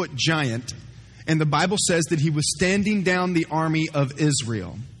 10-foot giant. And the Bible says that he was standing down the army of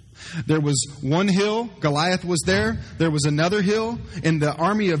Israel. There was one hill, Goliath was there. There was another hill, and the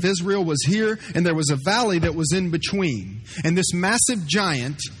army of Israel was here. And there was a valley that was in between. And this massive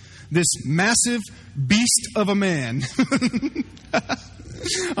giant, this massive beast of a man.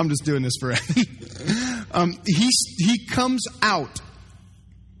 I'm just doing this for Eddie. He comes out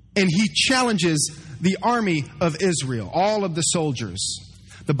and he challenges the army of Israel, all of the soldiers.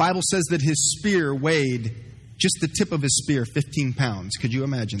 The Bible says that his spear weighed, just the tip of his spear, 15 pounds. Could you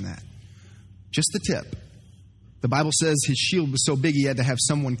imagine that? Just the tip. The Bible says his shield was so big he had to have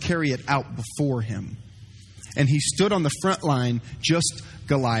someone carry it out before him. And he stood on the front line, just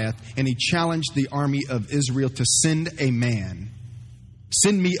Goliath, and he challenged the army of Israel to send a man.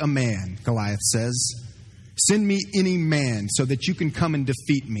 Send me a man, Goliath says. Send me any man so that you can come and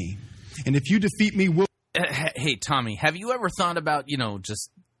defeat me. And if you defeat me, we'll... Hey, Tommy, have you ever thought about,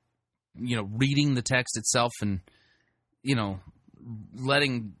 reading the text itself and,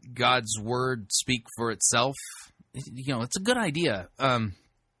 letting God's word speak for itself? It's a good idea.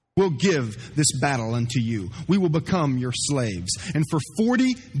 We'll give this battle unto you. We will become your slaves. And for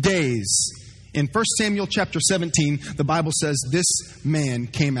 40 days, in 1 Samuel chapter 17, the Bible says this man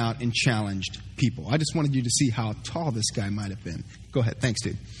came out and challenged people. I just wanted you to see how tall this guy might have been. Go ahead. Thanks,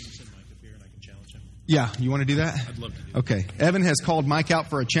 dude. Yeah, you want to do that? I'd love to do that. Okay. Evan has called Mike out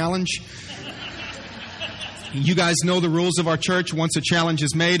for a challenge. You guys know the rules of our church. Once a challenge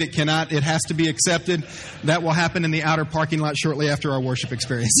is made, it has to be accepted. That will happen in the outer parking lot shortly after our worship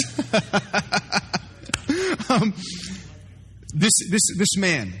experience. This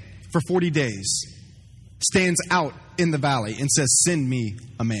man, for 40 days, stands out in the valley and says, send me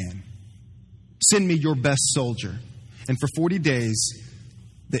a man. Send me your best soldier. And for 40 days,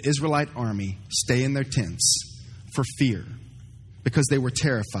 the Israelite army stay in their tents for fear because they were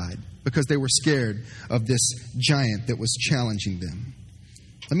terrified, because they were scared of this giant that was challenging them.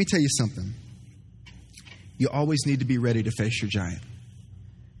 Let me tell you something. You always need to be ready to face your giant.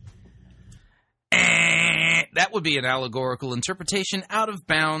 That would be an allegorical interpretation out of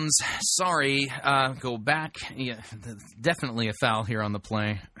bounds. Sorry, go back. Yeah, definitely a foul here on the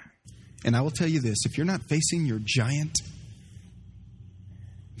play. And I will tell you this, if you're not facing your giant,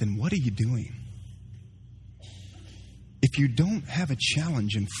 then what are you doing? If you don't have a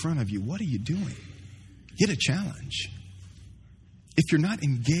challenge in front of you, what are you doing? Get a challenge. If you're not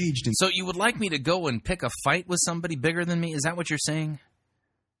engaged in... So you would like me to go and pick a fight with somebody bigger than me? Is that what you're saying?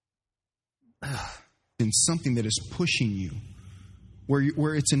 in something that is pushing you,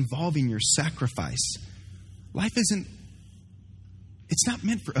 where it's involving your sacrifice, Life isn't, it's not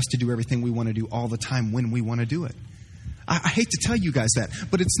meant for us to do everything we want to do all the time when we want to do it. I hate to tell you guys that,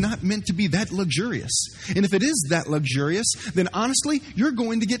 but it's not meant to be that luxurious. And if it is that luxurious, then honestly, you're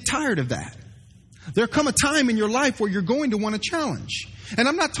going to get tired of that. There'll come a time in your life where you're going to want a challenge. And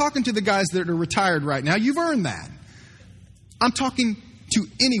I'm not talking to the guys that are retired right now. You've earned that. I'm talking to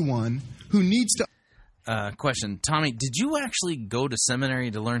anyone who needs to... Question. Tommy, did you actually go to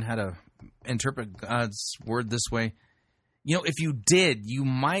seminary to learn how to interpret God's word this way? You know, if you did, you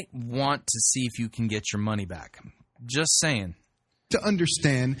might want to see if you can get your money back. Just saying. To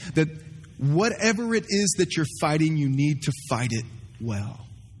understand that whatever it is that you're fighting, you need to fight it well.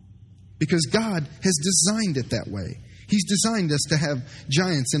 Because God has designed it that way. He's designed us to have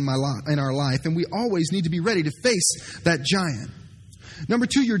giants in our life, and we always need to be ready to face that giant. Number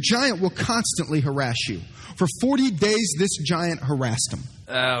 2, your giant will constantly harass you. For 40 days, this giant harassed him.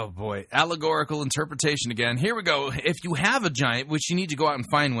 Oh, boy. Allegorical interpretation again. Here we go. If you have a giant, which you need to go out and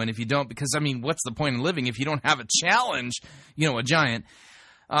find one if you don't, because, I mean, what's the point in living if you don't have a challenge, a giant?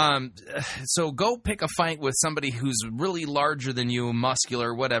 So go pick a fight with somebody who's really larger than you,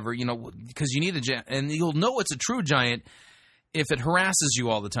 muscular, whatever, because you need a giant. And you'll know it's a true giant if it harasses you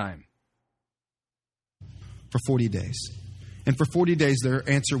all the time. For 40 days. And for 40 days, their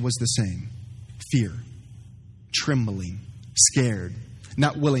answer was the same. Fear. Trembling. Scared.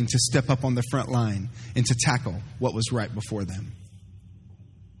 Not willing to step up on the front line and to tackle what was right before them.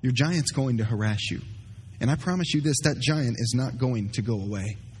 Your giant's going to harass you. And I promise you this, that giant is not going to go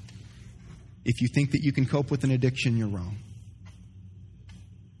away. If you think that you can cope with an addiction, you're wrong.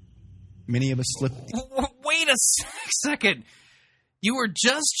 Many of us slip... Wait a second. You were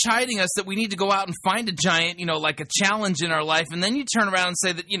just chiding us that we need to go out and find a giant, like a challenge in our life, and then you turn around and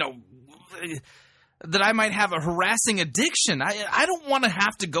say that, that I might have a harassing addiction. I don't want to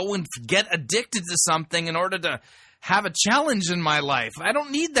have to go and get addicted to something in order to have a challenge in my life. I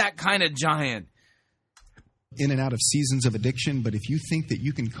don't need that kind of giant. In and out of seasons of addiction, but if you think that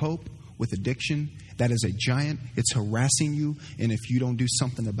you can cope with addiction, that is a giant. It's harassing you, and if you don't do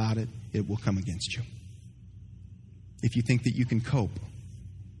something about it, it will come against you. If you think that you can cope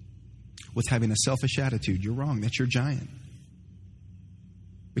with having a selfish attitude, you're wrong. That's your giant.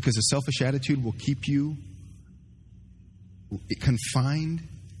 Because a selfish attitude will keep you confined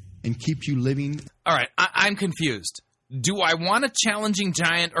and keep you living. All right, I'm confused. Do I want a challenging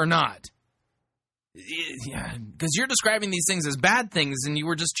giant or not? Yeah, because you're describing these things as bad things, and you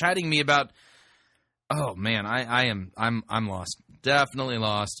were just chatting me about. Oh man, I'm lost. Definitely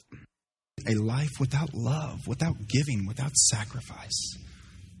lost. A life without love, without giving, without sacrifice.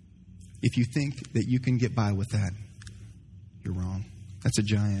 If you think that you can get by with that, you're wrong. That's a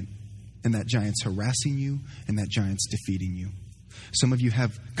giant, and that giant's harassing you, and that giant's defeating you. Some of you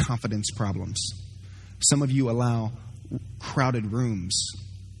have confidence problems. Some of you allow crowded rooms.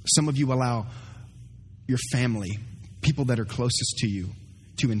 Some of you allow your family, people that are closest to you,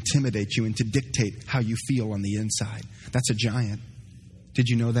 to intimidate you and to dictate how you feel on the inside. That's a giant. Did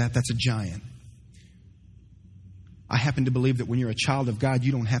you know that? That's a giant. I happen to believe that when you're a child of God,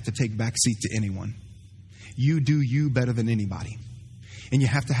 you don't have to take backseat to anyone. You do you better than anybody. And you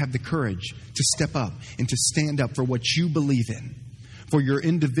have to have the courage to step up and to stand up for what you believe in, for your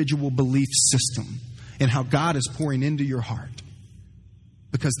individual belief system, and how God is pouring into your heart.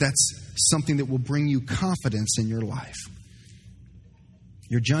 Because that's something that will bring you confidence in your life.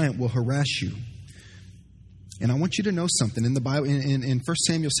 Your giant will harass you. And I want you to know something. In the Bible, in 1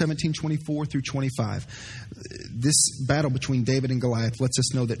 Samuel 17:24 through 25, this battle between David and Goliath lets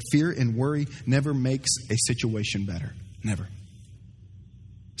us know that fear and worry never makes a situation better. Never.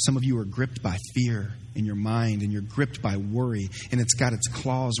 Some of you are gripped by fear in your mind, and you're gripped by worry, and it's got its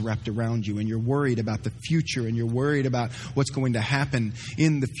claws wrapped around you, and you're worried about the future, and you're worried about what's going to happen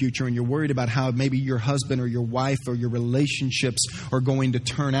in the future, and you're worried about how maybe your husband or your wife or your relationships are going to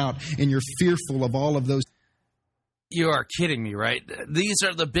turn out, and you're fearful of all of those. You are kidding me, right? These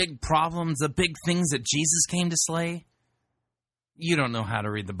are the big problems, the big things that Jesus came to slay? You don't know how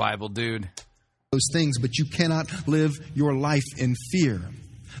to read the Bible, dude. Those things, but you cannot live your life in fear.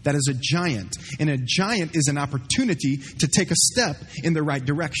 That is a giant. And a giant is an opportunity to take a step in the right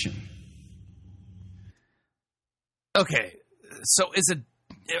direction. Okay, so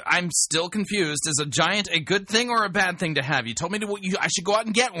I'm still confused. Is a giant a good thing or a bad thing to have? You told me I should go out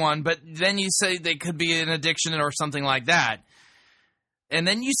and get one, but then you say they could be an addiction or something like that. And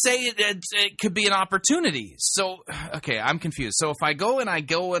then you say it could be an opportunity. So, okay, I'm confused. So if I go and I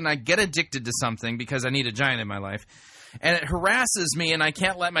get addicted to something because I need a giant in my life, and it harasses me and I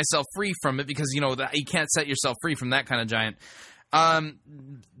can't let myself free from it because, you can't set yourself free from that kind of giant.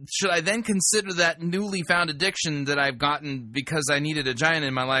 Should I then consider that newly found addiction that I've gotten because I needed a giant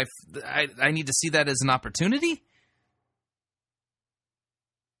in my life, I need to see that as an opportunity?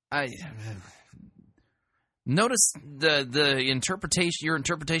 Notice the interpretation. Your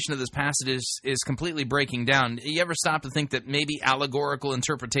interpretation of this passage is completely breaking down. You ever stop to think that maybe allegorical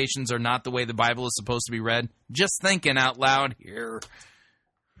interpretations are not the way the Bible is supposed to be read? Just thinking out loud here.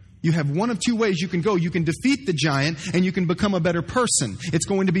 You have one of two ways you can go. You can defeat the giant and you can become a better person. It's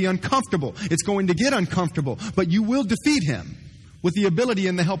going to be uncomfortable. It's going to get uncomfortable. But you will defeat him with the ability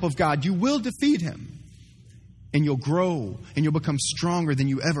and the help of God. You will defeat him. And you'll grow and you'll become stronger than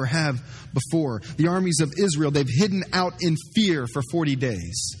you ever have before. The armies of Israel, they've hidden out in fear for 40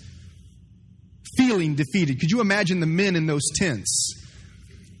 days. Feeling defeated. Could you imagine the men in those tents?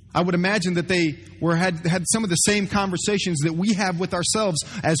 I would imagine that they had some of the same conversations that we have with ourselves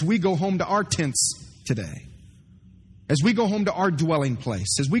as we go home to our tents today. As we go home to our dwelling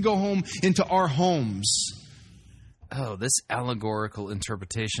place. As we go home into our homes. Oh, this allegorical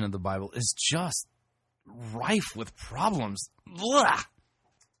interpretation of the Bible is just rife with problems. Blah.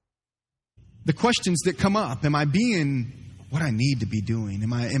 The questions that come up, am I being what I need to be doing?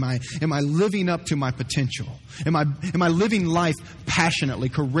 Am I living up to my potential? Am I living life passionately,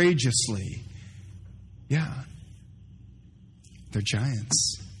 courageously? Yeah. They're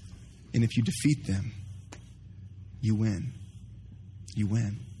giants. And if you defeat them, you win. You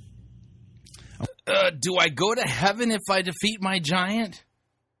win. Do I go to heaven if I defeat my giant?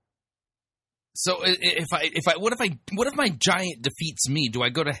 So what if my giant defeats me? Do I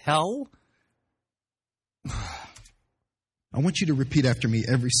go to hell? I want you to repeat after me,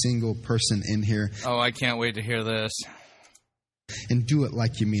 every single person in here. Oh, I can't wait to hear this. And do it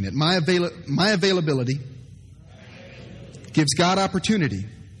like you mean it. My availability gives God opportunity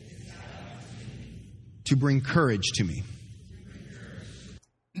to bring courage to me.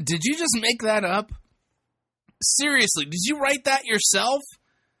 Did you just make that up? Seriously, did you write that yourself?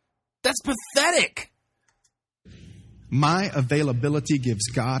 That's pathetic. My availability gives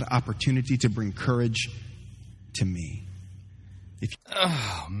God opportunity to bring courage to me.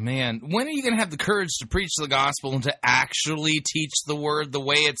 Oh, man. When are you going to have the courage to preach the gospel and to actually teach the word the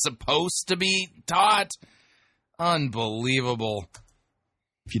way it's supposed to be taught? Unbelievable.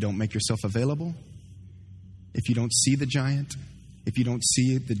 If you don't make yourself available, if you don't see the giant, if you don't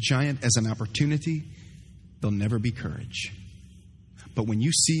see the giant as an opportunity, there'll never be courage. But when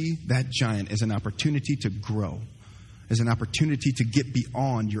you see that giant as an opportunity to grow, as an opportunity to get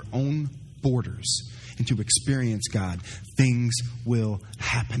beyond your own borders and to experience God, things will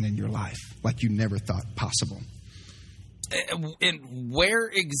happen in your life like you never thought possible. And where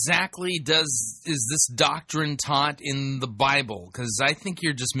exactly is this doctrine taught in the Bible? Because I think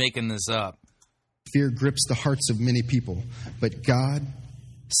you're just making this up. Fear grips the hearts of many people, but God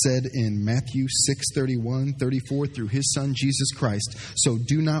said in Matthew 6:31, 34 through his Son Jesus Christ, so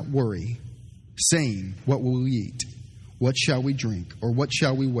do not worry, saying, what will we eat? What shall we drink? Or what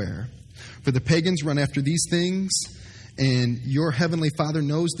shall we wear? For the pagans run after these things, and your heavenly Father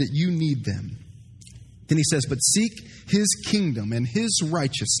knows that you need them. Then he says, but seek his kingdom and his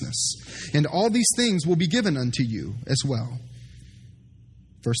righteousness, and all these things will be given unto you as well.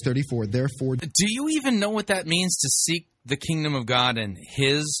 Verse 34, therefore... Do you even know what that means to seek the kingdom of God and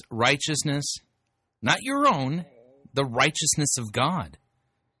his righteousness? Not your own, the righteousness of God.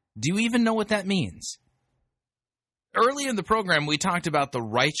 Do you even know what that means? Earlier in the program, we talked about the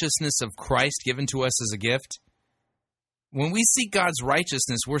righteousness of Christ given to us as a gift. When we seek God's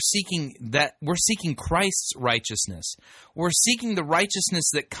righteousness, we're seeking Christ's righteousness. We're seeking the righteousness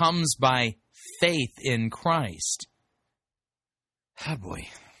that comes by faith in Christ. Oh boy.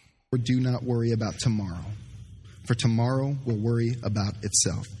 Do not worry about tomorrow, for tomorrow will worry about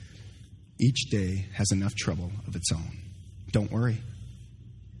itself. Each day has enough trouble of its own. Don't worry.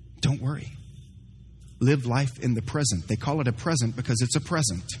 Don't worry. Live life in the present. They call it a present because it's a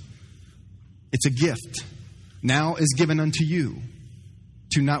present. It's a gift. Now is given unto you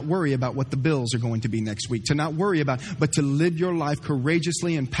to not worry about what the bills are going to be next week, to not worry about, but to live your life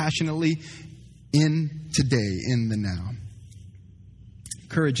courageously and passionately in today, in the now.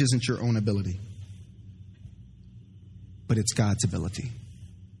 Courage isn't your own ability, but it's God's ability.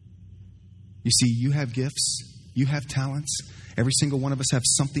 You see, you have gifts, you have talents. Every single one of us have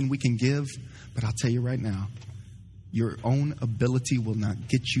something we can give, but I'll tell you right now, your own ability will not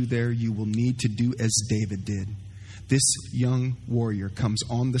get you there. You will need to do as David did. This young warrior comes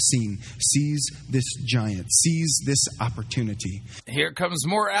on the scene, sees this giant, sees this opportunity. Here comes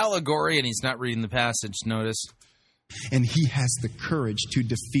more allegory, and he's not reading the passage, notice. And he has the courage to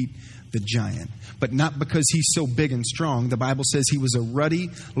defeat the giant. But not because he's so big and strong. The Bible says he was a ruddy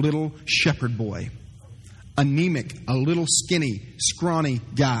little shepherd boy. Anemic, a little skinny, scrawny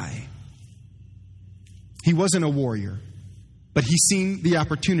guy. He wasn't a warrior, but he seen the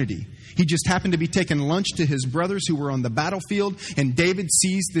opportunity. He just happened to be taking lunch to his brothers who were on the battlefield, and David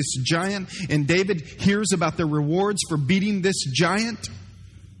sees this giant, and David hears about the rewards for beating this giant.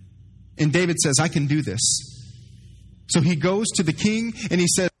 And David says, I can do this. So he goes to the king, and he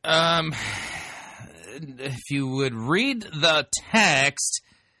says, if you would read the text,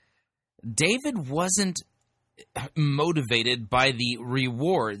 David wasn't motivated by the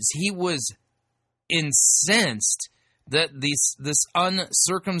rewards. He was incensed that this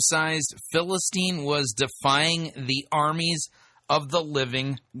uncircumcised Philistine was defying the armies of the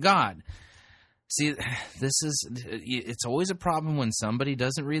living God. See, it's always a problem when somebody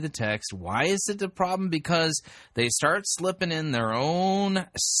doesn't read the text. Why is it a problem? Because they start slipping in their own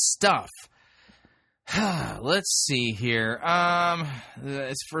stuff. Let's see here.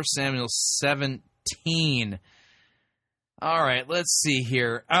 It's 1 Samuel 17. All right, let's see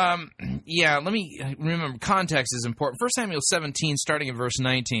here. Let me remember, context is important. 1 Samuel 17, starting at verse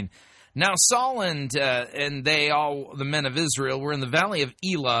 19. Now Saul and they, all the men of Israel, were in the valley of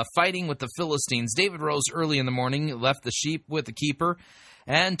Elah, fighting with the Philistines. David rose early in the morning, left the sheep with the keeper,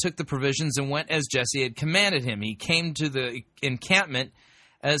 and took the provisions and went as Jesse had commanded him. He came to the encampment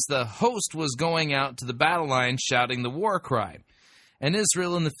as the host was going out to the battle line, shouting the war cry. And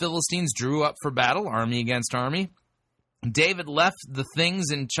Israel and the Philistines drew up for battle, army against army. David left the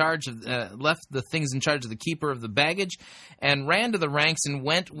things in charge of the keeper of the baggage, and ran to the ranks and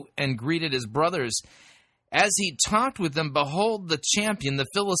went and greeted his brothers. As he talked with them, behold, the champion, the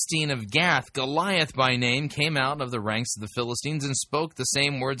Philistine of Gath, Goliath by name, came out of the ranks of the Philistines and spoke the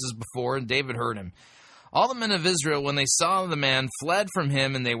same words as before, and David heard him. All the men of Israel, when they saw the man, fled from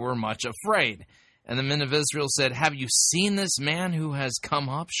him, and they were much afraid. And the men of Israel said, Have you seen this man who has come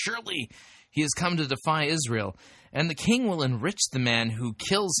up? Surely he has come to defy Israel. And the king will enrich the man who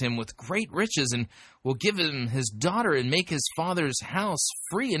kills him with great riches, and will give him his daughter, and make his father's house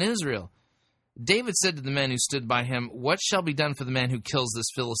free in Israel. David said to the men who stood by him, What shall be done for the man who kills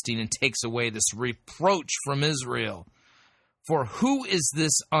this Philistine and takes away this reproach from Israel? For who is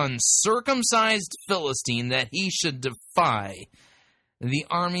this uncircumcised Philistine that he should defy the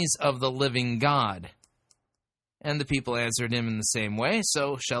armies of the living God? And the people answered him in the same way,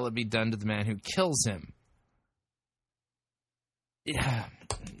 So shall it be done to the man who kills him.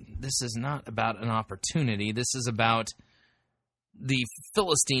 This is not about an opportunity. This is about the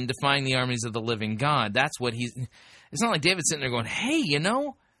Philistine defying the armies of the living God. That's what he's... It's not like David's sitting there going, hey,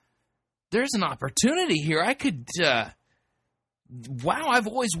 there's an opportunity here. I could... wow, I've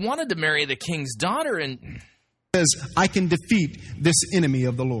always wanted to marry the king's daughter, and... says, I can defeat this enemy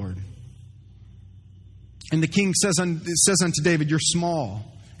of the Lord. And the king says unto David, You're small,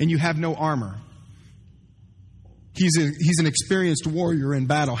 and you have no armor. He's an experienced warrior in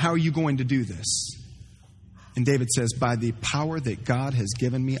battle. How are you going to do this? And David says, By the power that God has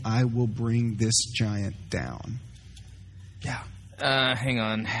given me, I will bring this giant down. Yeah. Hang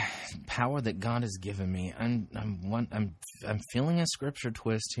on. Power that God has given me. I'm feeling a scripture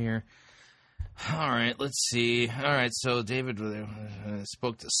twist here. All right, let's see. All right, so David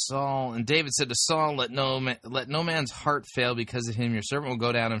spoke to Saul, and David said to Saul, Let no man's heart fail because of him. Your servant will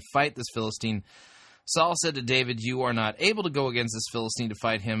go down and fight this Philistine. Saul said to David, You are not able to go against this Philistine to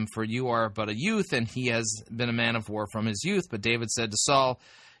fight him, for you are but a youth, and he has been a man of war from his youth. But David said to Saul,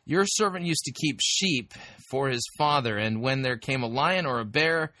 Your servant used to keep sheep for his father, and when there came a lion or a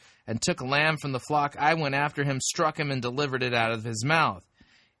bear and took a lamb from the flock, I went after him, struck him, and delivered it out of his mouth.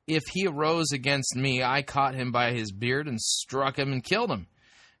 If he arose against me, I caught him by his beard and struck him and killed him.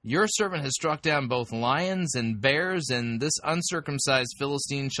 Your servant has struck down both lions and bears, and this uncircumcised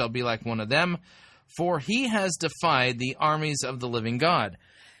Philistine shall be like one of them, for he has defied the armies of the living God.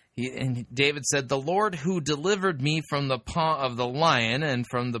 And David said, The Lord who delivered me from the paw of the lion and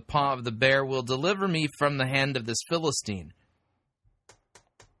from the paw of the bear will deliver me from the hand of this Philistine.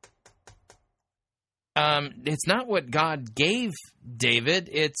 It's not what God gave David,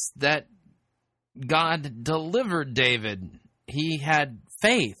 it's that God delivered David. He had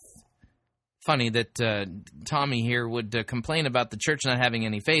faith. Funny that Tommy here would complain about the church not having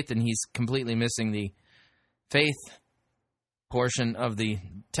any faith, and he's completely missing the faith portion of the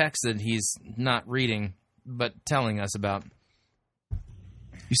text that he's not reading, but telling us about.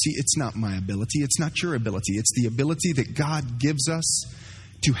 You see, it's not my ability. It's not your ability. It's the ability that God gives us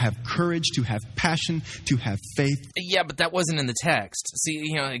to have courage, to have passion, to have faith. Yeah, but that wasn't in the text.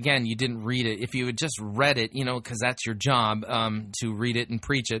 See, again, you didn't read it. If you had just read it, because that's your job, to read it and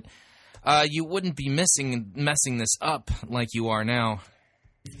preach it, you wouldn't be messing this up like you are now.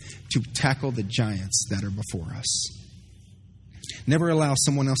 To tackle the giants that are before us. Never allow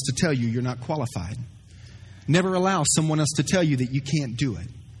someone else to tell you you're not qualified. Never allow someone else to tell you that you can't do it.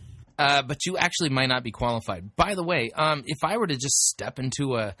 But you actually might not be qualified. By the way, if I were to just step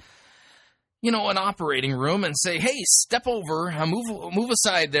into an operating room and say, "Hey, step over, move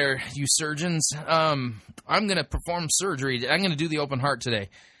aside there, you surgeons. I'm going to perform surgery. I'm going to do the open heart today."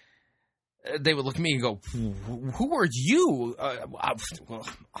 They would look at me and go, "Who are you?"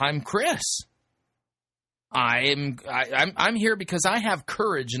 I'm Chris. I'm here because I have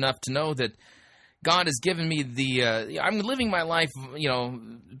courage enough to know that God has given me I'm living my life,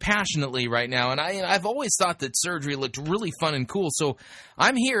 passionately right now, and I've always thought that surgery looked really fun and cool, so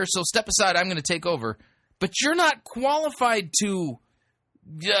I'm here, so step aside, I'm going to take over. But you're not qualified to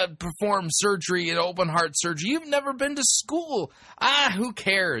perform surgery and open heart surgery. You've never been to school. Who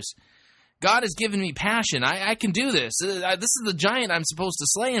cares? God has given me passion. I can do this. This is the giant I'm supposed to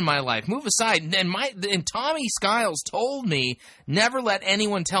slay in my life. Move aside. And Tommy Skiles told me, never let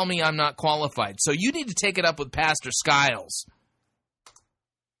anyone tell me I'm not qualified. So you need to take it up with Pastor Skiles.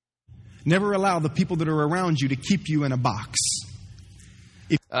 Never allow the people that are around you to keep you in a box.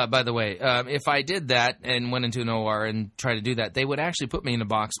 By the way, if I did that and went into an OR and tried to do that, they would actually put me in a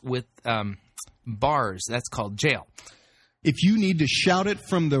box with bars. That's called jail. If you need to shout it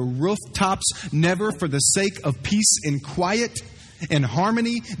from the rooftops, never, for the sake of peace and quiet and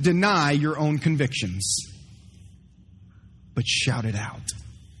harmony, deny your own convictions. But shout it out.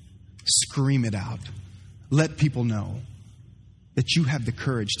 Scream it out. Let people know that you have the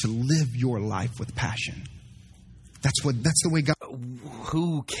courage to live your life with passion. That's the way God...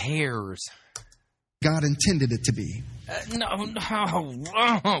 Who cares? God intended it to be. No.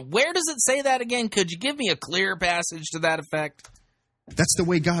 Where does it say that again? Could you give me a clear passage to that effect? That's the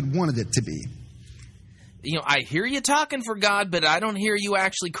way God wanted it to be. I hear you talking for God, but I don't hear you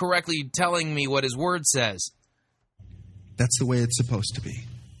actually correctly telling me what His Word says. That's the way it's supposed to be.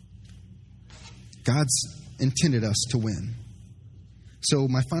 God's intended us to win. So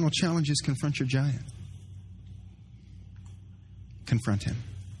my final challenge is confront your giant. Confront him.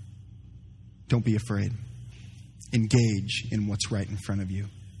 Don't be afraid. Engage in what's right in front of you.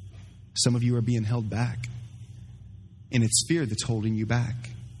 Some of you are being held back, and it's fear that's holding you back.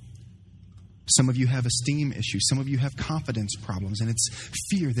 Some of you have esteem issues. Some of you have confidence problems, and it's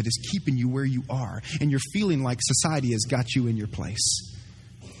fear that is keeping you where you are, and you're feeling like society has got you in your place.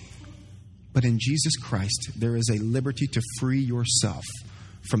 But in Jesus Christ, there is a liberty to free yourself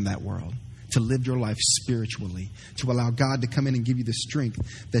from that world, to live your life spiritually, to allow God to come in and give you the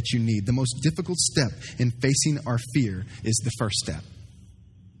strength that you need. The most difficult step in facing our fear is the first step.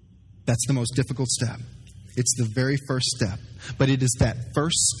 That's the most difficult step. It's the very first step. But it is that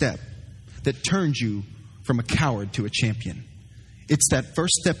first step that turns you from a coward to a champion. It's that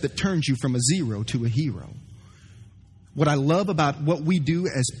first step that turns you from a zero to a hero. What I love about what we do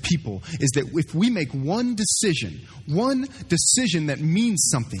as people is that if we make one decision that means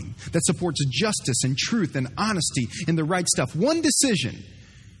something, that supports justice and truth and honesty and the right stuff, one decision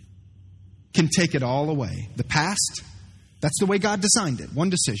can take it all away. The past, that's the way God designed it. One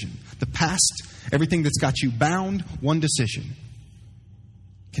decision. The past, everything that's got you bound, one decision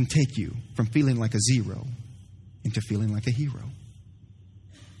can take you from feeling like a zero into feeling like a hero.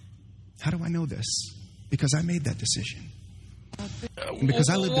 How do I know this? Because I made that decision. And because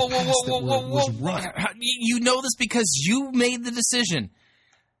I lived a past that was rough. You know this because you made the decision.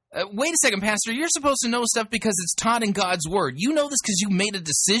 Wait a second, Pastor. You're supposed to know stuff because it's taught in God's Word. You know this because you made a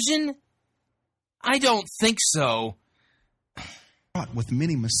decision? I don't think so. With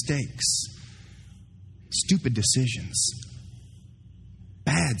many mistakes, stupid decisions,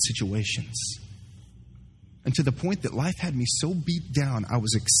 bad situations. And to the point that life had me so beat down, I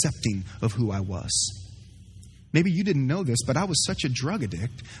was accepting of who I was. Maybe you didn't know this, but I was such a drug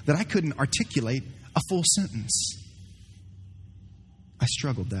addict that I couldn't articulate a full sentence. I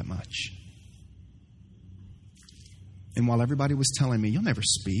struggled that much. And while everybody was telling me, you'll never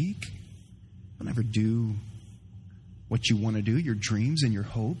speak, you'll never do what you want to do, your dreams and your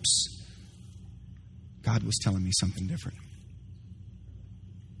hopes, God was telling me something different.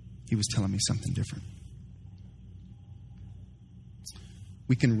 He was telling me something different.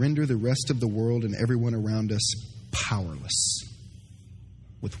 We can render the rest of the world and everyone around us powerless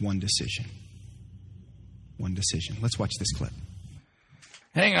with one decision. One decision. Let's watch this clip.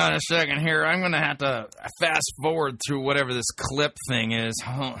 Hang on a second here. I'm going to have to fast forward through whatever this clip thing is.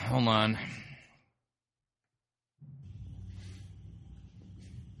 Hold on.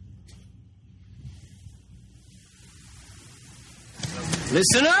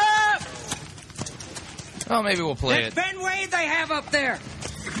 Listen up! Oh, maybe we'll play it. Ben Wade they have up there.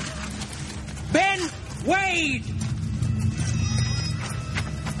 Ben Wade!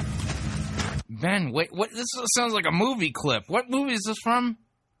 Ben, wait, what? This sounds like a movie clip. What movie is this from?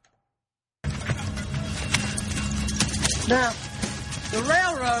 Now, the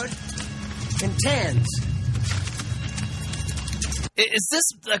railroad intends. Is this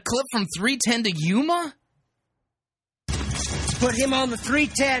a clip from 310 to Yuma? Put him on the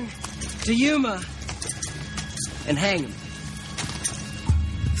 310 to Yuma and hang him.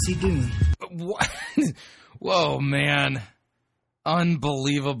 What's he doing? What? Whoa, man.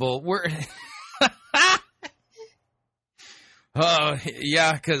 Unbelievable. We're... Oh,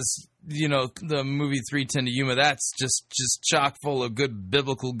 yeah, because, you know, the movie 310 to Yuma, that's just chock full of good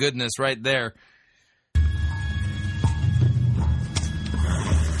biblical goodness right there.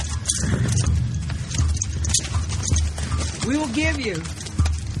 We will give you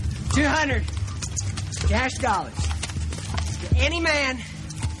 200 cash dollars to any man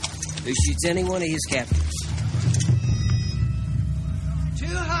who shoots any one of his captives.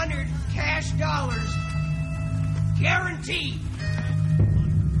 200 cash dollars guaranteed.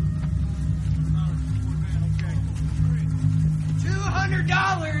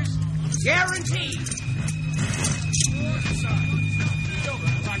 $200 guaranteed.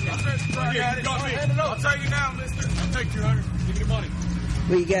 I'll tell you now, mister. I'll take 200. Give me the money.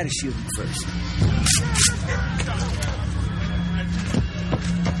 Well, you gotta shoot him first.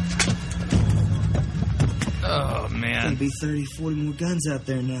 Oh, man. There'll be 30, 40 more guns out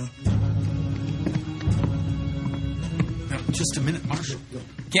there now. Just a minute, Marshal.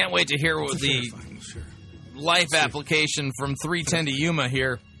 Can't wait to hear what the life application from 310 to Yuma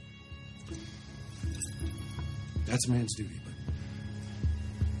here. That's a man's duty, but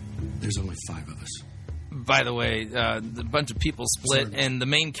there's only 5 of us. By the way, a bunch of people split, and the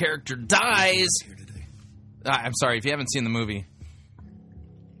main character dies. I'm sorry, if you haven't seen the movie.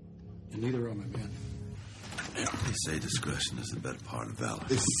 And neither are my men. They say discretion is the better part of valor.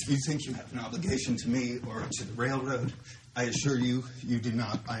 If you think you have an obligation to me or to the railroad, I assure you, you do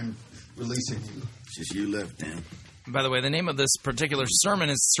not. I'm releasing you. Just you left, Dan. By the way, the name of this particular sermon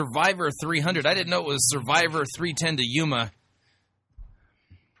is Survivor 300. I didn't know it was Survivor 310 to Yuma.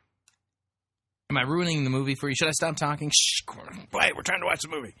 Am I ruining the movie for you? Should I stop talking? Shh, quiet, we're trying to watch the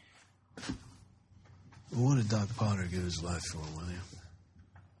movie. What did Doc Potter give his life for, William?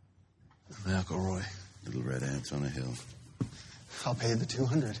 McElroy. Little red ants on a hill. I'll pay you the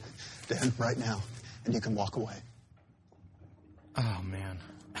 200, Dan, right now, and you can walk away. Oh, man.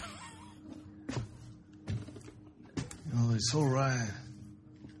 It's all right.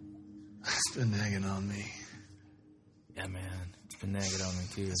 It's been nagging on me. Yeah, man. It's been nagging on me,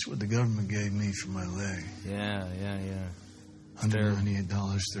 too. That's what the government gave me for my leg. Yeah.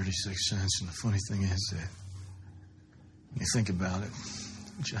 $198.36. And the funny thing is that when you think about it,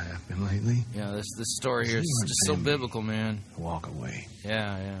 which I have been lately. Yeah, this story here is just so biblical, man. Walk away.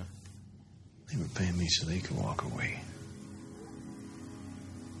 Yeah. They were paying me so they could walk away.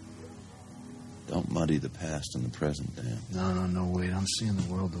 Don't muddy the past and the present, Dan. No, wait. I'm seeing the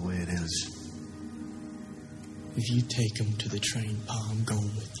world the way it is. If you take him to the train, Pa, I'm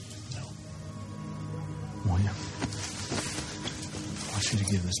going with you. No. William, I want you to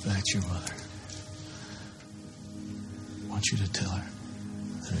give this back to your mother. I want you to tell her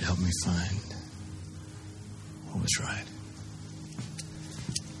that it helped me find what was right.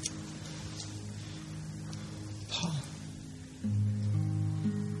 Pa,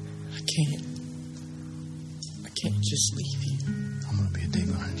 I can't just leave you. I'm going to be a day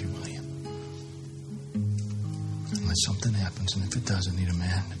behind you, William. Unless something happens, and if it does, I need a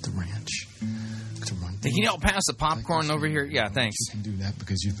man at the ranch to run. Can you help pass the popcorn over here? Yeah, thanks. You can do that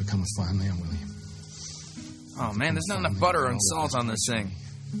because you've become a fine man, William. Oh, man, there's not enough butter and salt on this thing.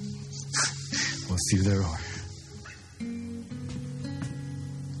 Well, few there are.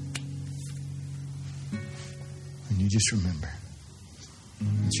 And you just remember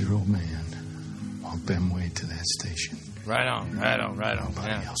that your old man walked them way to that station. Right on.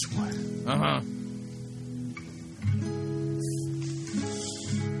 Nobody else would.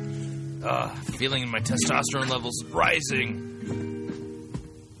 Feeling my testosterone levels rising.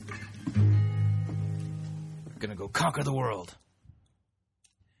 I'm gonna go conquer the world.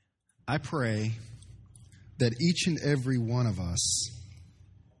 I pray that each and every one of us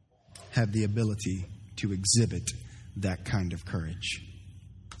have the ability to exhibit that kind of courage.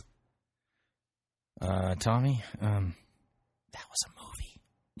 Tommy, that was a movie.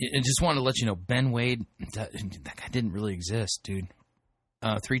 I just wanted to let you know, Ben Wade, that guy didn't really exist, dude.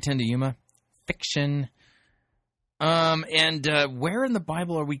 310 to Yuma, fiction. And where in the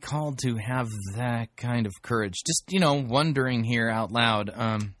Bible are we called to have that kind of courage? Just, wondering here out loud.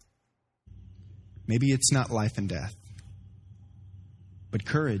 Maybe it's not life and death, but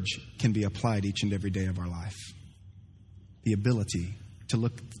courage can be applied each and every day of our life. The ability to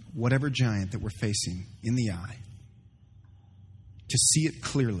look whatever giant that we're facing in the eye, to see it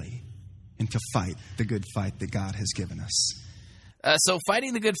clearly, and to fight the good fight that God has given us. So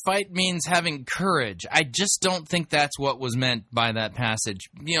fighting the good fight means having courage. I just don't think that's what was meant by that passage.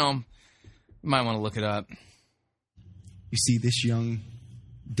 You might want to look it up. You see, this young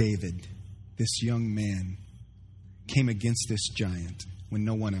David, this young man, came against this giant when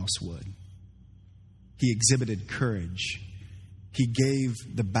no one else would. He exhibited courage. He gave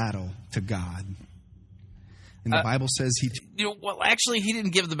the battle to God. And the Bible says he... actually, he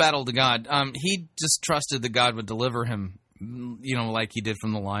didn't give the battle to God. He just trusted that God would deliver him, like he did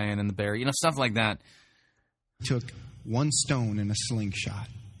from the lion and the bear, stuff like that. Took one stone and a slingshot,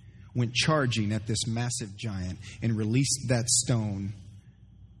 went charging at this massive giant, and released that stone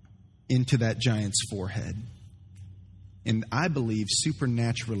into that giant's forehead. And I believe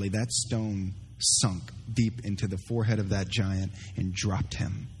supernaturally that stone sunk deep into the forehead of that giant and dropped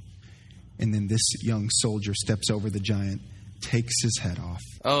him. And then this young soldier steps over the giant, takes his head off.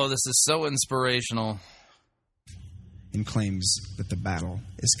 Oh, this is so inspirational. And claims that the battle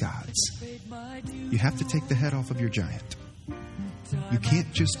is God's. You have to take the head off of your giant. You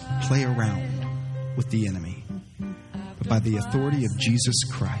can't just play around with the enemy. But by the authority of Jesus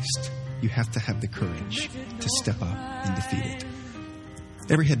Christ, you have to have the courage to step up and defeat it.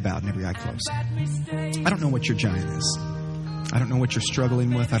 Every head bowed and every eye closed. I don't know what your giant is. I don't know what you're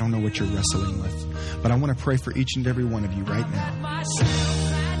struggling with. I don't know what you're wrestling with. But I want to pray for each and every one of you right now.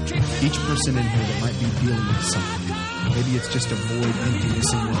 Each person in here that might be dealing with something. Maybe it's just a void,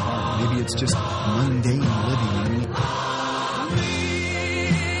 emptiness in your heart. Maybe it's just mundane living.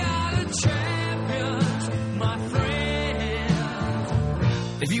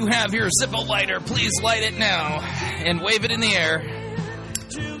 If you have your Zippo lighter, please light it now and wave it in the air.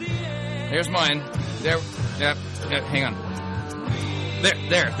 There's mine. There. Yep. Hang on.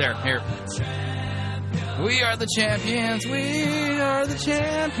 There. Here. We are the champions. We are the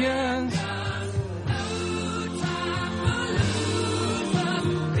champions.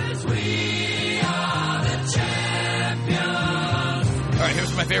 All right,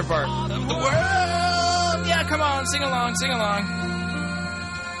 here's my favorite part of the world. Yeah, come on, sing along.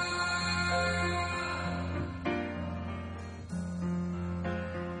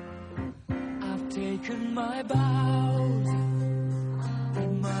 I've taken my bows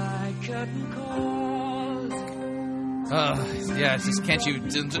and my curtain calls. Yeah, it's just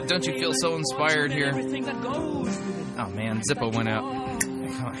don't you feel so inspired here? Oh man, Zippo went out.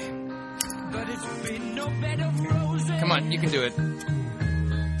 Come on, you can do it.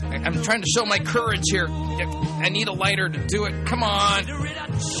 I'm trying to show my courage here. I need a lighter to do it. Come on.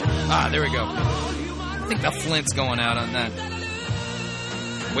 There we go. I think the flint's going out on that.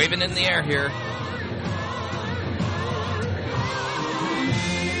 Waving in the air here.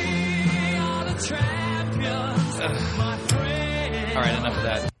 All right, enough of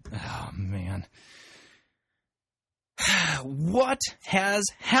that. Oh, man. What has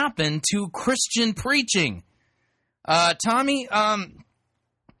happened to Christian preaching? Tommy,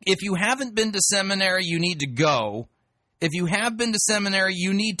 if you haven't been to seminary, you need to go. If you have been to seminary,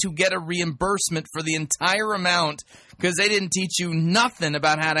 you need to get a reimbursement for the entire amount because they didn't teach you nothing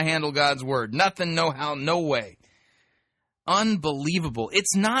about how to handle God's word. Nothing, no how, no way. Unbelievable.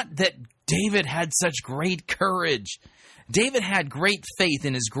 It's not that David had such great courage. David had great faith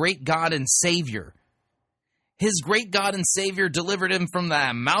in his great God and Savior. His great God and Savior delivered him from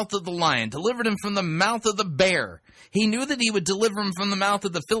the mouth of the lion, delivered him from the mouth of the bear. He knew that he would deliver him from the mouth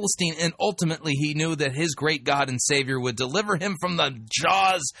of the Philistine, and ultimately he knew that his great God and Savior would deliver him from the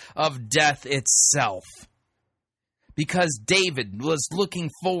jaws of death itself. Because David was looking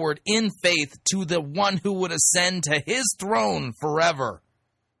forward in faith to the one who would ascend to his throne forever,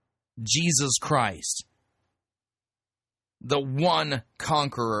 Jesus Christ. The one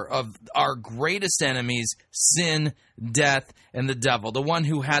conqueror of our greatest enemies, sin, death, and the devil. The one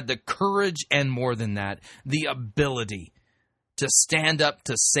who had the courage and more than that, the ability to stand up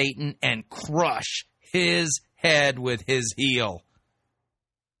to Satan and crush his head with his heel.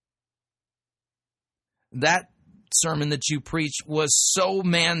 That sermon that you preached was so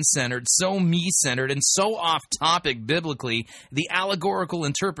man-centered, so me-centered, and so off-topic biblically, the allegorical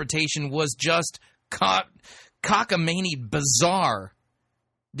interpretation was just cockamamie bazaar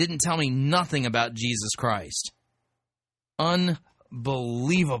didn't tell me nothing about Jesus Christ.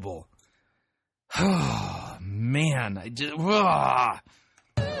 Unbelievable. Oh, man. I just...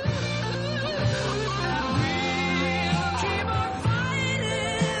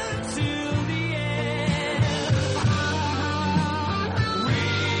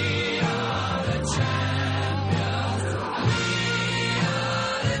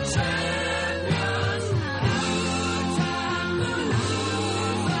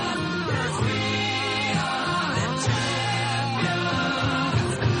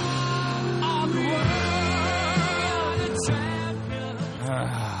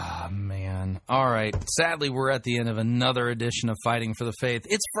 All right. Sadly, we're at the end of another edition of Fighting for the Faith.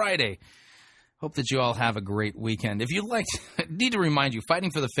 It's Friday. Hope that you all have a great weekend. If you'd like, I need to remind you,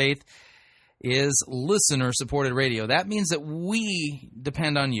 Fighting for the Faith is listener-supported radio. That means that we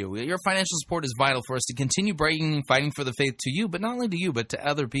depend on you. Your financial support is vital for us to continue bringing Fighting for the Faith to you, but not only to you, but to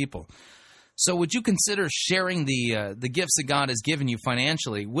other people. So would you consider sharing the gifts that God has given you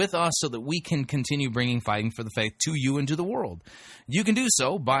financially with us so that we can continue bringing Fighting for the Faith to you and to the world? You can do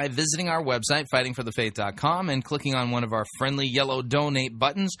so by visiting our website, fightingforthefaith.com, and clicking on one of our friendly yellow donate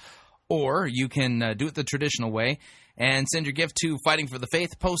buttons, or you can do it the traditional way and send your gift to Fighting for the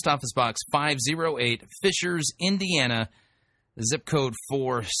Faith, Post Office Box 508, Fishers, Indiana, zip code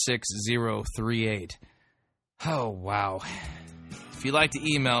 46038. Oh, wow. If you'd like to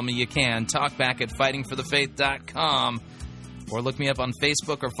email me, you can. Talkback at fightingforthefaith.com. Or look me up on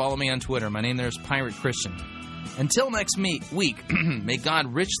Facebook or follow me on Twitter. My name there is Pirate Christian. Until next week, may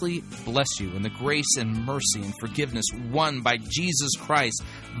God richly bless you in the grace and mercy and forgiveness won by Jesus Christ's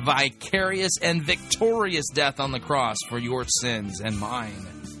vicarious and victorious death on the cross for your sins and mine.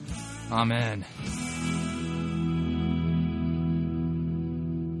 Amen.